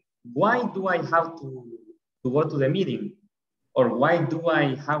 why do I have to go to the meeting? Or why do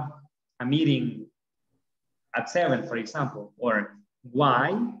I have a meeting at 7, for example? Or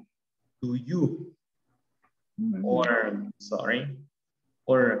why do you? Or,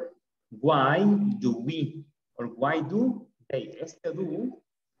 or why do we? Or why do they? Este do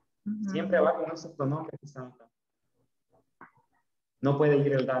siempre va con esos pronombres que están acá. No puede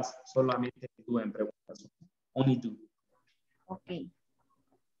ir el das, solamente do en preguntas. Only do. Ok.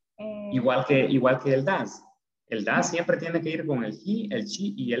 Igual que el das. El das siempre tiene que ir con el he, el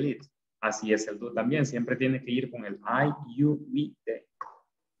she y el it. Así es el do también. Siempre tiene que ir con el I, you, we, they.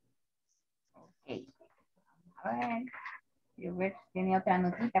 Ok. A ver. Yo tenía otra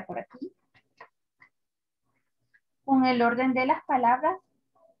notita por aquí. Con el orden de las palabras,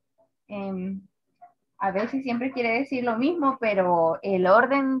 a veces siempre quiere decir lo mismo, pero el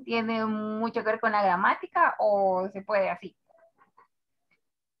orden tiene mucho que ver con la gramática o se puede así.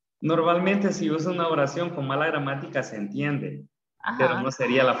 Normalmente si usa una oración con mala gramática se entiende, pero no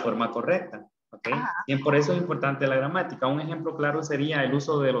sería la forma correcta. ¿Okay? Y por eso es importante la gramática. Un ejemplo claro sería el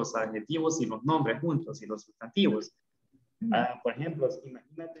uso de los adjetivos y los nombres juntos y los sustantivos. Por ejemplo,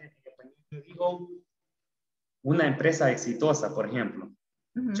 imagínate en español yo digo una empresa exitosa, por ejemplo.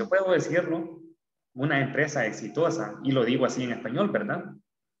 Yo puedo decirlo, una empresa exitosa, y lo digo así en español, ¿verdad?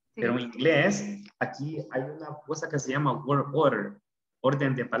 Sí. Pero en inglés, aquí hay una cosa que se llama word order,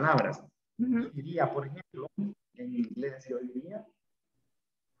 orden de palabras. Yo diría, por ejemplo, en inglés yo diría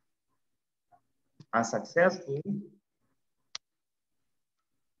a successful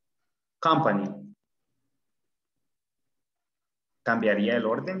company. Cambiaría el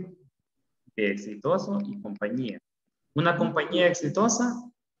orden de exitoso y compañía. Una compañía exitosa,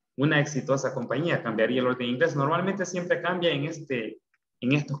 una exitosa compañía. Cambiaría el orden en inglés. Normalmente siempre cambia en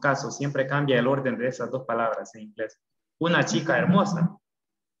estos casos, siempre cambia el orden de esas dos palabras en inglés. Una chica hermosa.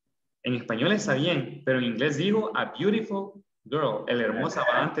 En español está bien, pero en inglés digo a beautiful girl. El hermosa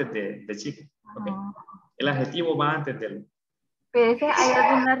va antes de chica. ¿Okay? El adjetivo va antes del... ¿Pero hay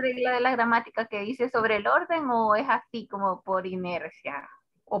alguna regla de la gramática que dice sobre el orden o es así como por inercia?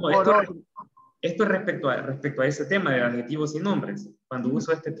 O no, por orden. Esto es respecto a ese tema de adjetivos y nombres. Cuando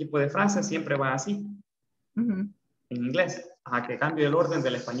uso este tipo de frases siempre va así. En inglés. Ajá, que cambio el orden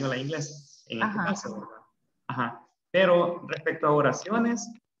del español a inglés. En este caso, ¿verdad? Ajá. Pero respecto a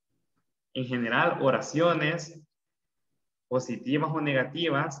oraciones, en general, oraciones positivas o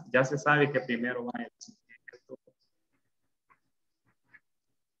negativas, ya se sabe que primero va el sujeto,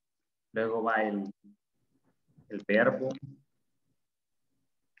 luego va el verbo,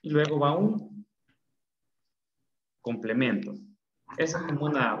 y luego va un complemento. Esa es como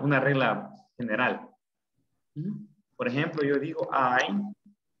una regla general. Por ejemplo, yo digo I,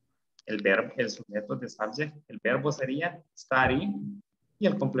 el verbo, el sujeto de subject, el verbo sería study y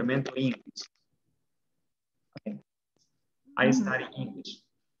el complemento English. Okay. I study English.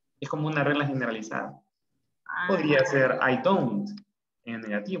 Es como una regla generalizada. Podría ser I don't en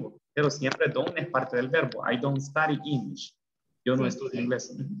negativo. pero siempre don't es parte del verbo. I don't study English. Yo no estudio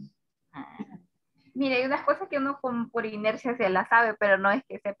inglés. Mire, hay unas cosas que uno como por inercia se las sabe, pero no es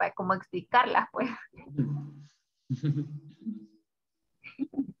que sepa cómo explicarlas, pues.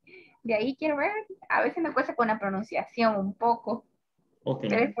 De ahí quiero ver, a veces me cuesta con la pronunciación un poco. Okay.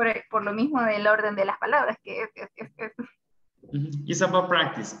 Pero es por lo mismo del orden de las palabras, que es. It's about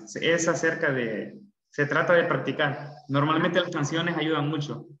practice. Es acerca de, se trata de practicar. Normalmente las canciones ayudan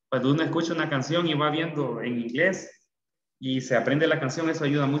mucho. Cuando uno escucha una canción y va viendo en inglés y se aprende la canción, eso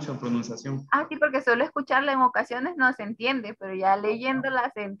ayuda mucho en pronunciación. Ah, sí, porque solo escucharla en ocasiones no se entiende, pero ya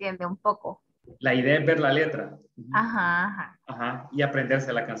leyéndola se entiende un poco. La idea es ver la letra. Ajá, ajá. Ajá, y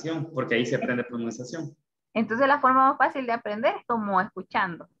aprenderse la canción, porque ahí se aprende pronunciación. Entonces la forma más fácil de aprender es como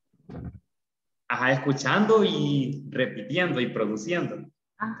escuchando. Ajá, escuchando y repitiendo y produciendo.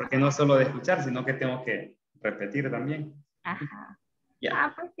 Ajá. Porque no solo de escuchar, sino que tengo que repetir también. Ajá. Yeah.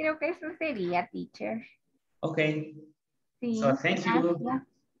 Ah, pues creo que eso sería, teacher. Okay. Sí, so thank you.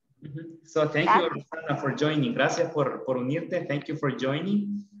 So thank you, Roxana, for joining. Gracias por unirte. Thank you for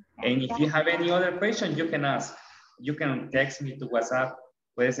joining. And if you have any other question, you can ask. You can text me to WhatsApp.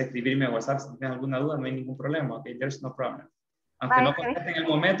 Puedes escribirme a WhatsApp si tienes alguna duda, no hay ningún problema. Okay, there's no problem. Aunque no conteste en el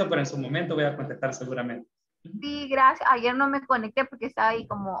momento, pero en su momento voy a contestar seguramente. Sí, gracias. Ayer no me conecté porque estaba ahí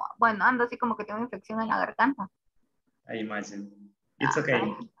como, bueno, ando así como que tengo infección en la garganta. I imagine. It's okay.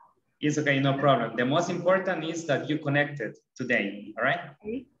 It's okay, no problem. The most important is that you connected today, all right?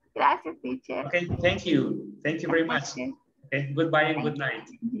 Okay. Gracias, teacher. Okay, thank you. Thank you very much. Okay, goodbye and good night.